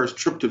of my first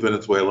trip to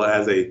Venezuela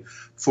as a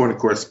foreign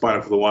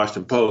correspondent for the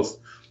Washington Post,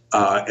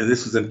 and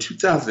this was in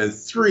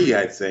 2003,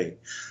 I think.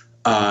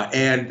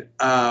 And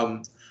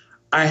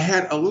I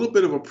had a little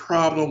bit of a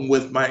problem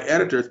with my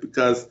editors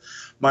because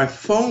my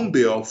phone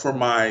bill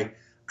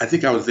I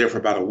think I was there for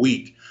about a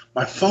week.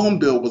 My phone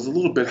bill was a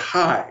little bit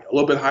higher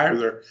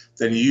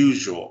than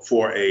usual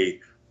for a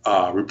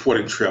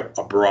reporting trip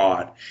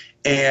abroad.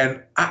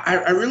 And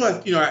I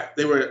realized, I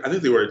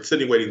think they were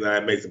insinuating that I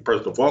made some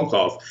personal phone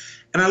calls.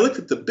 And I looked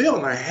at the bill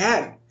and I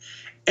hadn't.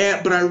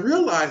 But I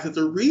realized that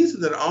the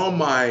reason that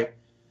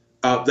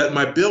that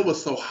my bill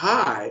was so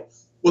high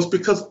was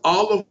because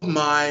all of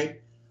my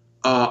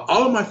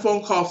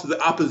phone calls to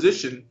the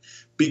opposition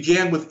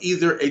began with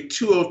either a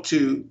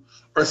 202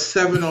 or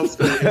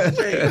 703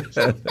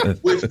 exchange,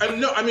 which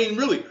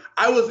really,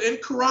 I was in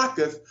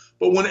Caracas,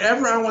 but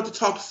whenever I went to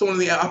talk to someone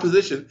in the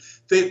opposition,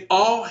 they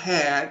all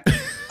had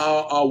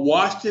a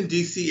Washington,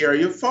 D.C.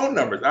 area phone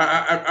numbers.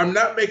 I'm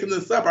not making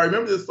this up. I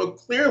remember this so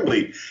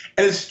clearly,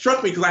 and it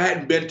struck me because I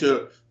hadn't been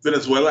to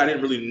Venezuela. I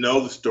didn't really know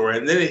the story,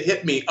 and then it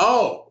hit me.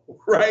 Oh,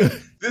 right,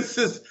 this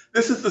is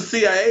the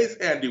CIA's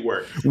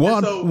handiwork.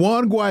 Juan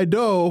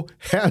Guaido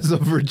has a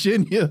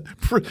Virginia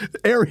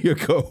area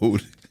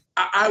code.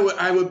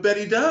 I would bet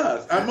he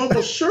does. I'm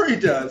almost sure he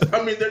does.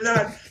 I mean, they're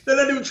not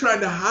even trying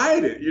to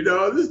hide it.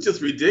 This is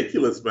just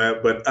ridiculous,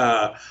 man. But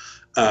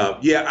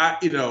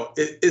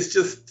it's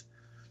just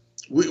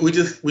we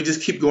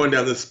just keep going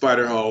down this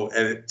spider hole,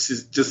 and it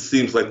just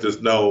seems like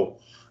there's no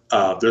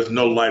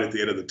light at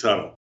the end of the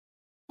tunnel.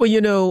 Well,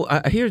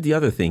 here's the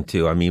other thing,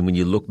 too. I mean, when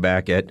you look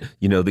back at,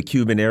 the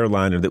Cuban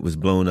airliner that was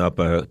blown up,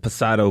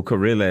 Posada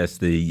Carriles,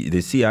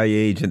 the CIA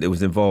agent that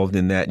was involved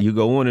in that, you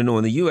go on and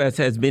on. The U.S.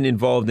 has been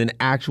involved in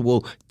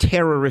actual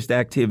terrorist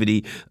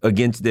activity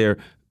against their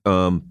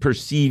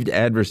perceived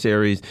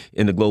adversaries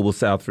in the global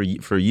South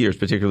for years,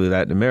 particularly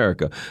Latin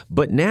America.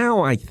 But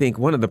now I think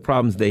one of the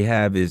problems they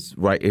have is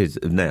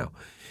now.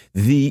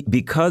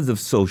 because of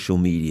social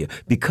media,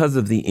 because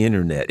of the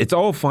internet. It's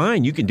all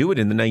fine. You can do it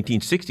in the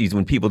 1960s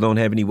when people don't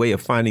have any way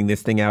of finding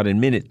this thing out in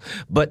minutes.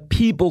 But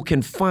people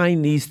can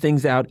find these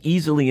things out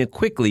easily and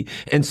quickly.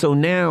 And so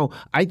now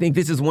I think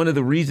this is one of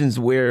the reasons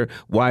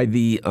why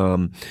the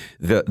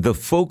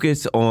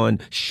focus on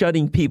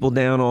shutting people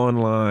down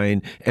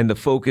online and the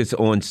focus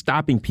on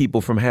stopping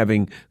people from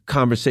having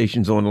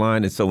conversations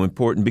online is so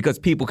important, because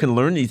people can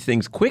learn these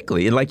things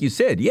quickly. And like you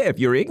said, yeah, if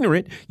you're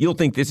ignorant, you'll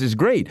think this is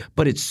great,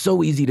 but it's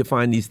so easy to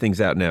find these things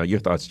out now. Your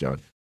thoughts,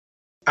 Jon?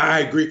 I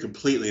agree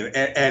completely.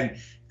 And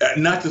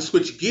not to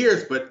switch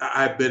gears, but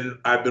I've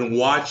been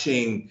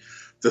watching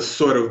the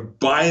sort of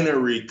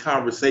binary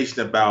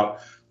conversation about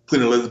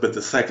Queen Elizabeth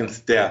II's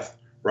death,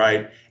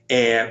 right?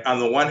 And on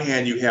the one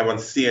hand, you have on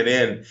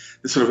CNN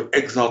this sort of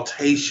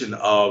exaltation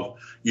of,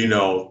 you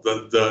know,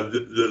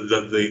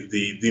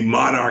 the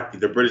monarchy,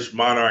 the British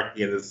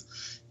monarchy, and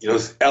this, you know,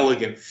 this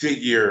elegant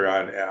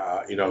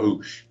figure, you know,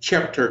 who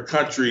kept her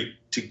country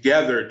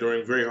together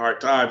during very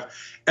hard times.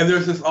 And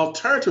there's this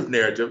alternative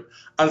narrative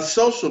on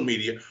social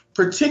media,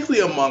 particularly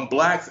among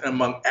Blacks and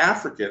among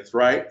Africans,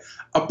 right,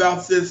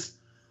 about this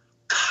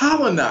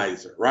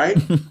colonizer, right?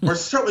 Or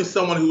certainly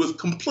someone who was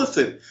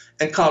complicit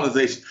in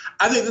colonization.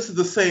 I think this is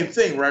the same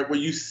thing, right? Where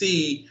you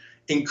see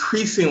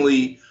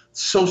increasingly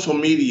social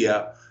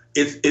media,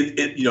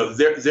 you know,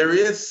 there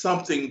is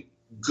something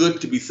good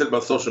to be said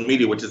about social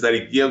media, which is that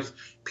it gives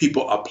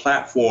people a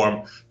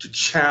platform to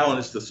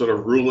challenge the sort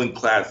of ruling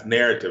class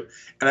narrative.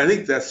 And I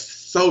think that's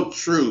so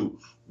true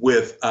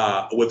with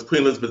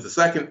Queen Elizabeth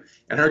II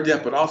and her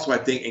death, but also I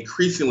think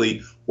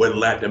increasingly with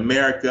Latin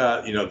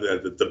America, you know,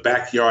 the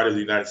backyard of the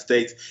United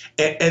States.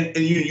 And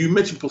you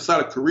mentioned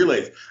Posada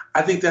Carriles.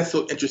 I think that's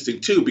so interesting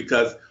too,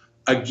 because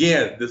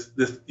again, this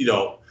you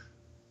know,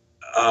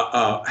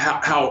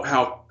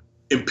 how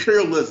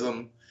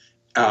imperialism,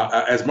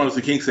 as Martin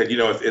Luther King said, you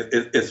know,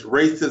 it's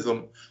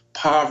racism,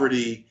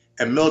 poverty,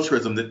 and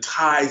militarism that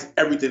ties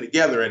everything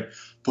together. And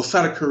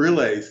Posada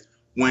Carriles,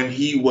 when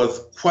he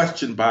was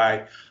questioned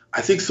by, I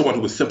think, someone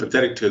who was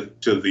sympathetic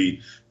to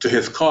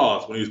his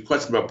cause, when he was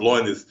questioned about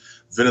blowing this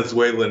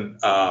Venezuelan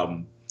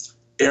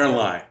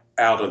airline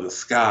out of the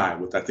sky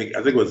with, I think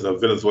it was a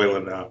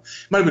Venezuelan, it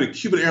might have been a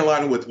Cuban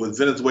airline with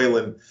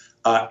Venezuelan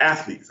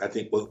athletes, I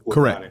think was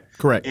on it.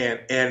 Correct.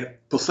 And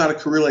Posada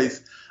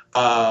Carriles,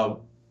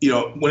 you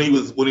know, when he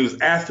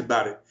was asked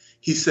about it,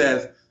 he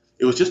says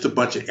it was just a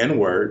bunch of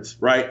N-words,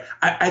 right?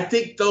 I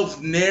think those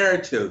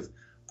narratives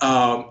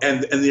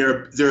and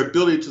their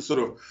ability to sort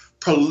of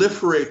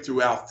proliferate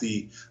throughout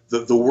the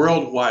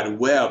World Wide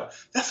Web,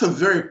 that's a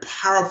very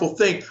powerful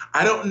thing.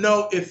 I don't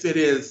know if it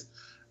is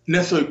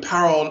necessarily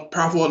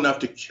powerful enough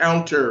to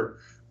counter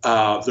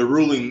the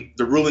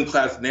ruling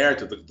class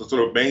narrative, the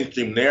sort of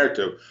mainstream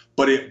narrative,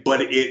 but it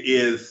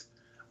is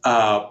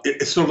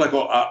it's sort of like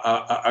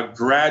a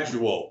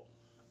gradual,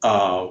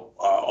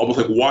 almost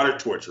like water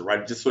torture, right?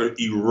 It just sort of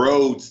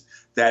erodes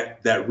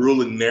that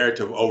ruling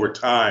narrative over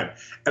time,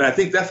 and I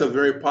think that's a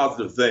very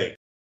positive thing.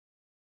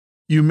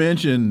 You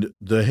mentioned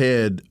the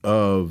head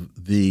of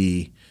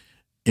the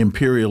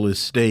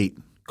imperialist state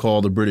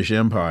called the British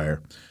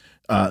Empire.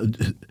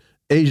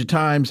 Asia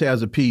Times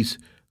has a piece,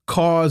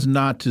 "Cause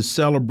Not to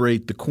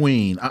Celebrate the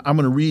Queen." I'm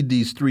going to read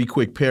these 3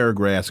 quick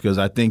paragraphs because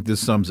I think this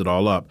sums it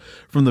all up.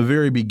 From the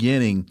very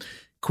beginning,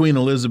 Queen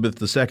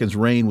Elizabeth II's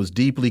reign was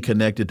deeply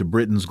connected to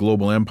Britain's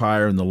global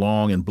empire and the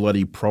long and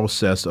bloody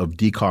process of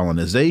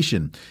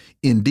decolonization.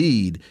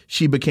 Indeed,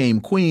 she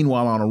became queen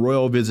while on a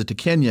royal visit to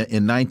Kenya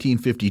in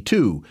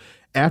 1952.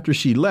 After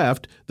she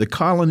left, the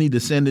colony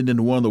descended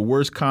into one of the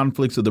worst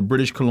conflicts of the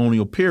British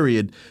colonial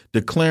period,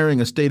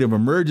 declaring a state of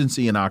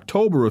emergency in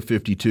October of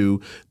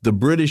 '52. The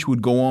British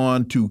would go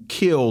on to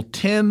kill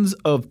tens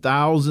of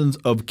thousands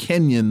of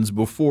Kenyans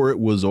before it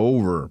was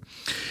over.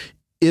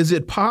 Is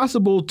it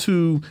possible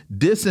to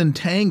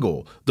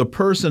disentangle the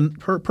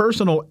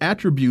personal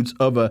attributes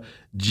of a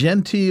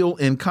genteel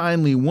and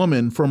kindly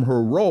woman from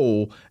her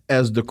role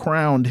as the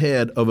crowned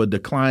head of a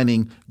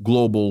declining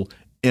global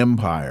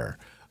empire?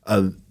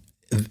 And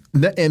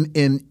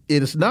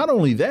it's not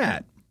only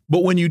that,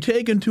 but when you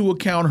take into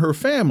account her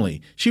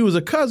family, she was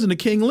a cousin to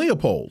King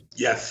Leopold.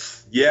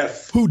 Yes.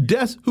 Who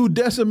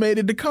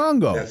decimated the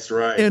Congo. That's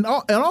right. And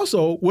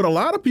also, what a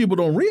lot of people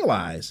don't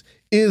realize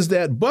is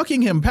that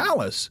Buckingham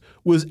Palace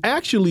was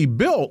actually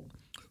built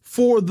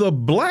for the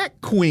Black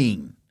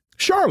Queen,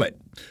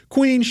 Charlotte.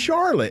 Queen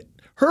Charlotte,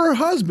 her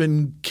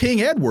husband,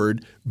 King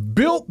Edward,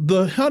 built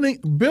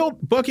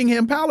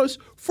Buckingham Palace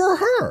for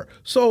her.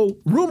 So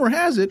rumor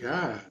has it,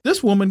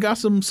 this woman got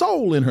some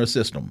soul in her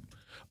system.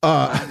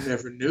 I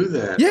never knew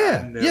that.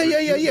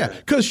 Yeah.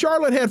 Because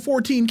Charlotte had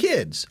 14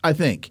 kids, I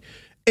think.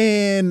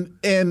 And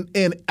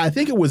I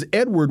think it was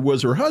Edward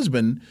was her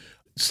husband,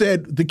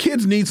 said the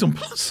kids need some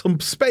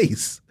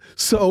space.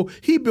 So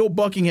he built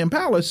Buckingham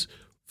Palace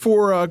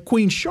for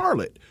Queen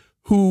Charlotte,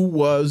 who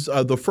was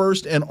the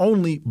first and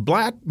only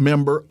Black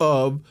member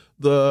of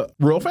the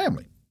royal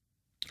family.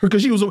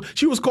 Because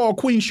she was called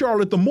Queen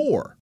Charlotte the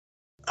Moor.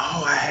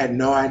 Oh, I had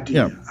no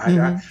idea.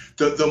 Yeah.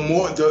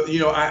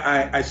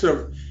 I sort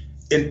of,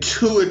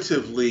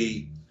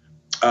 intuitively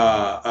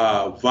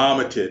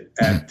vomited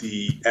at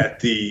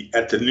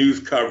the news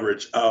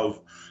coverage of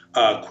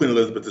Queen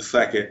Elizabeth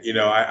II. You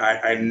know,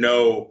 I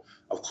know,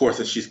 of course,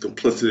 that she's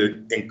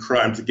complicit in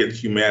crimes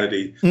against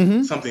humanity,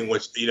 something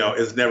which, you know,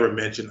 is never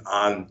mentioned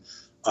on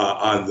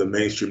the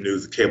mainstream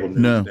news, the cable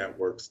news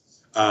networks.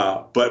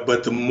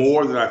 But the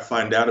more that I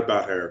find out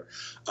about her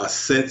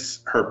since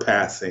her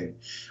passing,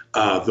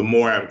 the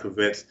more I'm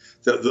convinced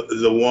that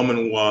the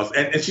woman was,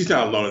 and she's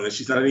not alone in this,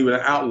 she's not even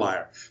an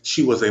outlier.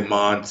 She was a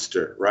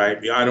monster, right?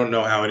 I don't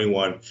know how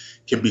anyone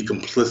can be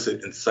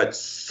complicit in such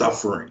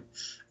suffering,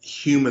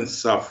 human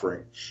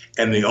suffering.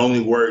 And the only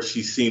word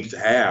she seems to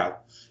have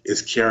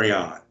is carry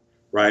on,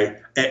 right?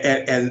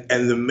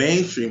 And the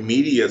mainstream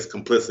media's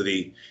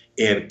complicity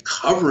in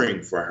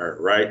covering for her,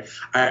 right?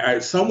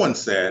 Someone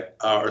said,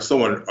 or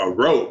someone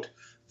wrote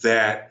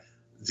that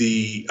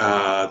the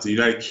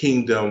United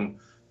Kingdom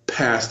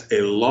passed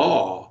a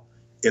law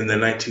in the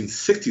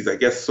 1960s, I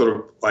guess, sort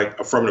of like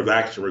affirmative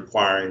action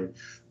requiring,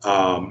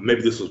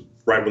 maybe this was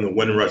right when the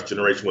Windrush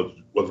generation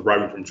was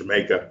arriving from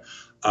Jamaica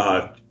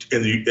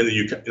in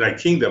the United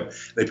Kingdom.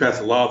 They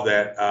passed a law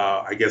that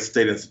I guess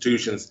state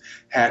institutions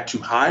had to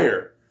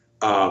hire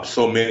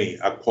so many,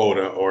 a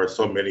quota or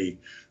so many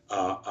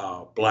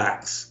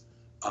blacks,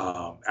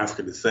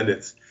 African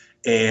descendants.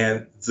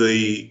 And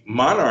the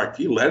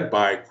monarchy, led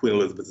by Queen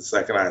Elizabeth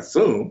II, I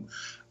assume,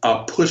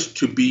 pushed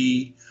to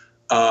be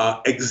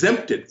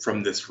exempted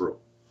from this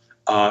rule.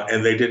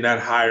 And they did not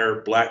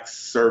hire black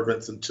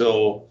servants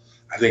until,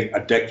 I think, a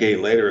decade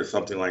later or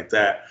something like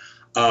that.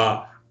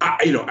 I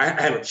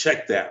haven't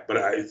checked that, but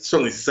it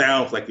certainly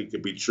sounds like it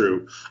could be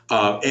true.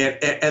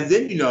 And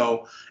then, you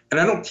know, and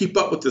I don't keep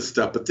up with this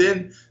stuff, but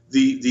then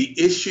the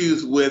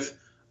issues with,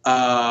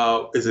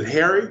 is it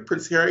Harry,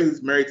 Prince Harry,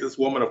 who's married to this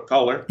woman of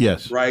color?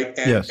 Yes. Right.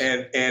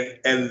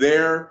 And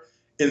their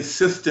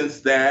insistence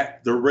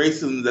that the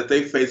racism that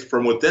they face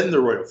from within the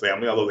royal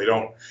family, although they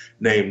don't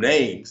name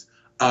names,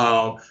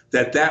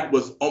 that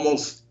was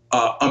almost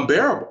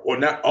unbearable, or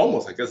not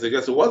almost. I guess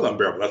it was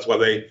unbearable. That's why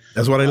they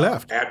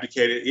left.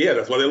 Abdicated. Yeah,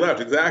 that's why they left.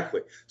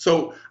 Exactly.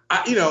 So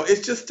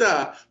it's just.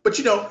 But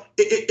you know,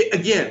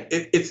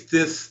 it's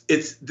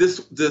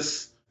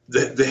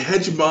the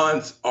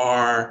hegemons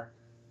are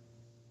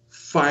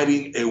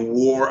fighting a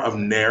war of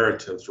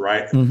narratives,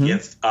 right,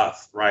 against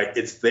us, right?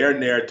 It's their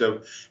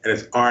narrative and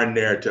it's our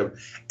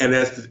narrative. And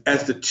as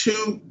the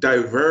two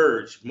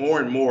diverge more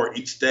and more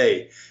each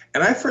day,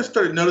 and I first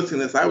started noticing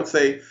this, I would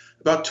say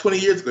about 20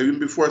 years ago, even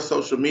before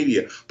social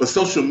media, but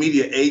social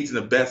media aids and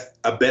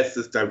abets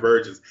this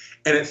divergence.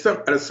 And at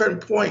a certain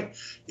point,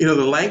 you know,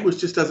 the language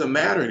just doesn't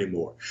matter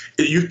anymore.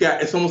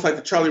 It's almost like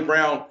the Charlie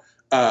Brown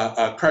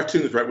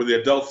cartoons, right, where the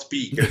adults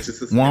speak, and it's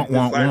just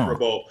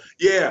indecipherable.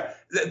 Yeah,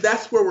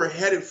 that's where we're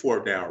headed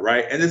for now,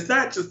 right? And it's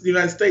not just the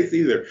United States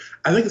either.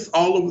 I think it's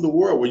all over the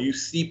world where you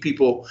see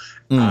people,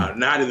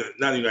 not in the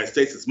United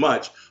States as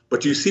much,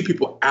 but you see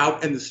people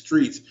out in the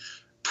streets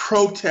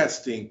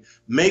protesting,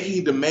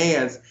 making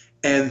demands,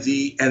 and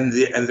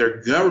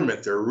their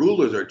government, their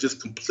rulers are just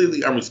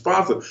completely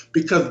unresponsive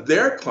because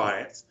their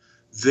clients,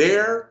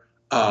 their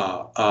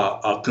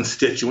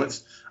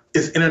constituents,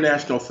 is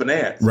international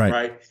finance,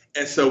 right?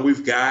 And so we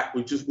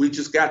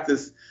just got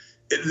this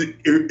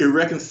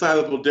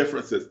irreconcilable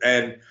differences.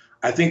 And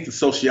I think the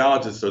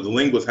sociologists or the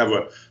linguists have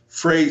a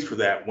phrase for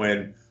that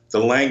when the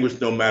language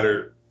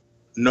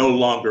no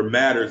longer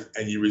matters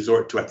and you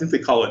resort to, I think they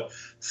call it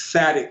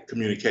static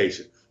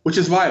communication, which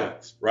is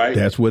violence, right?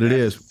 That's what it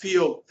is.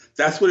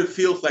 That's what it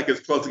feels like it's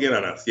closing in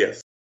on us,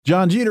 yes.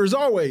 Jon Jeter, as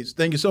always,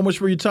 thank you so much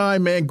for your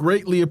time, man.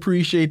 Greatly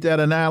appreciate that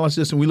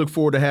analysis, and we look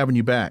forward to having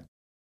you back.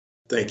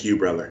 Thank you,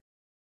 brother.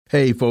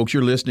 Hey, folks,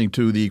 you're listening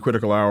to the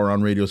Critical Hour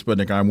on Radio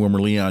Sputnik. I'm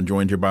Wilmer Leon,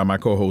 joined here by my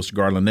co-host,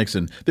 Garland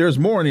Nixon. There's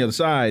more on the other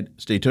side.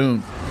 Stay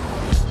tuned.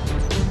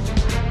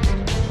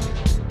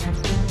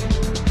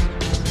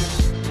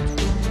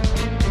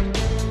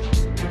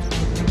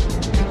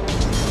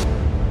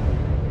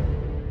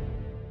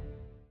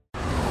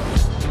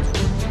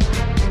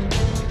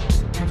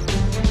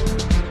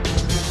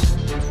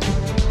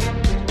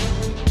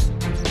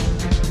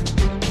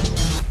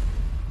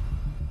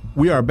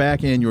 We are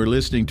back, and you're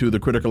listening to the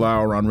Critical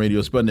Hour on Radio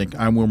Sputnik.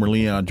 I'm Wilmer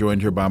Leon,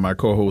 joined here by my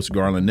co-host,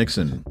 Garland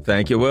Nixon.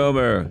 Thank you,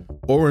 Wilmer.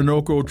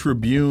 Orinoco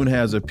Tribune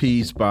has a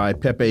piece by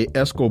Pepe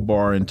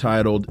Escobar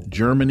entitled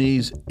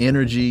Germany's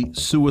Energy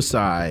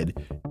Suicide,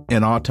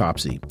 an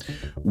Autopsy.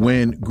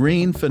 When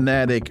Green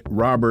fanatic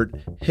Robert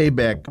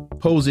Habeck,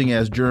 posing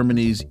as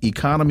Germany's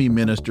economy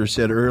minister,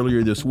 said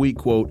earlier this week,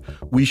 quote,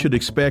 "We should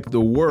expect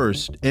the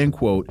worst," end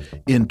quote,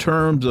 in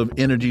terms of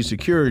energy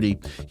security,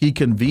 he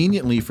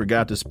conveniently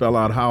forgot to spell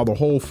out how the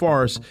whole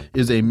farce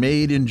is a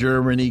made in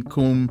Germany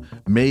cum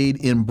made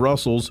in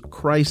Brussels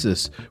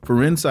crisis.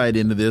 For insight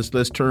into this,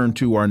 let's turn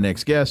to our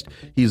next guest.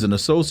 He's an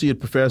associate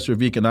professor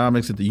of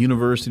economics at the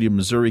University of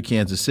Missouri,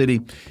 Kansas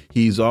City.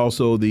 He's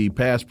also the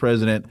past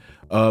president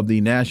of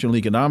the National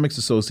Economics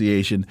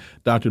Association,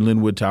 Dr.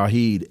 Linwood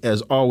Tauheed.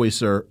 As always,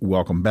 sir,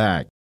 welcome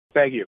back.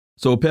 Thank you.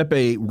 So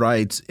Pepe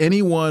writes,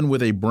 anyone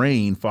with a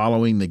brain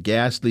following the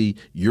ghastly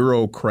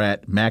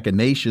Eurocrat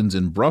machinations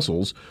in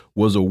Brussels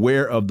was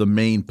aware of the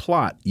main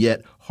plot,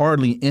 yet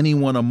hardly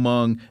anyone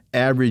among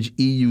average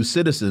EU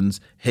citizens,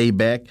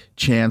 Habeck,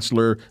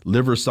 Chancellor,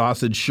 Liver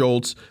Sausage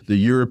Schultz, the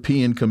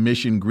European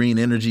Commission Green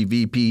Energy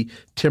VP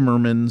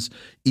Timmermans,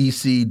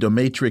 EC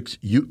Dominatrix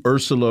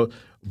Ursula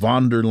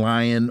von der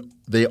Leyen,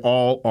 they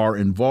all are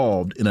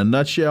involved. In a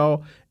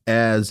nutshell,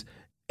 as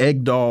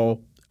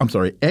Engdahl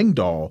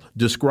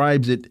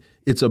describes it,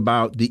 it's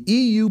about the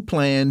EU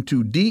plan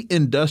to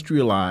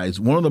deindustrialize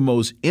one of the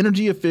most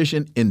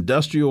energy-efficient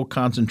industrial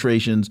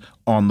concentrations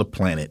on the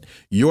planet.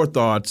 Your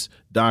thoughts,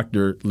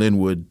 Dr.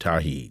 Linwood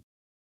Tauheed.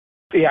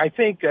 Yeah, I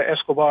think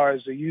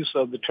Escobar's use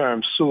of the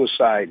term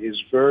suicide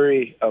is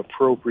very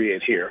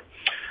appropriate here.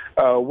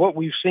 What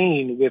we've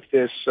seen with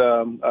this,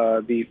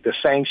 the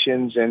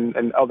sanctions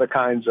and other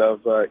kinds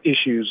of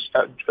issues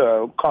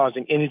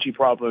causing energy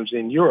problems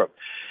in Europe,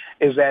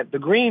 is that the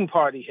Green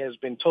Party has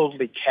been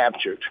totally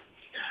captured.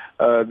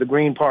 The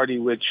Green Party,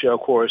 which of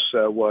course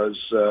was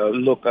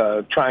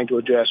trying to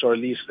address, or at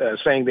least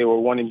saying they were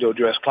wanting to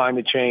address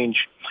climate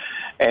change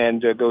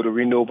and go to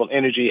renewable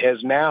energy,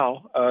 has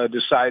now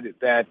decided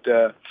that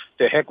the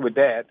heck with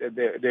that.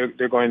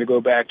 They're going to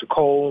go back to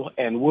coal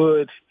and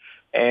wood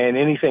and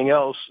anything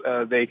else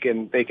they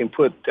can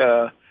put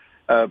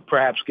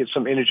perhaps get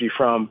some energy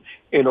from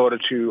in order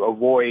to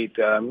avoid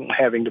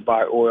having to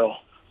buy oil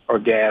or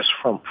gas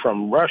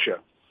from Russia.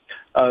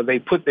 They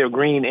put their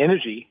green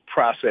energy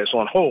process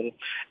on hold.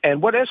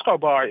 And what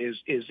Escobar is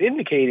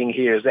indicating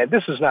here is that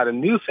this is not a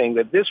new thing,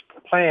 that this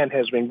plan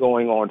has been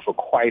going on for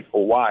quite a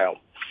while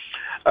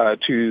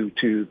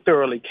to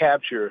thoroughly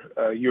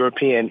capture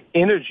European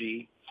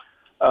energy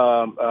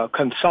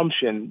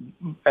consumption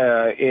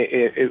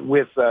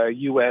with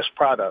U.S.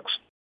 products.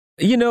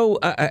 You know,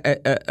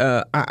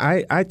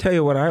 I tell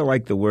you what, I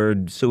like the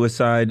word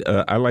suicide.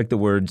 I like the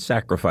word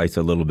sacrifice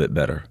a little bit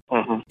better.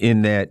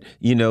 In that,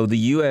 you know, the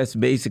U.S.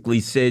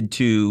 basically said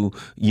to,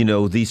 you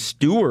know, the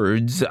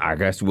stewards, I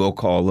guess we'll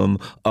call them,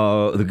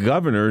 the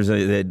governors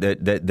that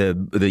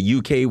the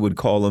U.K. would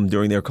call them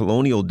during their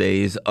colonial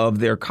days of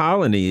their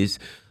colonies,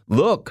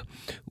 look,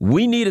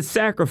 we need a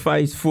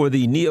sacrifice for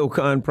the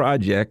neocon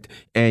project,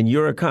 and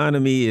your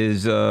economy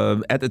is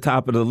at the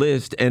top of the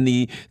list. And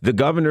the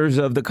governors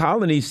of the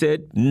colonies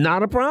said,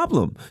 not a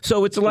problem.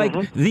 So it's like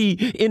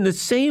in the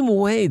same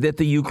way that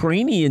the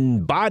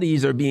Ukrainian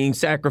bodies are being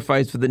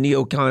sacrificed for the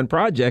neocon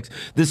projects,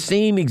 the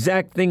same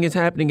exact thing is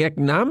happening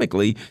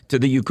economically to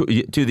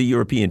the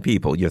European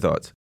people. Your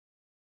thoughts?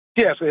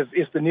 Yes,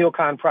 it's the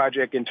neocon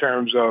project in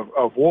terms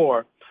of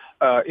war.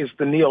 Is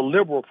the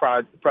neoliberal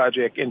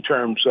project in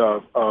terms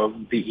of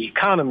the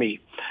economy.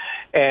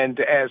 And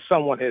as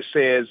someone has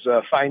said,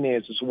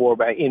 finance is war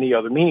by any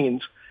other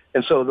means.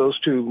 And so those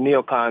two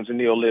neocons and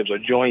neolibs are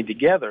joined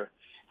together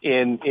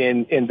in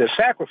the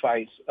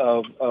sacrifice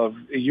of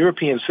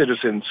European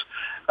citizens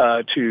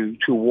to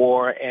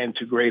war and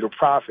to greater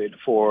profit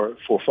for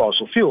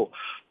fossil fuel.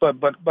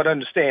 But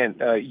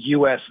understand,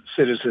 U.S.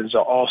 citizens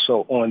are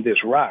also on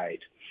this ride.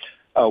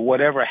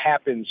 Whatever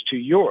happens to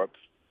Europe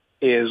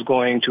is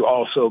going to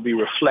also be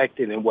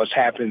reflected in what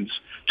happens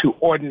to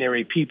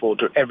ordinary people,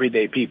 to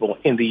everyday people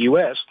in the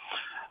U.S.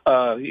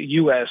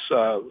 U.S.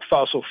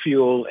 Fossil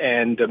fuel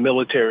and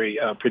military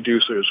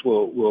producers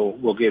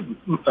will get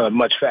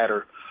much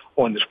fatter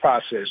on this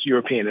process.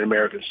 European and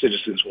American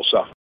citizens will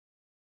suffer.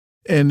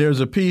 And there's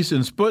a piece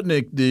in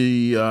Sputnik,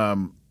 the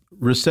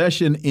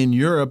recession in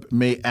Europe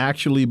may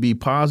actually be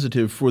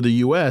positive for the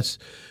U.S.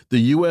 The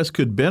U.S.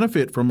 could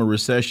benefit from a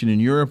recession in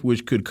Europe,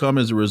 which could come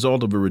as a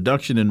result of a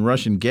reduction in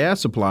Russian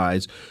gas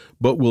supplies,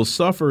 but will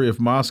suffer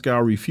if Moscow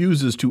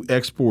refuses to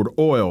export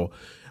oil.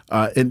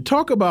 And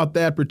talk about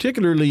that,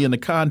 particularly in the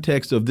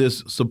context of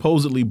this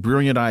supposedly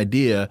brilliant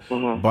idea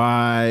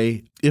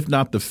by, if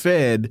not the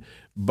Fed,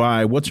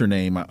 by what's her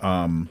name?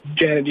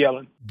 Janet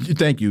Yellen.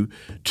 Thank you.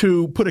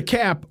 To put a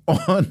cap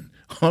on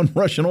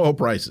Russian oil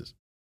prices.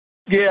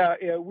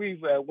 Yeah,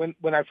 we've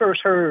when I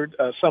first heard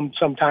some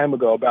time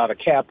ago about a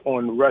cap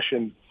on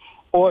Russian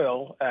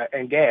oil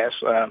and gas,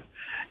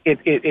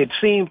 it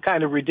seemed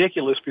kind of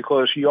ridiculous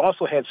because you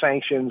also had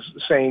sanctions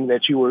saying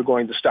that you were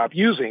going to stop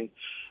using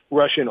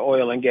Russian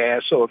oil and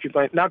gas. So if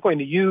you're not going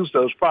to use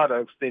those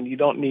products, then you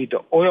don't need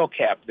to oil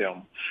cap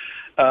them.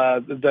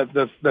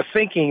 The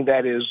thinking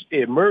that is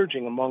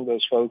emerging among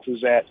those folks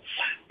is that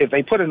if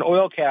they put an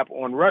oil cap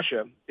on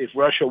Russia, if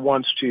Russia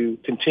wants to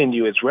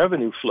continue its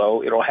revenue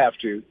flow, it'll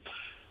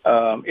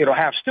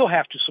still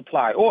have to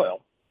supply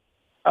oil,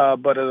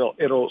 but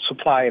it'll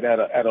supply it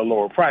at a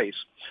lower price.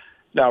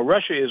 Now,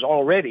 Russia is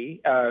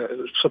already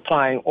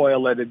supplying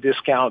oil at a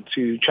discount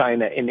to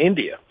China and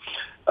India.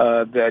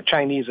 The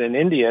Chinese and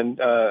Indian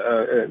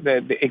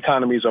the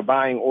economies are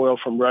buying oil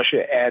from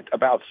Russia at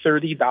about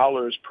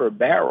 $30 per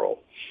barrel.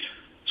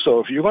 So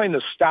if you're going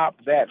to stop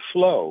that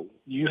flow,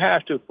 you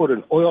have to put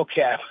an oil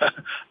cap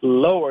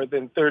lower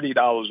than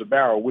 $30 a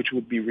barrel, which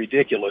would be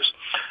ridiculous.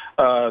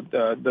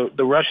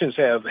 The Russians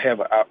have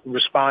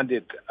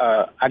responded,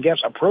 I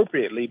guess,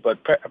 appropriately, but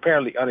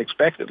apparently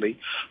unexpectedly,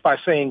 by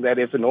saying that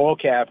if an oil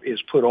cap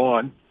is put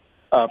on,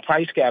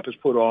 price cap is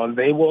put on,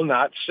 they will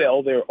not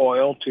sell their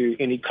oil to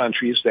any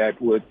countries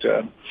that would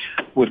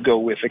go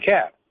with the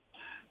cap.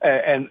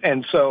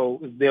 And so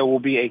there will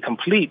be a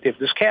complete, if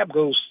this cap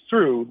goes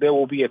through, there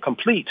will be a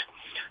complete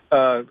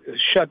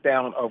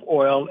shutdown of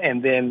oil,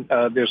 and then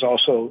they're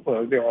also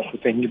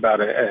thinking about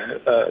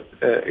a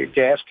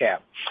gas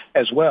cap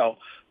as well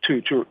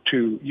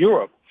to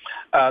Europe.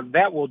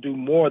 That will do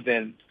more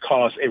than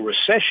cause a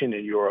recession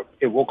in Europe.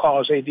 It will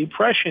cause a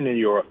depression in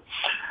Europe.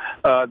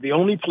 The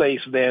only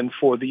place then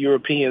for the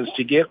Europeans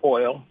to get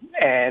oil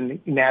and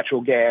natural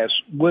gas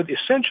would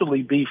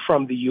essentially be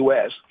from the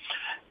U.S.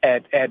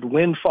 at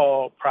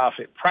windfall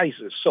profit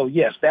prices. So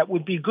yes, that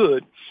would be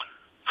good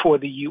for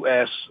the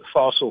U.S.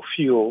 fossil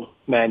fuel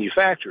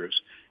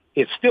manufacturers.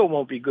 It still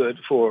won't be good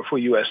for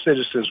U.S.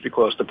 citizens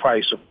because the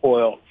price of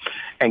oil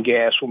and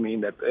gas will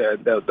mean that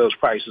those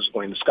prices are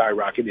going to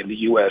skyrocket in the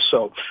U.S.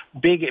 So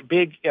big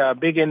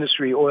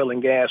industry, oil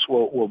and gas,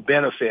 will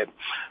benefit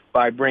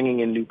by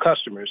bringing in new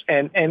customers.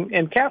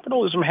 And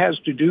capitalism has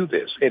to do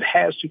this. It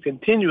has to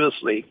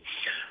continuously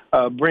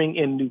bring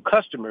in new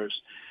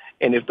customers.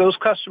 And if those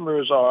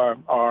customers are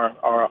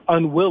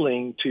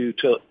unwilling to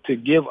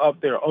give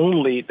up their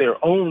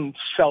own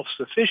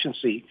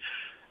self-sufficiency,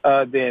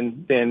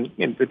 then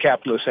the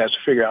capitalist has to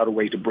figure out a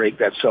way to break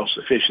that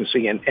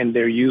self-sufficiency, and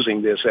they're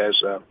using this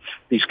as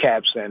these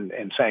caps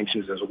and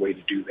sanctions as a way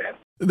to do that.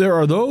 There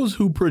are those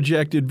who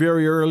projected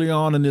very early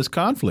on in this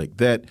conflict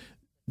that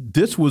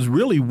this was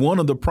really one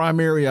of the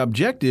primary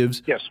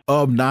objectives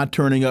of not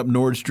turning up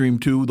Nord Stream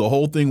 2. The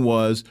whole thing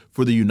was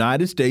for the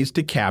United States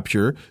to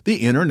capture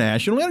the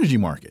international energy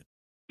market.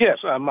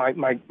 Yes,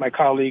 my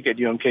colleague at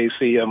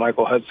UMKC,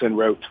 Michael Hudson,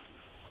 wrote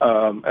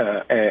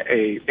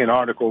an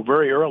article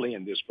very early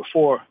in this,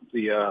 before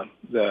the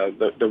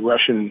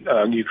Russian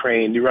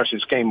Ukraine, the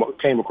Russians came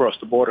across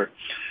the border,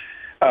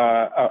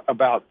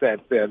 about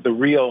that the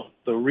real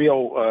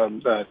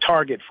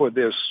target for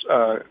this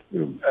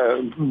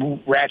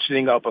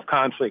ratcheting up of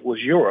conflict was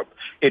Europe.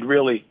 It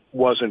really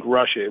wasn't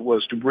Russia. It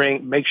was to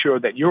make sure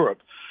that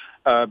Europe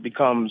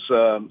becomes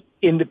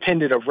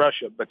independent of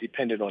Russia, but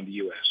dependent on the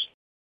U.S.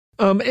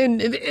 And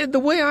the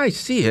way I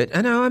see it,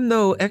 and I'm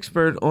no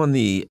expert on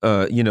the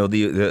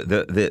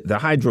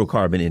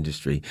hydrocarbon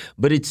industry,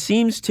 but it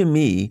seems to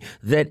me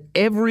that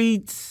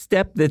every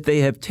step that they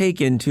have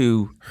taken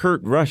to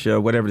hurt Russia,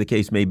 whatever the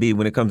case may be,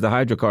 when it comes to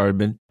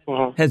hydrocarbon,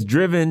 has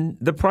driven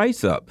the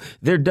price up.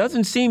 There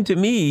doesn't seem to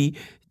me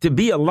to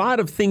be a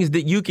lot of things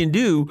that you can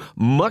do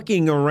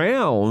mucking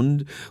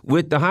around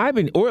with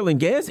the oil and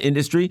gas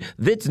industry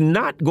that's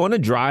not going to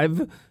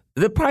drive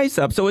the price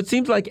up. So it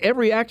seems like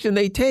every action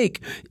they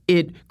take,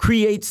 it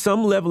creates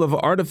some level of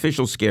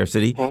artificial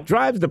scarcity,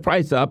 drives the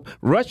price up.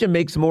 Russia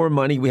makes more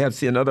money. We have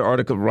seen another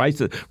article,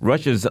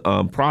 Russia's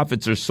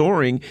profits are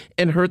soaring,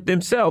 and hurt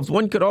themselves.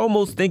 One could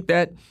almost think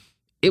that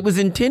it was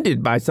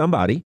intended by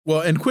somebody.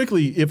 Well, and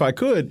quickly, if I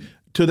could,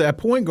 to that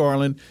point,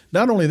 Garland,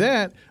 not only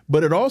that,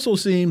 but it also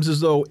seems as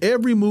though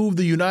every move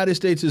the United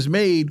States has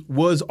made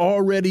was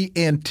already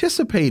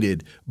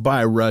anticipated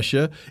by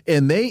Russia,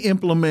 and they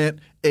implement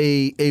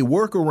a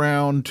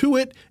workaround to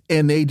it,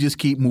 and they just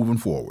keep moving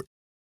forward.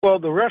 Well,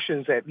 the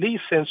Russians, at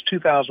least since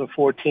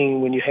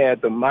 2014, when you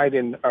had the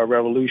Maidan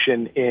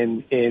revolution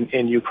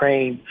in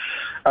Ukraine,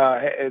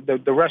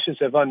 the Russians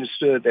have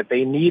understood that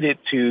they needed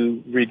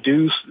to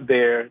reduce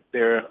their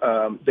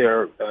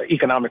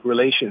economic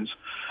relations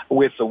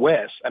with the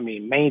West. I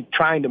mean,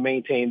 trying to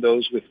maintain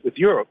those with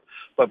Europe,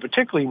 but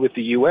particularly with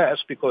the U.S.,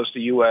 because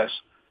the U.S.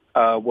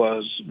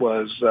 was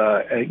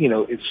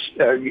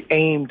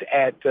aimed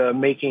at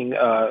making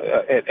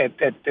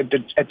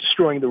at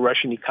destroying the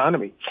Russian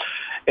economy.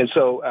 And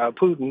so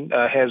Putin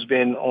has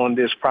been on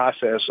this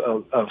process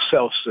of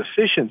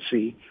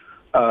self-sufficiency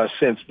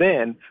since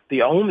then.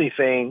 The only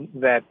thing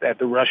that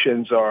the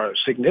Russians are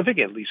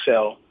significantly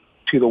sell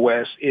to the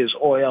West is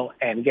oil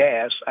and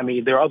gas. I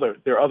mean, there are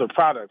other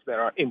products that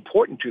are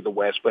important to the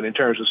West, but in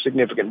terms of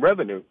significant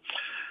revenue,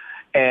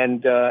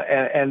 and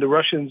the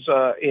Russians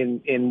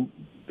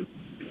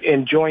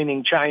in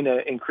joining China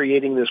and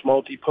creating this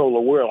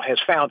multipolar world has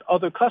found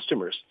other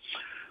customers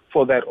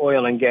for that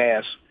oil and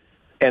gas.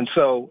 And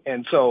so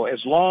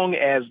as long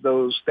as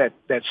that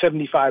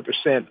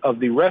 75% of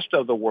the rest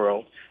of the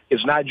world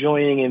is not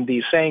joining in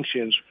these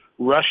sanctions,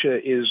 Russia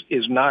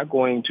is not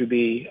going to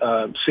be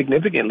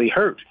significantly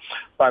hurt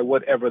by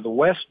whatever the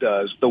West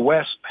does. The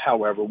West,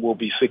 however, will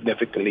be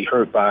significantly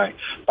hurt by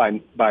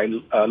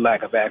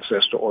lack of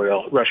access to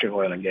Russian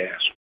oil and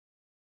gas.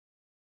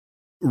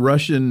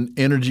 Russian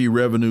energy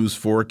revenues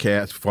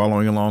forecast,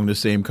 following along the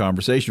same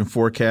conversation,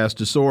 forecast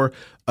to soar.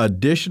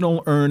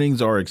 Additional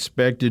earnings are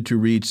expected to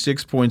reach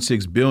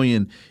 $6.6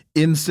 billion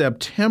in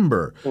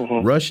September.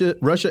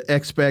 Russia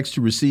expects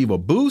to receive a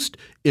boost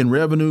in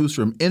revenues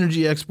from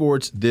energy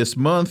exports this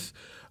month,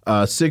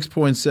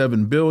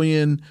 $6.7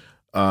 billion,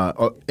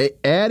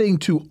 adding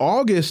to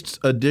August's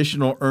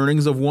additional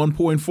earnings of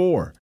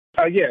 $1.4.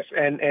 Yes,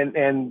 and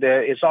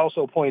it's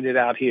also pointed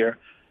out here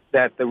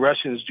that the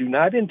Russians do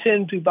not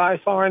intend to buy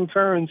foreign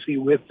currency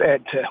with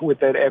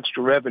that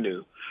extra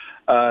revenue.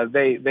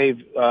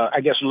 They've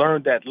I guess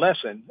learned that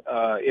lesson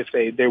if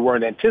they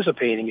weren't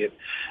anticipating it,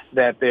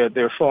 that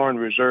their foreign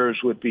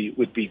reserves would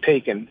be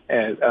taken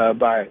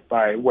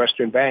by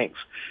Western banks,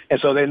 and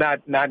so they're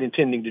not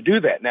intending to do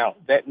that. Now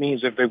that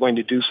means if they're going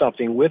to do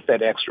something with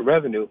that extra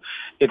revenue,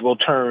 it will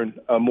turn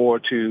more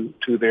to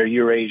their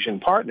Eurasian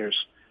partners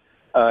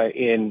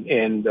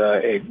in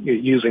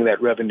using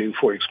that revenue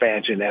for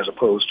expansion as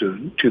opposed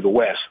to the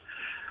West.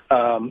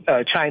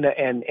 China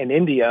and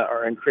India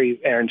are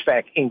in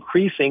fact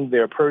increasing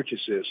their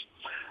purchases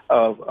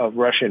of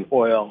Russian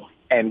oil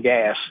and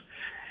gas,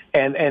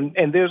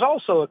 and there's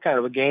also a kind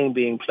of a game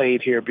being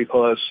played here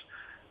because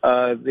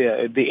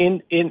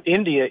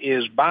India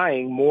is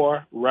buying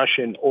more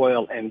Russian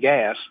oil and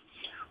gas,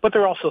 but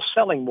they're also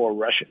selling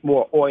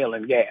more oil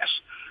and gas.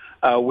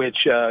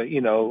 Which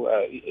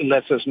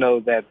lets us know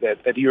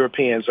that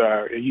Europeans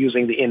are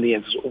using the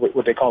Indians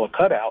what they call a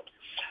cutout.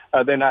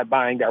 They're not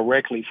buying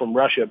directly from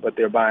Russia, but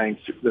they're buying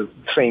the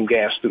same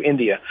gas through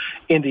India.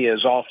 India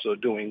is also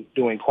doing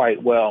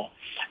quite well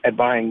at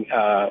buying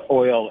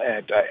oil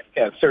at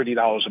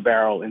 $30 a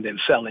barrel and then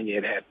selling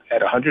it at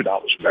 $100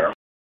 a barrel.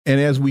 And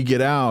as we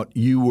get out,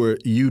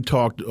 you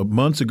talked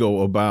months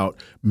ago about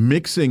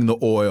mixing the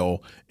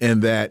oil,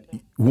 and that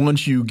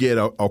once you get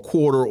a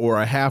quarter or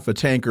a half a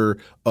tanker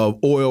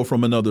of oil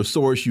from another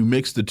source, you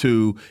mix the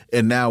two,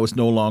 and now it's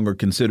no longer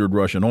considered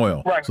Russian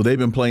oil. Right. So they've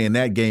been playing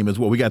that game as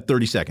well. We got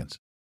 30 seconds.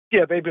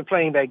 Yeah, they've been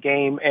playing that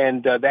game,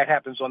 and that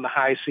happens on the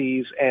high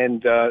seas,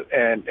 and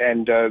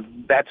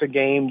that's a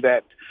game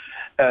that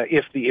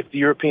if the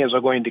Europeans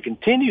are going to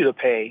continue to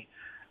pay,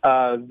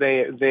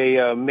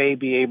 they may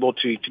be able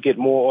to get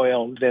more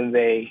oil than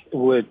they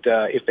would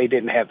if they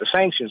didn't have the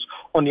sanctions.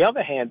 On the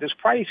other hand, this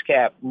price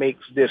cap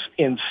makes this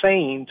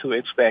insane to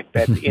expect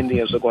that the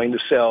Indians are going to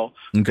sell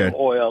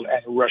oil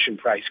at a Russian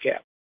price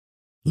cap.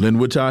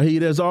 Linwood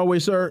Tauheed, as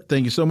always, sir,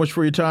 thank you so much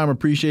for your time.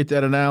 Appreciate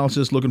that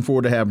analysis. Looking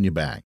forward to having you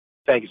back.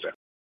 Thank you, sir.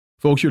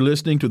 Folks, you're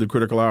listening to the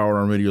Critical Hour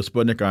on Radio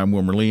Sputnik. I'm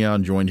Wilmer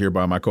Leon, joined here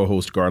by my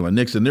co-host Garland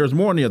Nixon. There's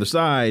more on the other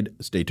side.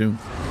 Stay tuned.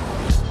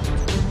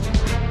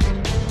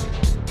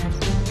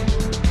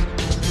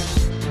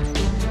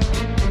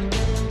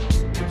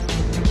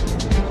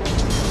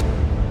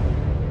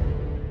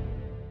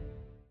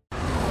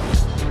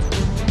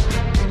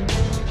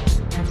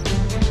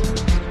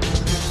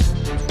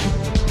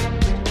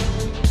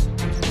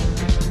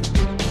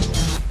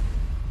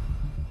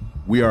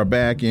 We are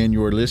back, and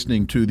you're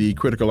listening to the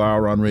Critical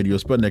Hour on Radio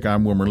Sputnik.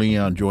 I'm Wilmer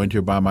Leon, joined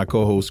here by my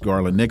co-host,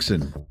 Garland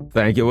Nixon.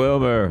 Thank you,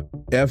 Wilmer.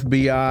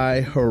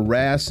 FBI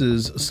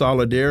harasses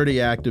solidarity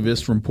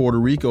activists from Puerto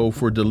Rico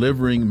for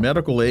delivering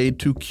medical aid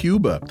to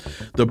Cuba.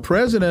 The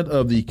president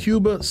of the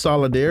Cuba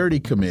Solidarity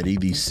Committee,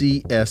 the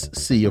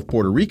CSC of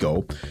Puerto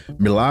Rico,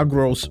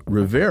 Milagros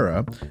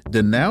Rivera,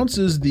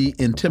 denounces the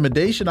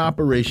intimidation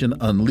operation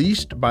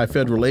unleashed by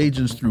federal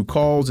agents through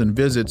calls and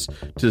visits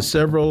to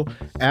several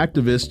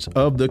activists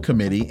of the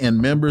committee and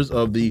members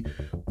of the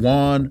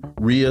Juan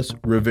Rios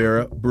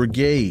Rivera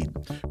Brigade.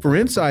 For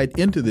insight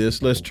into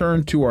this, let's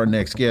turn to our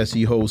next guest.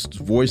 He hosts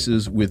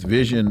Voices with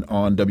Vision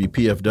on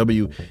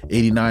WPFW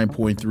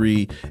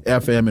 89.3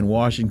 FM in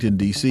Washington,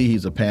 D.C.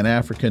 He's a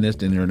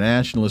Pan-Africanist,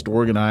 internationalist,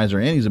 organizer,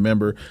 and he's a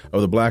member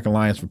of the Black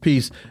Alliance for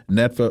Peace.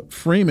 Netfa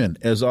Freeman,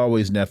 as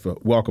always, Netfa,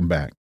 welcome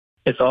back.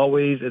 It's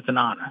an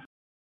honor.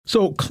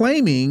 So,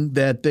 claiming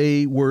that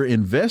they were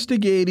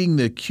investigating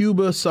the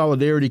Cuba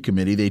Solidarity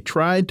Committee, they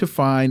tried to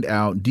find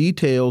out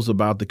details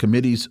about the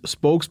committee's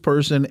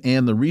spokesperson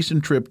and the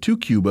recent trip to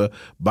Cuba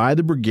by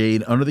the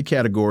brigade under the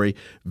category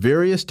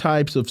Various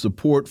Types of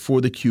Support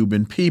for the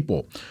Cuban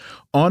People.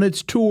 On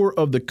its tour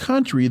of the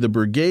country, the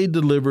brigade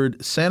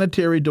delivered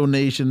sanitary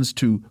donations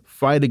to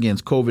fight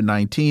against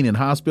COVID-19 in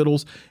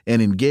hospitals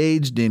and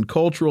engaged in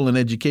cultural and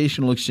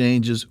educational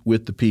exchanges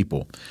with the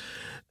people.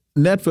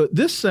 Netfa,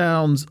 this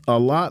sounds a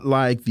lot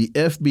like the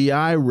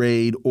FBI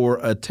raid or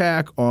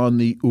attack on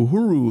the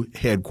Uhuru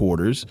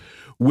headquarters,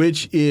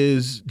 which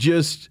is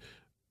just,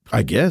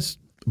 I guess,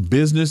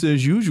 business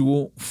as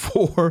usual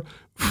for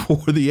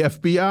the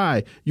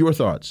FBI. Your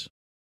thoughts?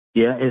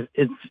 Yeah,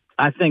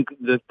 I think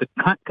the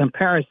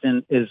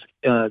comparison is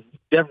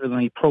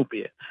definitely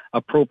appropriate,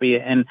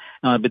 and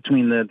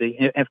between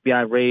the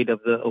FBI raid of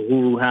the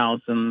Uhuru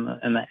House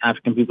and the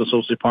African People's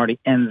Social Party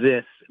and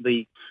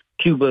the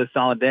Cuba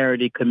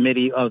Solidarity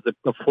Committee of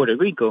Puerto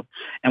Rico.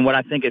 And what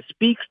I think it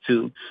speaks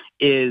to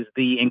is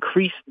the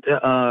increased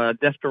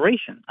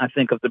desperation, I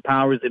think, of the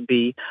powers that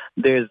be.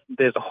 There's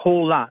a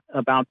whole lot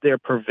about their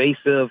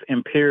pervasive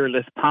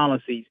imperialist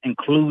policies,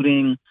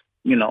 including,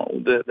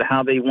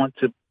 how they want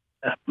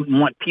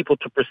people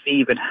to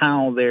perceive and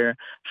how they're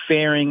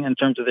faring in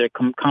terms of their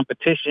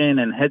competition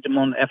and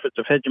efforts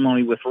of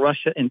hegemony with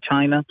Russia and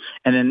China.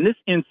 And in this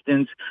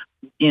instance,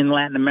 in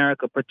Latin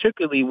America,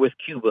 particularly with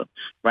Cuba.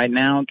 Right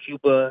now,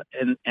 Cuba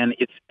and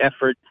its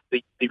effort,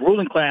 the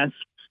ruling class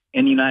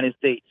in the United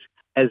States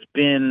has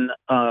been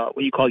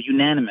what you call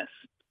unanimous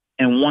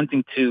and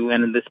wanting to,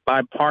 and this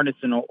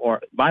bipartisan or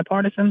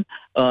bipartisan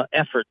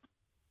effort,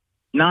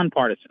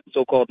 nonpartisan,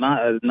 so-called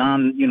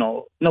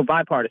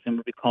bipartisan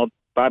would be called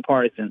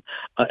bipartisan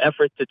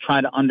effort to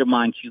try to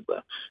undermine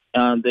Cuba.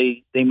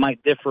 They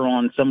might differ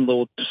on some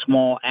little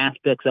small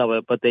aspects of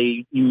it, but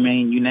they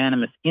remain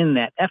unanimous in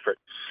that effort.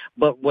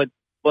 But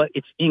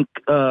it's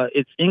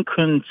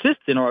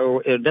inconsistent,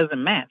 or it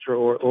doesn't match,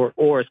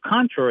 or is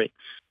contrary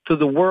to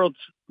the world's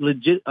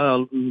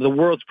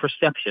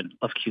perception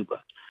of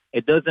Cuba.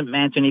 It doesn't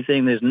match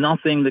anything. There's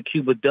nothing that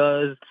Cuba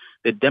does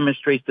that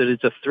demonstrates that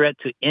it's a threat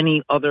to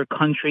any other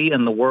country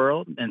in the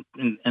world, and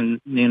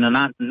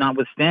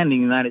notwithstanding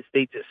the United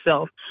States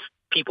itself.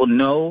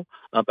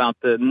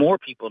 More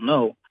people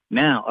know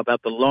now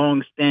about the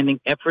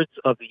long-standing efforts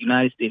of the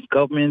United States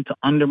government to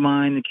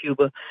undermine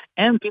Cuba,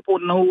 and people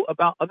know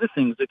about other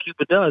things that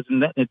Cuba does,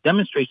 and that it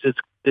demonstrates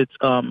its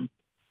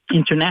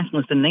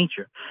internationalist in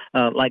nature,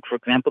 like, for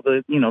example,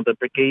 the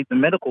brigades, the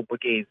medical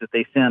brigades that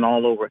they send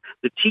all over,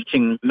 the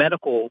teaching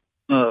medical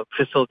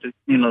facilities,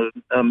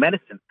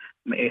 medicine,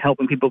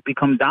 helping people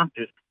become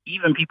doctors,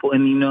 even people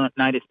in the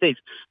United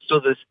States. So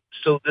this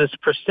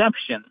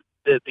perception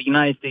that the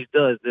United States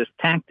does, this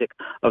tactic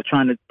of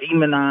trying to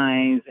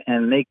demonize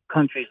and make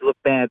countries look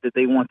bad that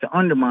they want to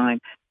undermine,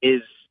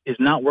 is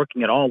not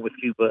working at all with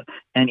Cuba,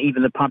 and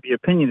even the popular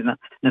opinion is not.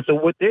 And so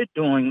what they're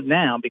doing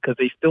now, because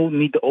they still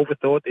need to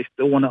overthrow it, they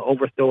still want to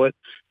overthrow it,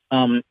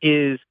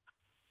 is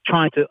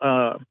trying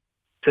to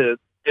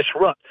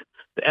disrupt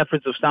the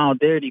efforts of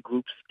solidarity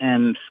groups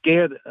and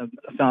scare the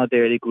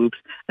solidarity groups.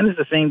 And it's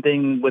the same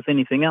thing with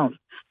anything else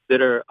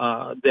that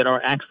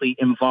are actually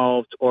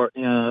involved or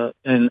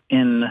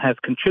and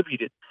have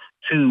contributed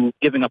to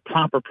giving a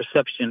proper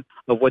perception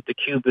of what the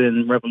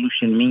Cuban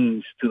Revolution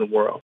means to the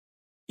world.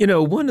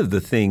 One of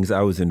the things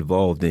I was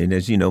involved in,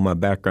 as you know, my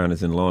background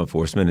is in law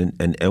enforcement,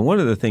 and one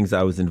of the things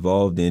I was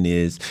involved in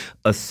is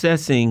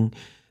assessing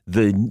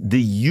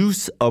the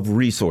use of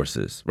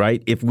resources,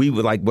 right? If we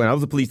would, like when I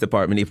was a police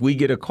department, if we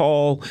get a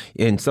call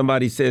and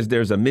somebody says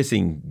there's a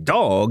missing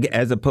dog,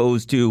 as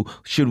opposed to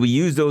should we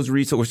use those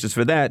resources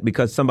for that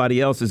because somebody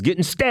else is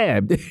getting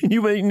stabbed?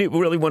 You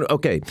really want to,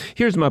 okay,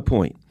 here's my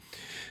point.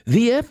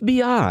 The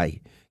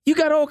FBI, you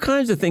got all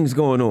kinds of things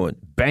going on.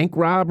 Bank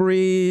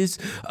robberies,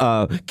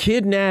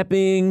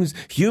 kidnappings,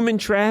 human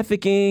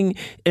trafficking.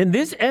 And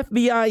this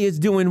FBI is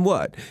doing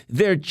what?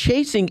 They're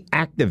chasing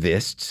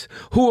activists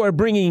who are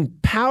bringing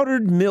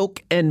powdered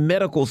milk and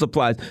medical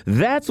supplies.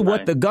 That's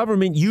what the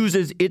government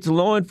uses its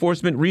law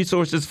enforcement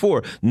resources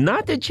for.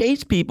 Not to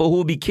chase people who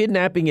will be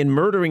kidnapping and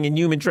murdering and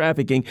human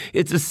trafficking.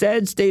 It's a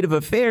sad state of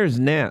affairs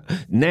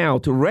now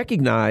to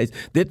recognize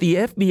that the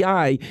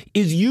FBI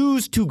is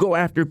used to go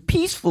after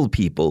peaceful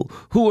people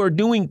who are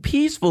doing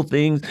peaceful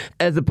things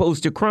as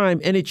opposed to crime,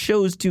 and it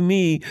shows to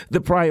me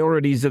the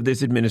priorities of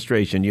this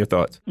administration. Your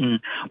thoughts?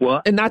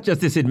 Well, and not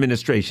just this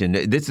administration.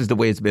 This is the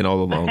way it's been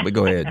all along. But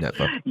go ahead,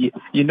 Netfa.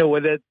 You know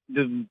what?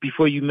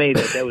 Before you made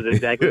that was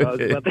exactly what I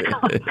was about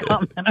to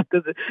comment.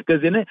 Because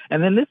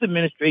and then this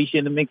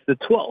administration, it makes the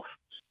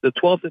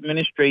 12th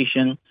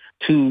administration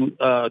to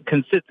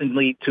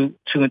consistently to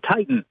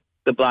tighten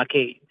the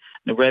blockade.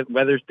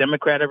 Whether it's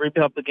Democrat or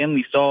Republican,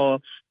 we saw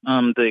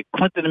the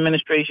Clinton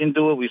administration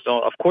do it. We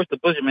saw, of course, the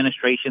Bush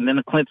administration, then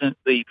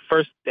the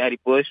first Daddy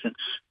Bush,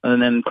 and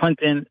then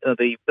Clinton,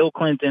 the Bill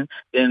Clinton,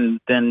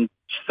 then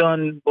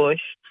son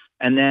Bush,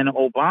 and then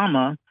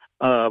Obama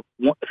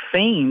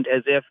feigned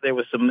as if there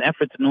was some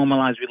effort to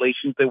normalize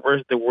relations. There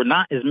were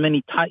not as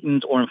many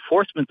tightens or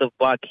enforcement of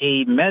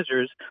blockade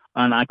measures,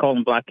 and I call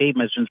them blockade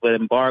measures, but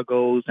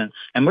embargoes, and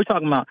we're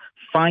talking about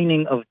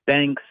fining of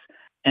banks,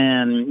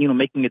 and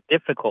making it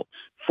difficult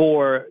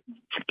for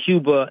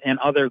Cuba and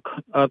other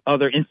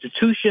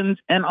institutions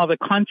and other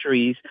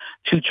countries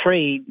to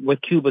trade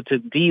with Cuba, to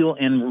deal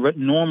in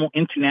normal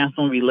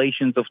international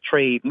relations of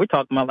trade. And we're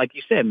talking about, like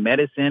you said,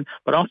 medicine,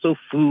 but also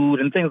food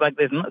and things like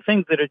this,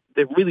 things that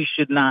really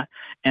should not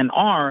and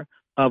are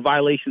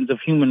violations of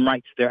human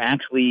rights. They're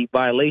actually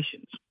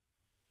violations,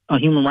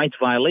 human rights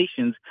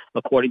violations,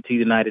 according to the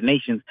United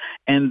Nations,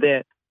 and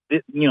that.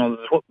 The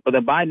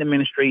Biden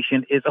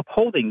administration is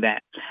upholding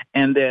that,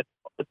 and that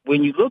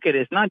when you look at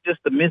it, it's not just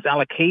the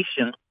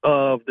misallocation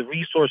of the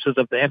resources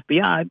of the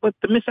FBI, but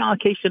the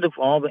misallocation of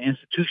all the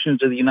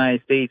institutions of the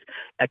United States.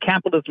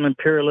 Capitalism,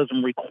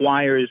 imperialism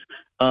requires,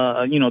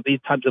 these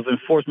types of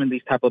enforcement,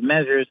 these type of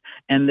measures,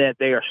 and that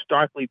they are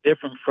starkly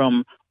different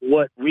from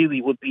what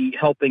really would be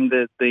helping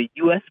the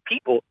U.S.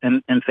 people,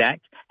 and in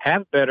fact,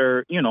 have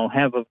better,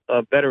 have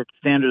a better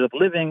standard of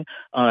living,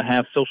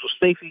 have social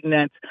safety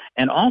nets,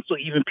 and also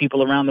even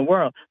people around the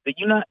world. The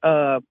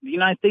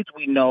United States,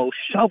 we know,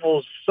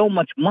 shovels so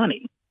much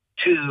money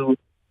to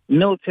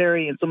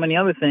military and so many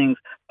other things.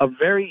 A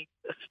very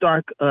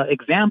stark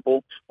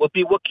example would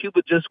be what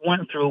Cuba just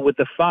went through with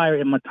the fire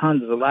in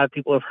Matanzas. A lot of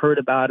people have heard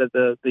about it,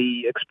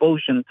 the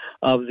explosion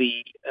of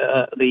the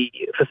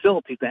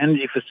facilities, the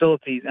energy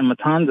facilities in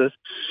Matanzas,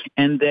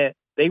 and that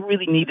they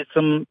really needed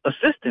some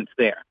assistance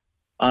there.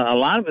 a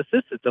lot of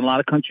assistance. A lot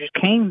of countries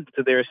came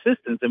to their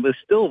assistance. It was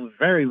still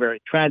very,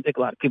 very tragic.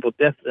 A lot of people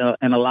death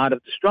and a lot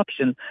of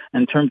destruction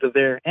in terms of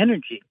their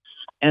energy.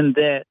 And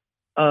that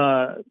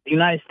the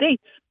United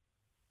States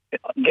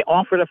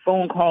offered a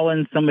phone call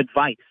and some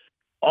advice.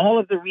 All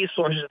of the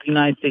resources the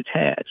United States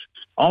has,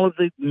 all of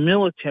the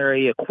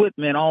military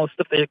equipment, all the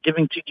stuff they're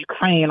giving to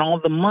Ukraine, all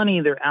the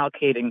money they're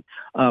allocating,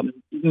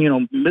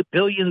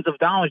 billions of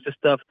dollars to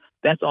stuff,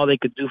 that's all they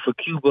could do for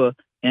Cuba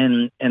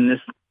in this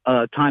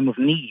time of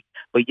need.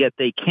 But yet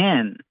they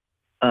can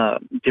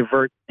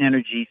divert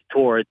energies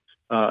towards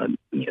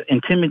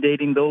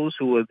intimidating those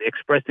who have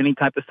expressed any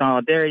type of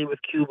solidarity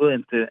with Cuba,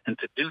 and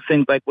to do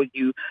things like what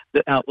you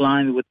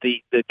outlined with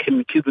the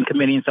Cuban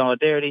Committee in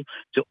Solidarity,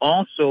 to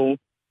also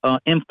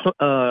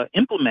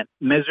implement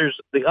measures,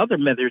 the other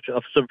measures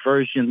of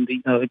subversion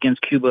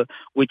against Cuba,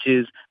 which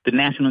is the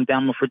National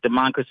Endowment for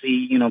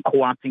Democracy,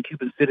 co-opting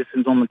Cuban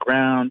citizens on the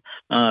ground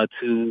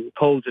to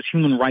pose as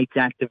human rights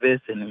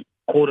activists and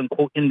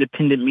quote-unquote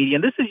independent media.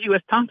 And this is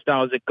U.S. top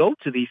stars that go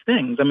to these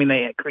things. I mean,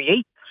 they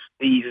create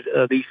these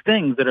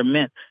things that are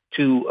meant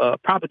to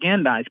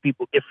propagandize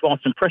people, give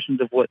false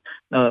impressions of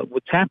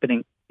what's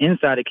happening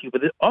inside of Cuba.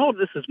 All of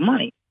this is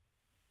money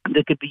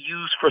that could be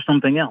used for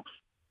something else.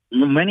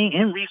 Money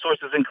and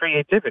resources and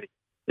creativity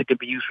that could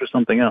be used for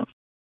something else.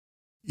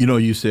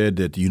 You said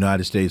that the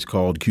United States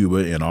called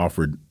Cuba and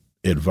offered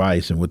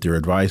advice, and what their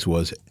advice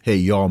was, hey,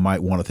 y'all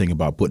might want to think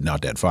about putting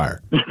out that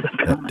fire.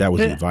 That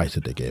was the advice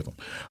that they gave them.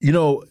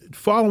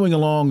 Following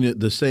along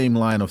the same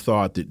line of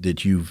thought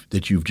that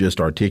you've just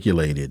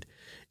articulated,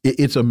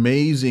 it's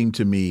amazing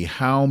to me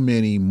how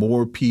many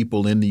more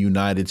people in the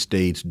United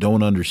States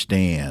don't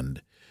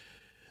understand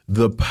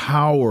the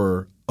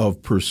power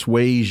of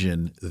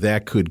persuasion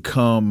that could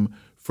come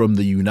from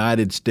the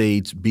United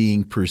States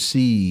being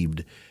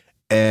perceived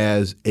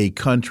as a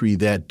country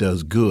that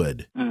does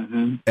good,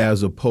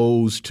 as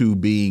opposed to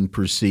being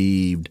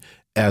perceived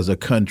as a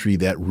country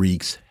that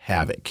wreaks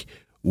havoc.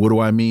 What do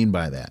I mean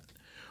by that?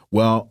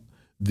 Well,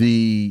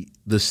 the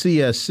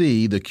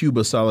CSC, the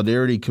Cuba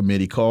Solidarity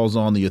Committee, calls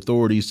on the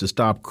authorities to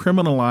stop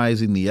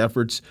criminalizing the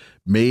efforts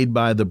made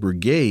by the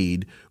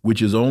brigade,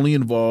 which is only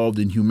involved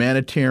in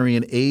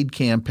humanitarian aid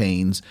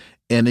campaigns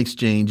and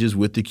exchanges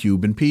with the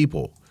Cuban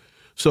people.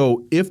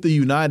 So if the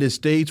United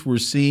States were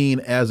seen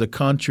as a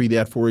country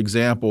that, for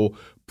example,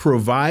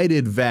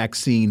 provided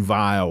vaccine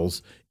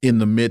vials in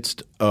the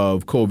midst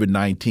of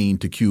COVID-19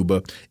 to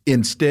Cuba,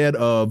 instead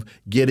of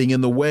getting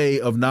in the way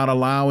of not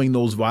allowing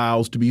those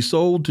vials to be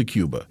sold to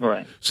Cuba,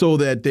 right, so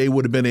that they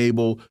would have been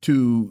able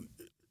to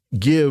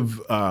give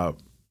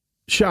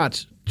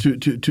shots to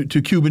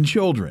Cuban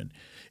children.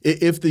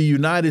 If the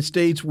United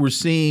States were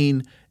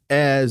seen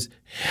as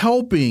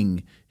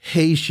helping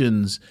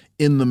Haitians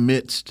in the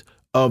midst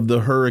of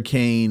the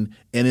hurricane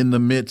and in the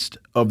midst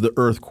of the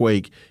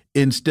earthquake,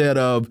 instead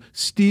of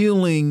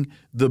stealing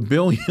the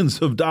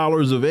billions of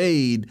dollars of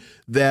aid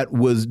that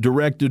was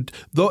directed.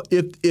 Though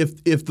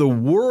if the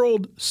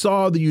world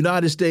saw the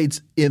United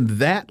States in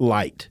that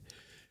light,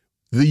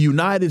 the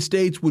United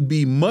States would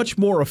be much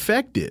more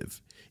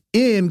effective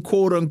in,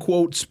 quote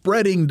unquote,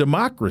 spreading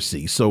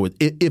democracy. So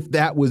if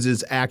that was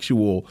his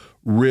actual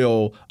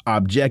real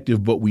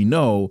objective, but we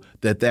know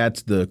that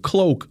that's the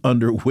cloak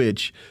under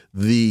which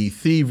the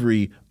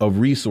thievery of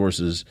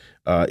resources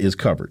is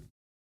covered.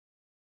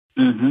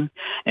 Mm-hmm.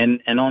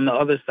 And on the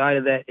other side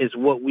of that is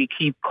what we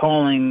keep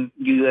calling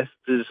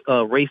U.S.'s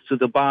race to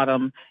the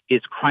bottom,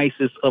 its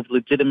crisis of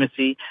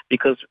legitimacy,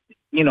 because,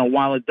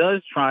 while it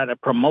does try to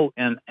promote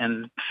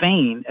and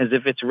feign as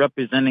if it's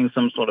representing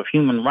some sort of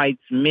human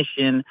rights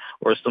mission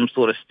or some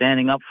sort of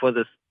standing up for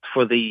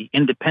the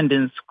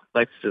independence,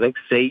 like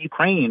say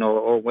Ukraine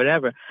or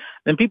whatever,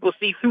 then people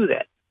see through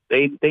that.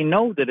 They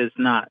know that it's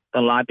not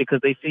a lie because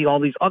they see all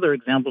these other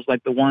examples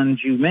like the ones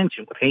you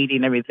mentioned with Haiti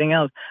and everything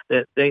else,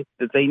 that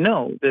they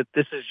know that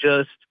this is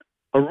just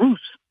a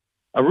ruse.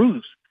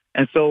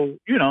 And so,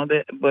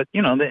 but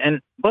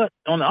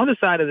on the other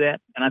side of that,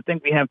 and I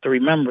think we have to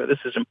remember, this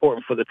is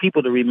important for the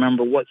people to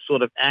remember what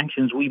sort of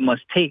actions we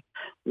must take,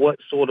 what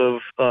sort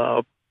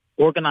of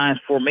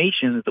organized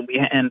formations that we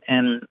and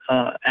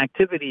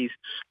activities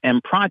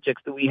and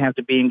projects that we have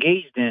to be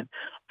engaged in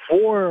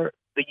for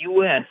the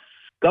U.S.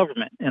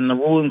 government and the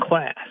ruling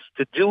class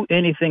to do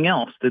anything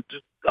else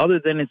other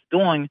than it's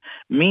doing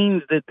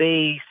means that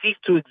they cease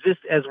to exist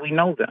as we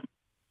know them.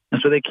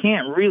 And so they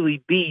can't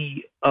really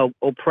be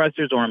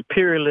oppressors or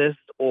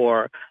imperialists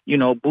or,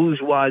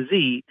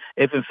 bourgeoisie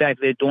if, in fact,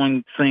 they're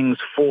doing things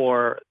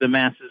for the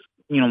masses,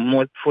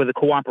 more for the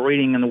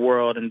cooperating in the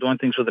world and doing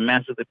things for the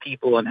masses of the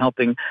people and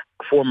helping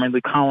formerly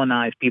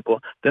colonize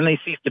people. Then they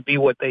cease to be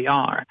what they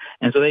are.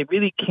 And so they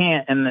really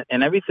can't.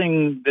 And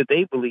everything that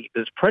they believe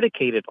is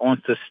predicated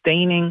on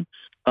sustaining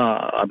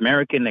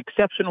American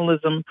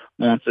exceptionalism,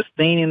 on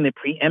sustaining the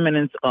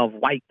preeminence of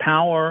white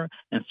power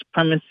and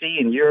supremacy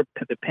in Europe,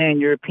 the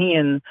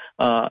pan-European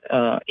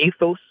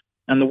ethos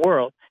in the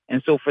world.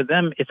 And so for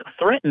them, it's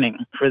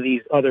threatening for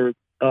these other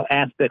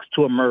aspects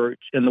to emerge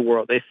in the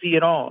world. They see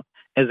it all.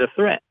 as a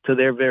threat to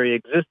their very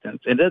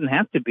existence. It doesn't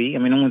have to be. I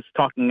mean, no one's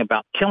talking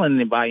about killing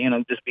anybody,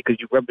 just because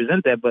you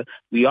represent that, but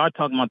we are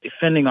talking about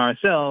defending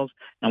ourselves,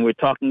 and we're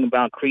talking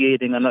about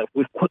creating another.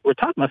 We're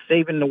talking about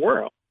saving the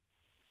world,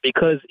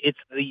 because it's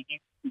the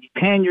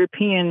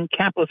pan-European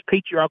capitalist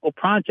patriarchal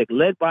project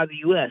led by the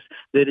U.S.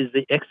 that is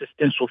the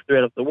existential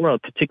threat of the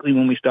world, particularly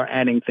when we start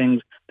adding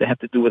things that have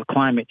to do with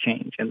climate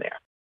change in there.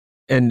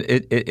 And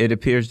it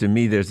appears to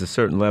me there's a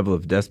certain level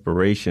of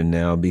desperation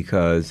now,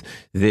 because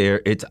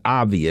it's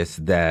obvious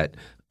that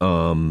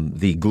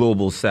the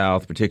global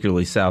South,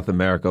 particularly South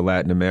America,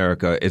 Latin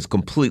America, is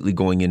completely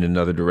going in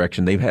another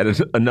direction. They've had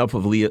enough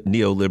of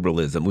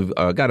neoliberalism. We've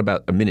got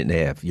about a minute and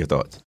a half. Your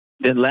thoughts?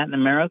 In Latin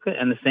America,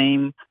 and the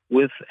same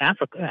with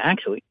Africa,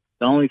 actually.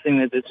 The only thing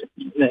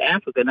that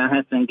Africa now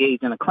has to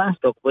engage in a class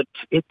talk, but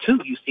it too,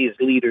 you see as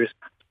leaders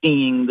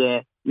seeing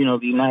that, the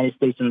United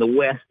States and the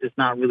West is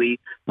not really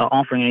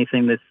offering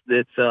anything that's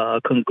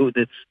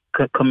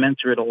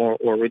commensurate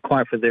or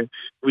required for their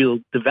real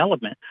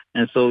development.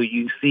 And so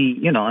you see,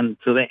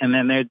 and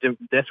then their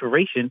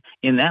desperation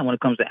in that when it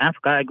comes to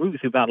Africa. I agree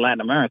with you about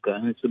Latin America,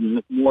 and it's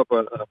more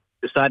of a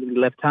decidedly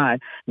left tie.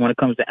 When it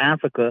comes to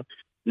Africa,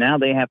 now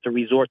they have to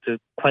resort to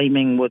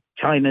claiming what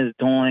China is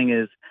doing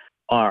is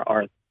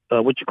are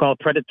what you call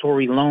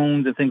predatory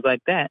loans and things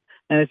like that.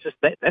 And it's just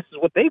this is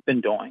what they've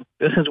been doing.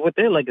 This is what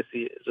their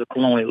legacy is, of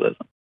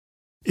colonialism.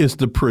 It's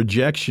the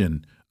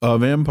projection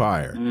of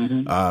empire,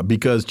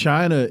 because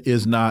China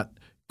is not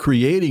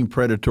creating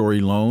predatory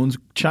loans.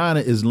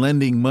 China is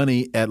lending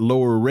money at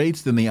lower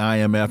rates than the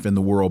IMF and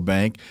the World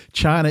Bank.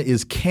 China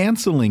is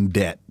canceling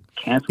debt.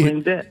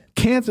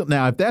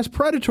 Now, if that's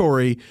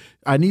predatory,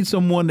 I need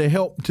someone to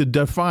help to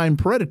define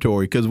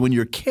predatory, because when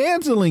you're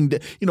canceling,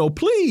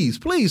 please,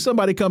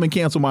 somebody come and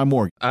cancel my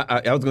mortgage.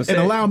 I was going to say,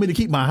 and allow me to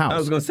keep my house. I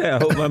was going to say, I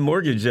hope my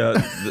mortgage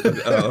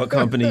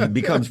company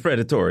becomes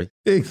predatory.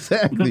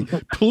 Exactly.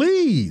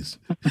 Please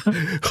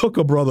hook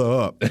a brother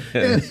up.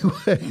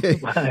 Anyway,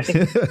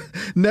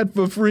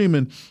 Netfa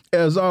Freeman,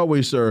 as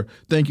always, sir,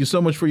 thank you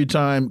so much for your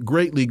time.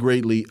 Greatly,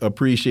 greatly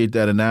appreciate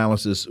that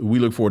analysis. We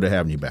look forward to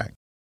having you back.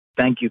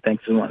 Thank you.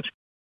 Thanks so much.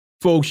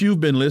 Folks, you've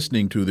been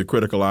listening to the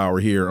Critical Hour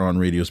here on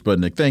Radio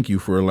Sputnik. Thank you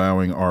for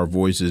allowing our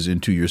voices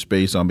into your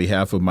space. On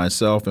behalf of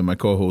myself and my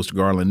co-host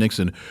Garland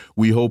Nixon,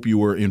 we hope you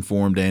were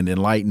informed and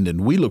enlightened,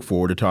 and we look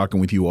forward to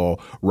talking with you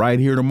all right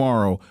here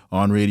tomorrow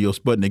on Radio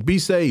Sputnik. Be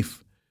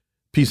safe.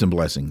 Peace and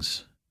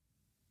blessings.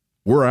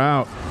 We're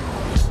out.